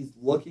this, he's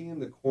looking in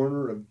the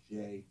corner of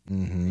Jay.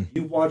 Mm-hmm.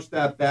 You watch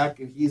that back,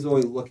 and he's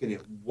only looking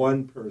at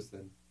one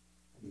person.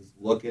 He's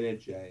looking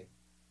at Jay.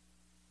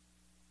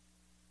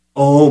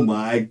 Oh,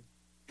 my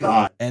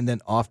God. And then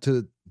off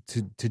to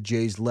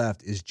Jay's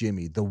left is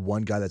Jimmy, the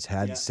one guy that's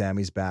had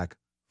Sammy's back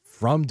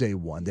from day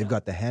one. They've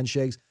got the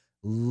handshakes.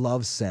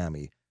 Love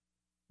Sammy.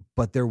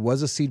 But there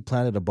was a seed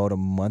planted about a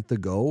month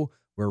ago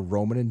where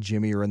Roman and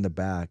Jimmy are in the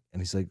back,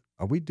 and he's like,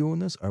 "Are we doing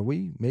this? Are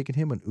we making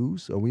him an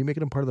Uso? Are we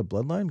making him part of the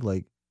bloodline?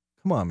 Like,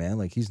 come on, man.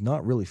 Like, he's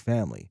not really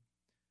family."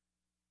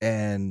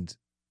 And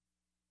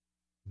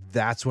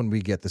that's when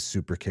we get the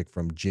super kick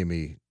from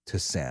Jimmy to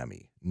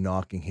Sammy,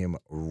 knocking him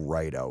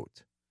right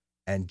out.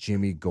 And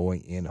Jimmy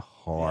going in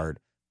hard,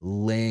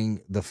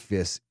 laying the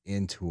fist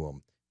into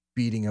him,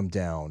 beating him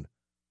down.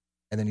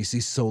 And then you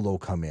see Solo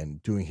come in,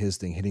 doing his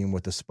thing, hitting him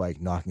with the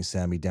spike, knocking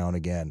Sammy down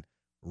again.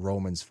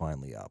 Roman's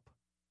finally up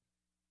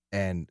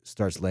and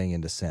starts laying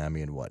into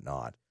Sammy and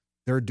whatnot.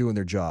 They're doing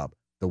their job.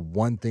 The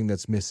one thing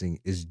that's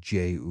missing is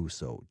Jey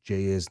Uso.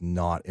 Jay is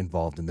not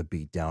involved in the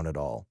beatdown at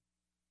all.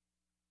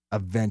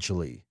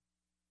 Eventually,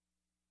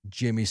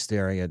 Jimmy's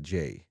staring at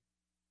Jay.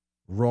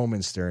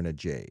 Roman's staring at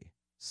Jay.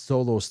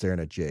 Solo's staring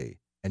at Jay.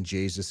 And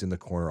Jay's just in the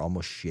corner,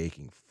 almost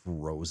shaking,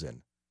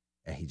 frozen.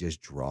 And he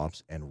just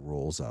drops and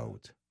rolls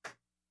out.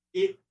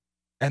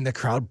 And the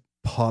crowd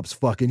pops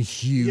fucking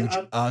huge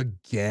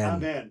again. Oh,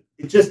 man.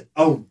 It just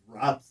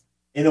erupts.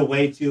 In a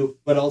way, too,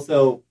 but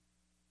also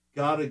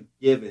gotta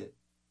give it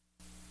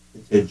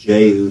to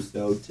Jey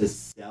Uso to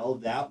sell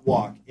that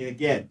walk. And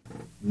again,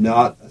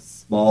 not a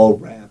small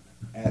ramp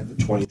at the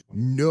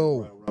 2020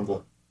 Royal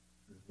Rumble.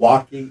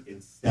 Walking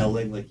and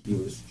selling like he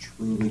was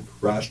truly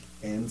crushed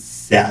and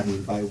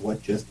saddened by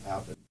what just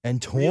happened.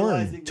 And torn.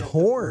 Realizing that the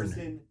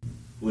person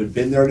who had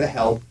been there to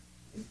help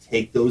and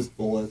take those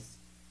bullets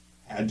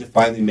had to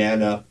finally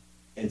man up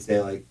and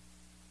say, like,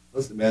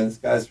 "Listen, man, this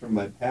guy's from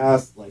my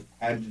past, like,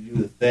 had to do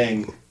the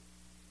thing."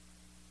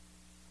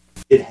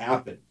 It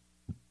happened.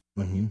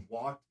 But he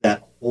walked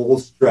that whole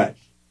stretch,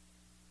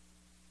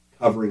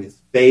 covering his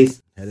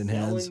face, head in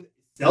hands,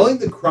 selling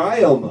the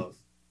cry almost.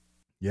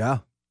 Yeah.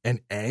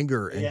 And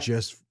anger and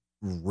just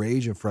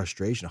rage and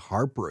frustration,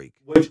 heartbreak.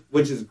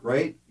 Which is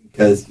great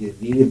because you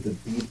needed the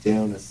beat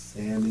down of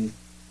Sammy.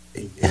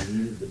 You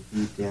needed the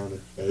beat down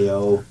of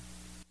KO.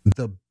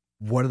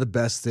 One of the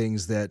best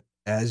things that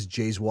as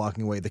Jay's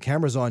walking away, the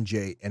camera's on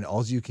Jay, and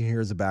all you can hear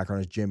is the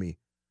background is Jimmy.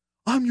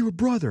 "I'm your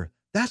brother.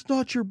 That's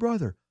not your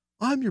brother.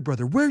 I'm your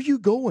brother. Where are you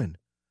going?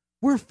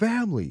 We're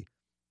family."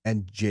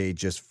 And Jay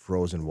just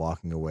frozen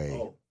walking away.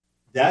 Oh,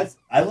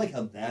 I like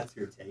how that's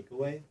your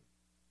takeaway.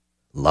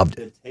 Loved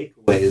it. The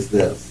takeaway is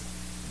this.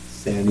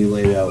 Sammy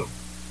laid out.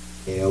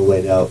 KO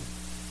laid out.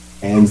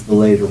 Hands the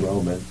lay to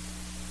Roman.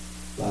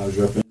 Flower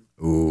dripping.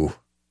 Ooh.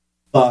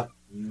 fuck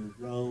you,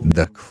 Roman.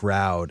 The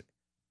crowd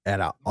at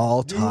an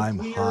all-time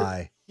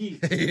high. He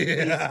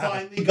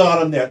finally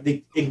got him there.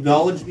 They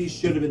acknowledged me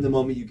should have been the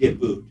moment you get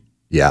booed.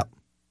 Yeah.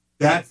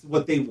 That's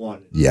what they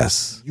wanted.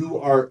 Yes. You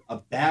are a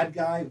bad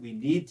guy. We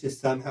need to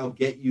somehow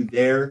get you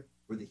there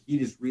where the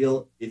heat is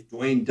real. If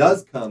Dwayne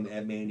does come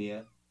at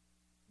Mania,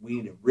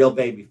 we need a real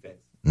baby face.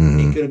 Mm.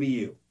 Ain't going to be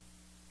you.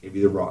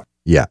 Maybe The Rock.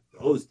 Yeah.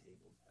 Those tables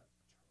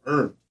have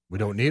turned. We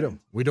don't need him.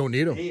 We don't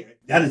need him.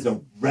 That is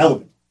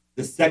irrelevant.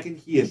 The second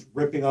he is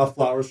ripping off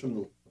flowers from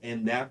the,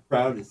 and that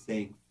crowd is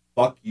saying,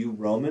 fuck you,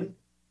 Roman,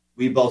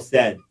 we both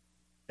said,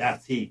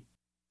 that's he.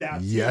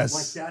 That's yes.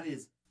 Like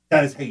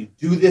that is how you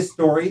do this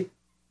story.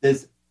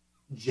 This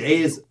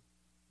Jay is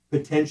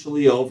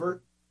potentially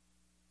over,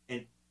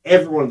 and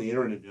everyone on the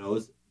internet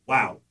knows,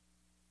 wow,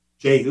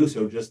 Jay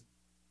Uso just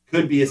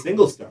could be a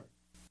single star.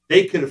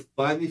 They could have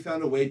finally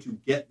found a way to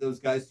get those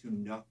guys to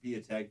not be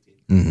a tag team.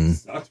 Mm-hmm.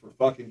 Sucks for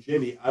fucking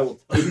Jimmy. I will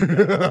tell you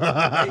that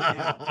right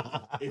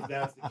now, if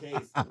that's the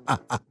case.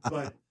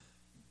 But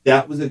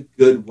that was a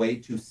good way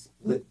to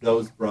split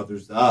those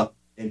brothers up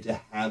and to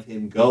have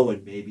him go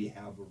and maybe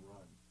have a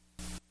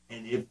run.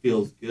 And it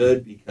feels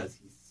good because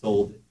he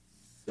sold it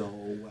so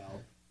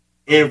well.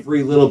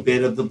 Every little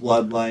bit of the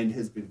bloodline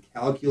has been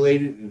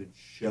calculated, and it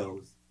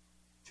shows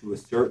to a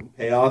certain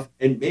payoff.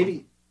 And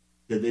maybe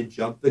did they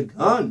jump the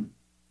gun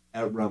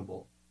at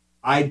Rumble?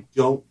 I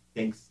don't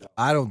think so.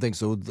 I don't think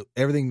so.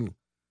 Everything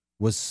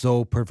was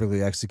so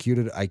perfectly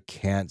executed. I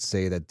can't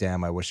say that,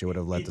 damn, I wish I would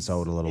have let this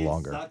out a little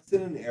longer. It sucks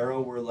in an era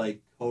where,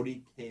 like,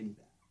 Cody came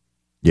back.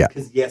 Yeah.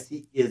 Because, yes,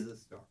 he is a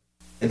star.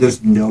 And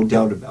there's no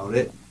doubt about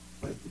it.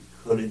 But we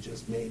could have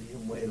just made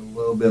him wait a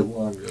little bit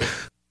longer.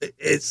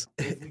 If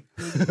we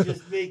could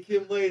just make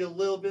him wait a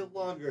little bit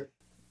longer,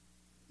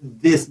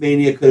 this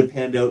Mania could have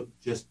panned out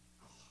just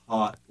a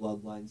hot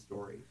bloodline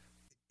story.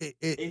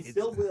 It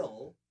still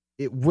will.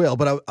 It will,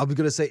 but I was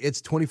going to say it's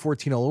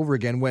 2014 all over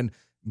again when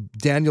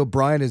Daniel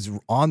Bryan is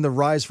on the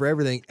rise for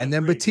everything, and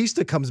then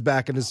Batista comes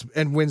back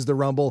and wins the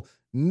Rumble.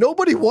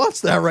 Nobody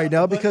wants that right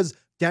now because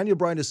Daniel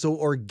Bryan is so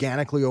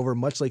organically over,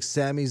 much like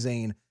Sami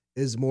Zayn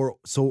is more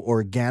so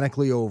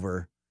organically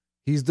over.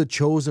 He's the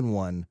chosen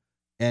one,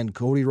 and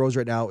Cody Rhodes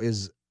right now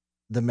is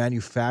the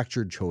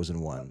manufactured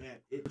chosen one. Oh, man,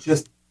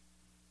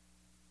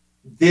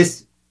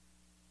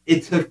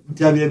 it took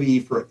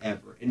WWE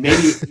forever, and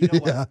maybe you know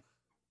what,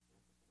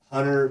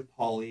 Hunter,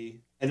 Paulie,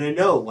 and I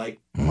know like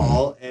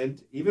Paul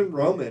and even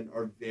Roman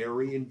are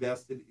very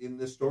invested in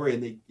the story,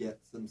 and they get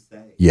some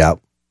say.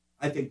 Yep.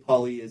 I think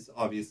Paulie is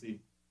obviously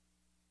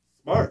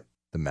smart.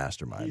 The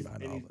mastermind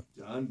behind all of it.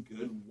 He's done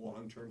good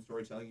long-term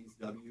storytelling.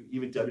 He's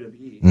even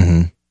WWE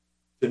Mm-hmm.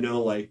 to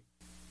know like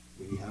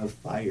we have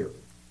fire.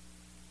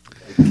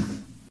 Like,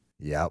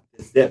 yep.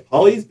 That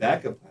Paulie's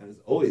backup plan is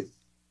always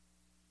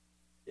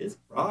is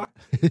Brock.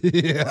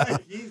 Yeah.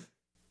 Like,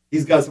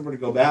 he's got somewhere to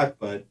go back,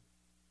 but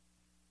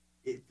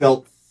it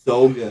felt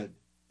so good,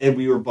 and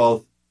we were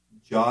both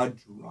jaw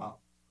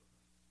dropped,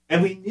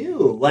 and we knew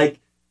like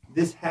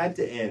this had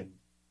to end.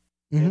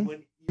 Mm-hmm. And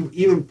when you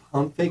even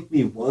pump fake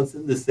me once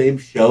in the same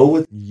show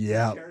with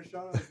Chair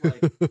Shot, I was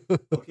like,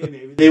 okay,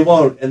 maybe they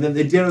won't, and then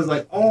they did. I was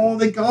like, oh,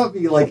 they got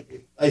me.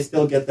 Like I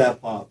still get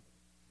that pop.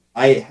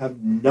 I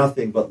have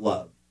nothing but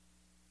love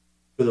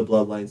for the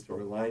Bloodline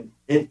storyline,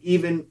 and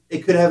even it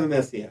could have a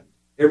messy end.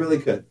 It really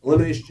could.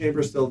 Elimination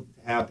Chamber still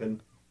to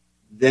happen.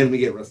 Then we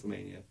get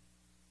WrestleMania.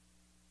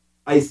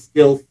 I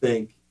still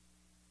think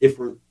it's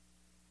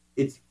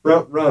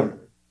front runner,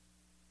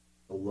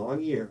 a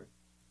long year,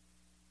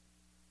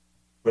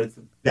 but it's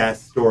the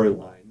best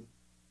storyline.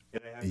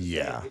 And I have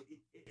to say,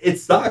 it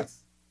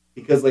sucks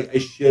because like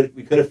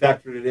we could have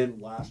factored it in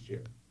last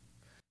year.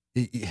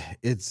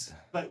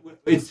 But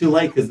it's too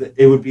late because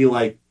it would be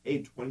like, hey,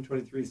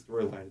 2023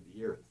 storyline of the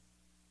year.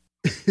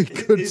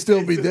 It could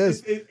still be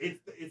this.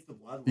 It's the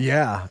bloodline.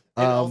 Yeah.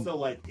 And also,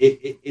 like,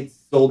 it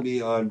sold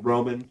me on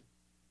Roman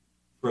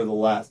for the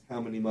last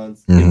how many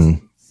months?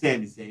 Mm-hmm. It's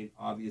Sami Zayn,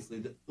 obviously.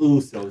 The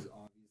Usos,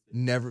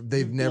 obviously.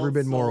 They've never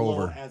been more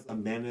over. As a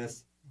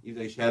menace. Even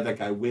though they should have that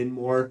guy win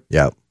more.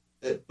 Yeah.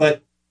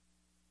 But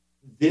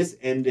this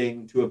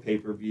ending to a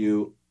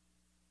pay-per-view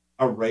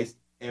erased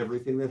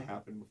everything that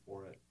happened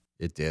before it.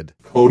 It did.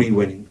 Cody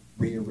winning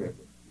Rhea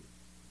Ripley.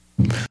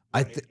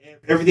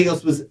 Everything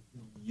else was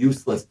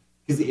useless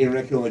because the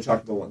internet can only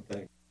talk about one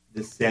thing: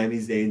 the Sami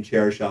Zayn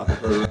chair shot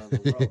heard around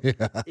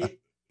the world.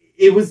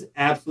 It was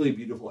absolutely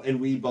beautiful, and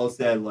we both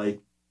said like,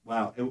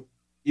 "Wow!" And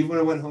even when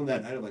I went home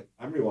that night, I'm like,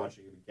 "I'm rewatching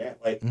it again.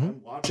 Like,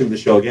 I'm watching the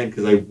show again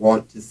because I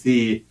want to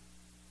see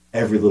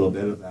every little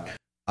bit of that."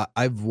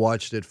 I've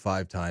watched it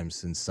 5 times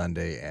since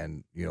Sunday,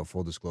 and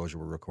full disclosure,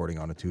 we're recording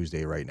on a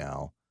Tuesday right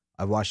now.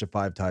 I've watched it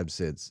 5 times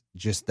since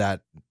just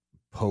that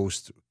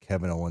post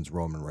Kevin Owens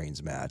Roman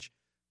Reigns match,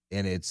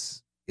 and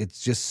it's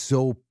just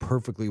so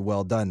perfectly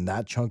well done.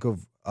 That chunk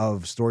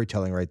of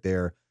storytelling right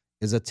there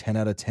is a 10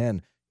 out of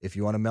 10. If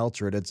you want to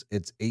Meltzer it,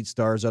 it's 8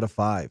 stars out of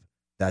 5.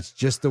 That's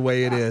just the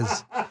way it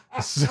is.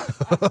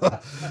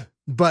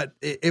 But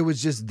it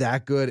was just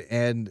that good,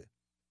 and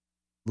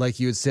like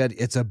you had said,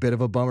 it's a bit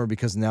of a bummer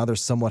because now they're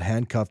somewhat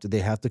handcuffed. They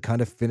have to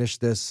kind of finish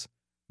this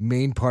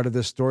main part of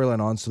this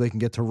storyline on so they can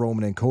get to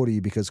Roman and Cody,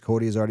 because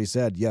Cody has already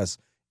said, yes,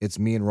 it's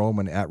me and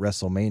Roman at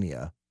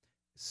WrestleMania.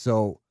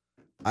 So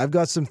I've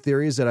got some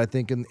theories that I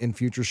think in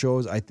future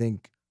shows, I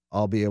think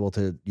I'll be able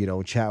to,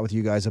 chat with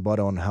you guys about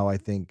on how I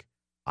think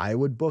I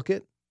would book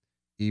it,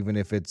 even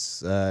if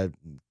it's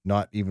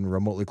not even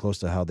remotely close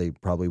to how they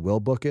probably will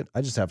book it.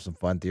 I just have some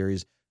fun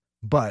theories.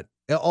 But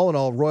all in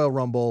all, Royal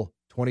Rumble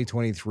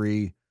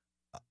 2023,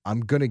 I'm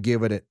going to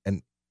give it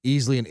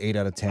easily an 8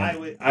 out of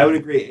 10. I would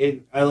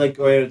agree. I like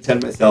going out of 10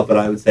 myself, but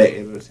I would say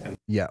 8 out of 10.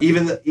 Yeah.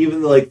 Even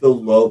the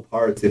low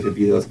parts, if it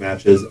be those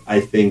matches, I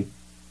think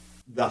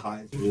the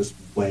highs are just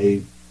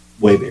way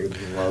bigger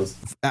than the lows.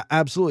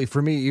 Absolutely.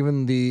 For me,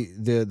 even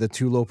the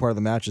two low part of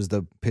the matches,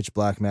 the Pitch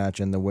Black match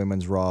and the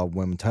Women's Raw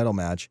Women's title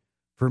match,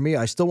 for me,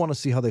 I still want to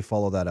see how they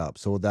follow that up.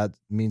 So that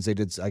means they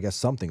did, I guess,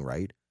 something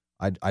right.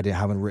 I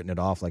haven't written it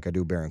off like I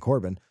do Baron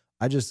Corbin.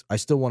 I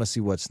still want to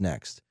see what's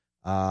next.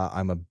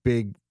 I'm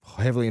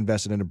heavily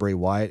invested into Bray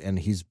Wyatt, and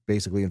he's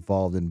basically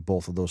involved in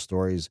both of those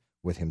stories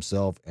with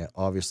himself,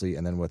 obviously,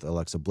 and then with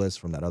Alexa Bliss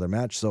from that other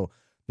match. So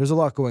there's a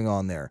lot going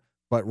on there.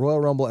 But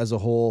Royal Rumble as a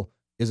whole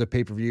is a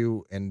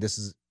pay-per-view, and this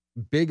is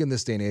big in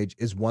this day and age,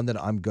 is one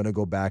that I'm going to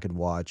go back and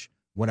watch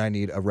when I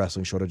need a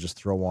wrestling show to just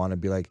throw on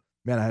and be like,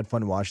 man, I had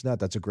fun watching that.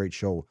 That's a great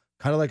show.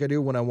 Kind of like I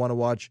do when I want to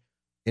watch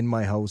In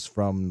My House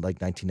from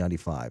like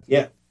 1995.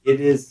 Yeah, it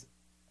is.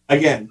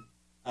 Again,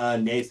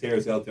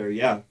 naysayers out there,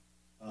 yeah.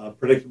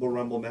 Predictable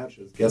Rumble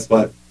matches. Guess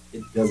what?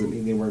 It doesn't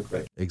mean they weren't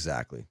great.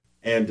 Exactly.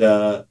 And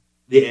the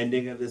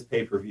ending of this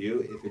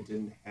pay-per-view, if it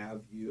didn't have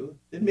you,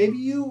 then maybe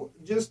you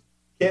just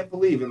can't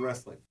believe in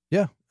wrestling.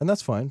 Yeah, and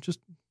that's fine. Just,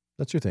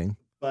 that's your thing.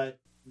 But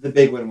the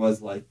big one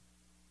was like,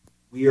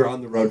 we are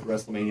on the road to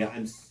WrestleMania.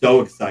 I'm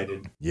so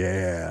excited.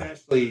 Yeah.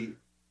 Especially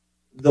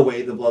the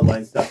way the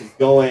Bloodline stuff is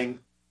going.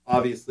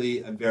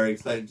 Obviously, I'm very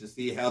excited to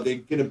see how they're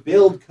going to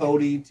build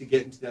Cody to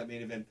get into that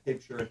main event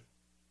picture.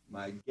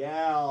 My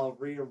gal,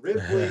 Rhea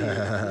Ripley,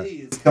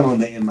 please come on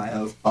the In My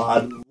House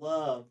pod.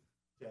 Love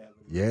to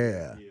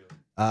have you.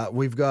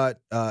 We've got,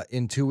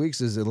 in 2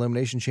 weeks is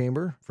Elimination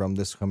Chamber from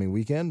this coming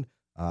weekend.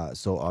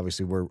 So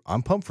obviously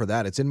I'm pumped for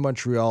that. It's in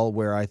Montreal,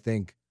 where I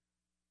think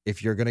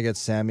if you're going to get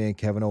Sami and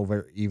Kevin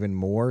over even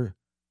more,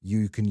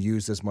 you can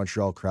use this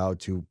Montreal crowd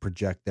to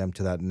project them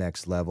to that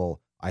next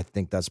level. I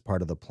think that's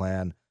part of the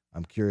plan.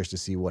 I'm curious to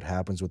see what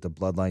happens with the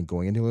Bloodline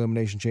going into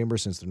Elimination Chamber,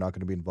 since they're not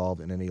going to be involved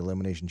in any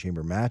Elimination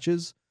Chamber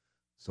matches.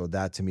 So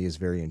that to me is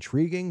very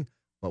intriguing,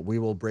 but we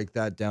will break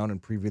that down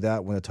and preview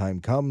that when the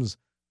time comes.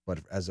 But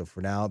as of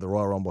for now, the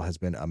Royal Rumble has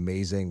been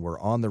amazing. We're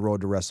on the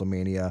road to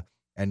WrestleMania,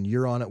 and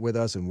you're on it with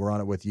us, and we're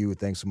on it with you.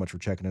 Thanks so much for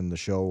checking in the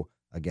show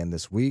again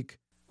this week.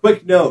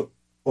 Quick note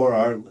for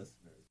our listeners.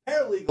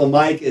 Paralegal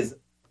Mike is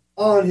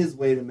on his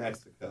way to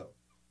Mexico.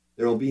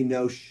 There will be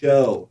no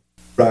show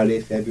Friday,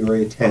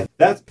 February 10th.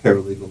 That's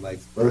Paralegal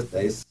Mike's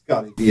birthday.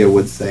 Scotty Villa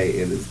would say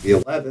it is the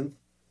 11th,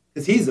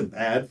 because he's a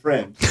bad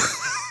friend.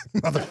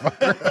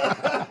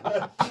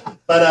 Motherfucker.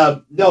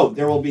 But no,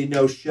 there will be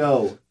no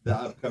show the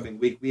upcoming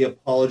week. We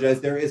apologize.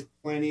 There is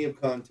plenty of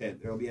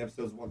content. There will be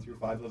episodes 1 through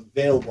 5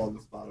 available on the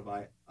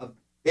Spotify,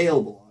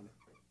 available on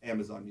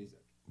Amazon Music.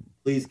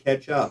 Please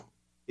catch up.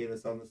 Hit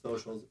us on the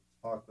socials.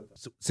 Talk with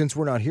us. So, since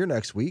we're not here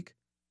next week,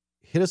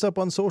 hit us up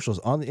on socials,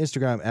 on the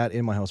Instagram at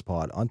In My House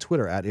Pod, on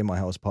Twitter at In My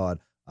House Pod.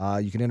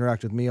 You can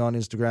interact with me on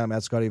Instagram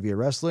at Scotty Via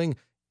Wrestling.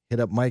 Hit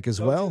up Mike as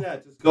well.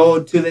 Just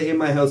go to the In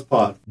My House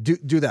Pod.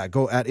 Do that.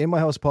 Go at In My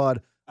House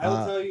Pod. I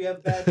will tell you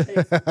have bad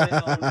taste in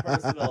my own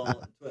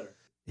personal Twitter.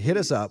 Hit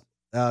us up.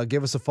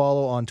 Give us a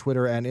follow on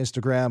Twitter and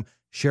Instagram.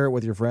 Share it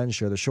with your friends.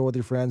 Share the show with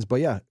your friends.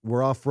 But yeah,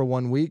 we're off for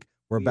 1 week.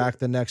 We're back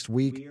the next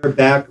week. We are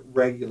back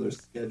regular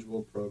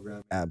scheduled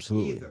program.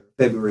 Absolutely. Either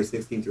February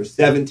 16th or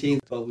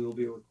 17th, but we will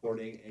be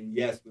recording, and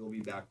yes, we will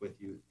be back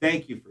with you.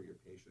 Thank you for your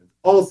patience.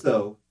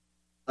 Also,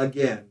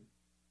 again,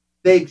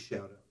 big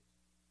shout out.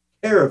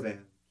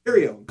 Caravan,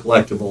 Carry-On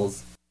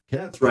Collectibles.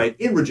 That's right,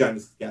 in Regina,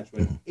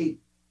 Saskatchewan,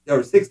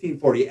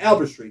 1640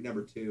 Albert Street,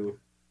 number 2.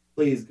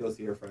 Please go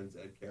see our friends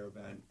at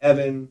Caravan.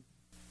 Evan,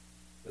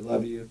 we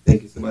love you.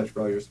 Thank you so much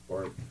for all your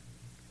support.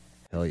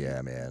 Hell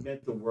yeah, man. It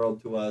meant the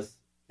world to us.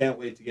 Can't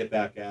wait to get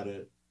back at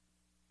it.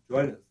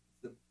 Join us.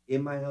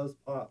 In My House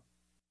Pop.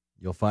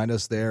 You'll find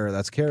us there.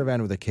 That's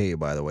Caravan with a K,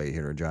 by the way,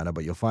 here in Regina.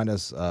 But you'll find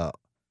us.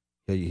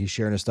 He's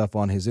sharing his stuff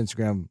on his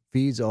Instagram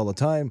feeds all the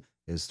time,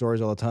 his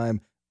stories all the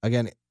time.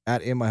 Again,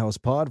 at In My House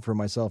Pod for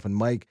myself and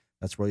Mike.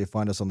 That's where you'll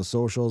find us on the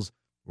socials.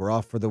 We're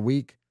off for the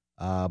week,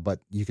 but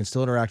you can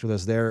still interact with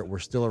us there. We're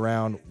still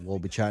around. We'll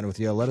be chatting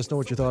with you. Let us know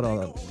what you thought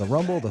on the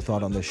Rumble, the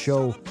thought on this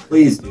show.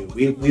 Please do.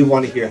 We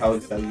want to hear how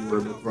excited you were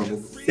about Rumble.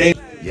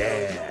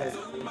 Yeah.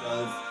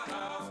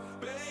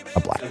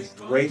 A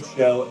great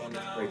show and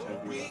a great time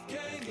to be wrestling.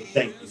 So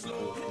thank you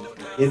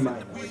for In My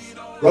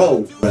House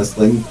Pro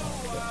Wrestling.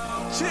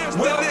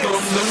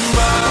 Welcome to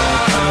my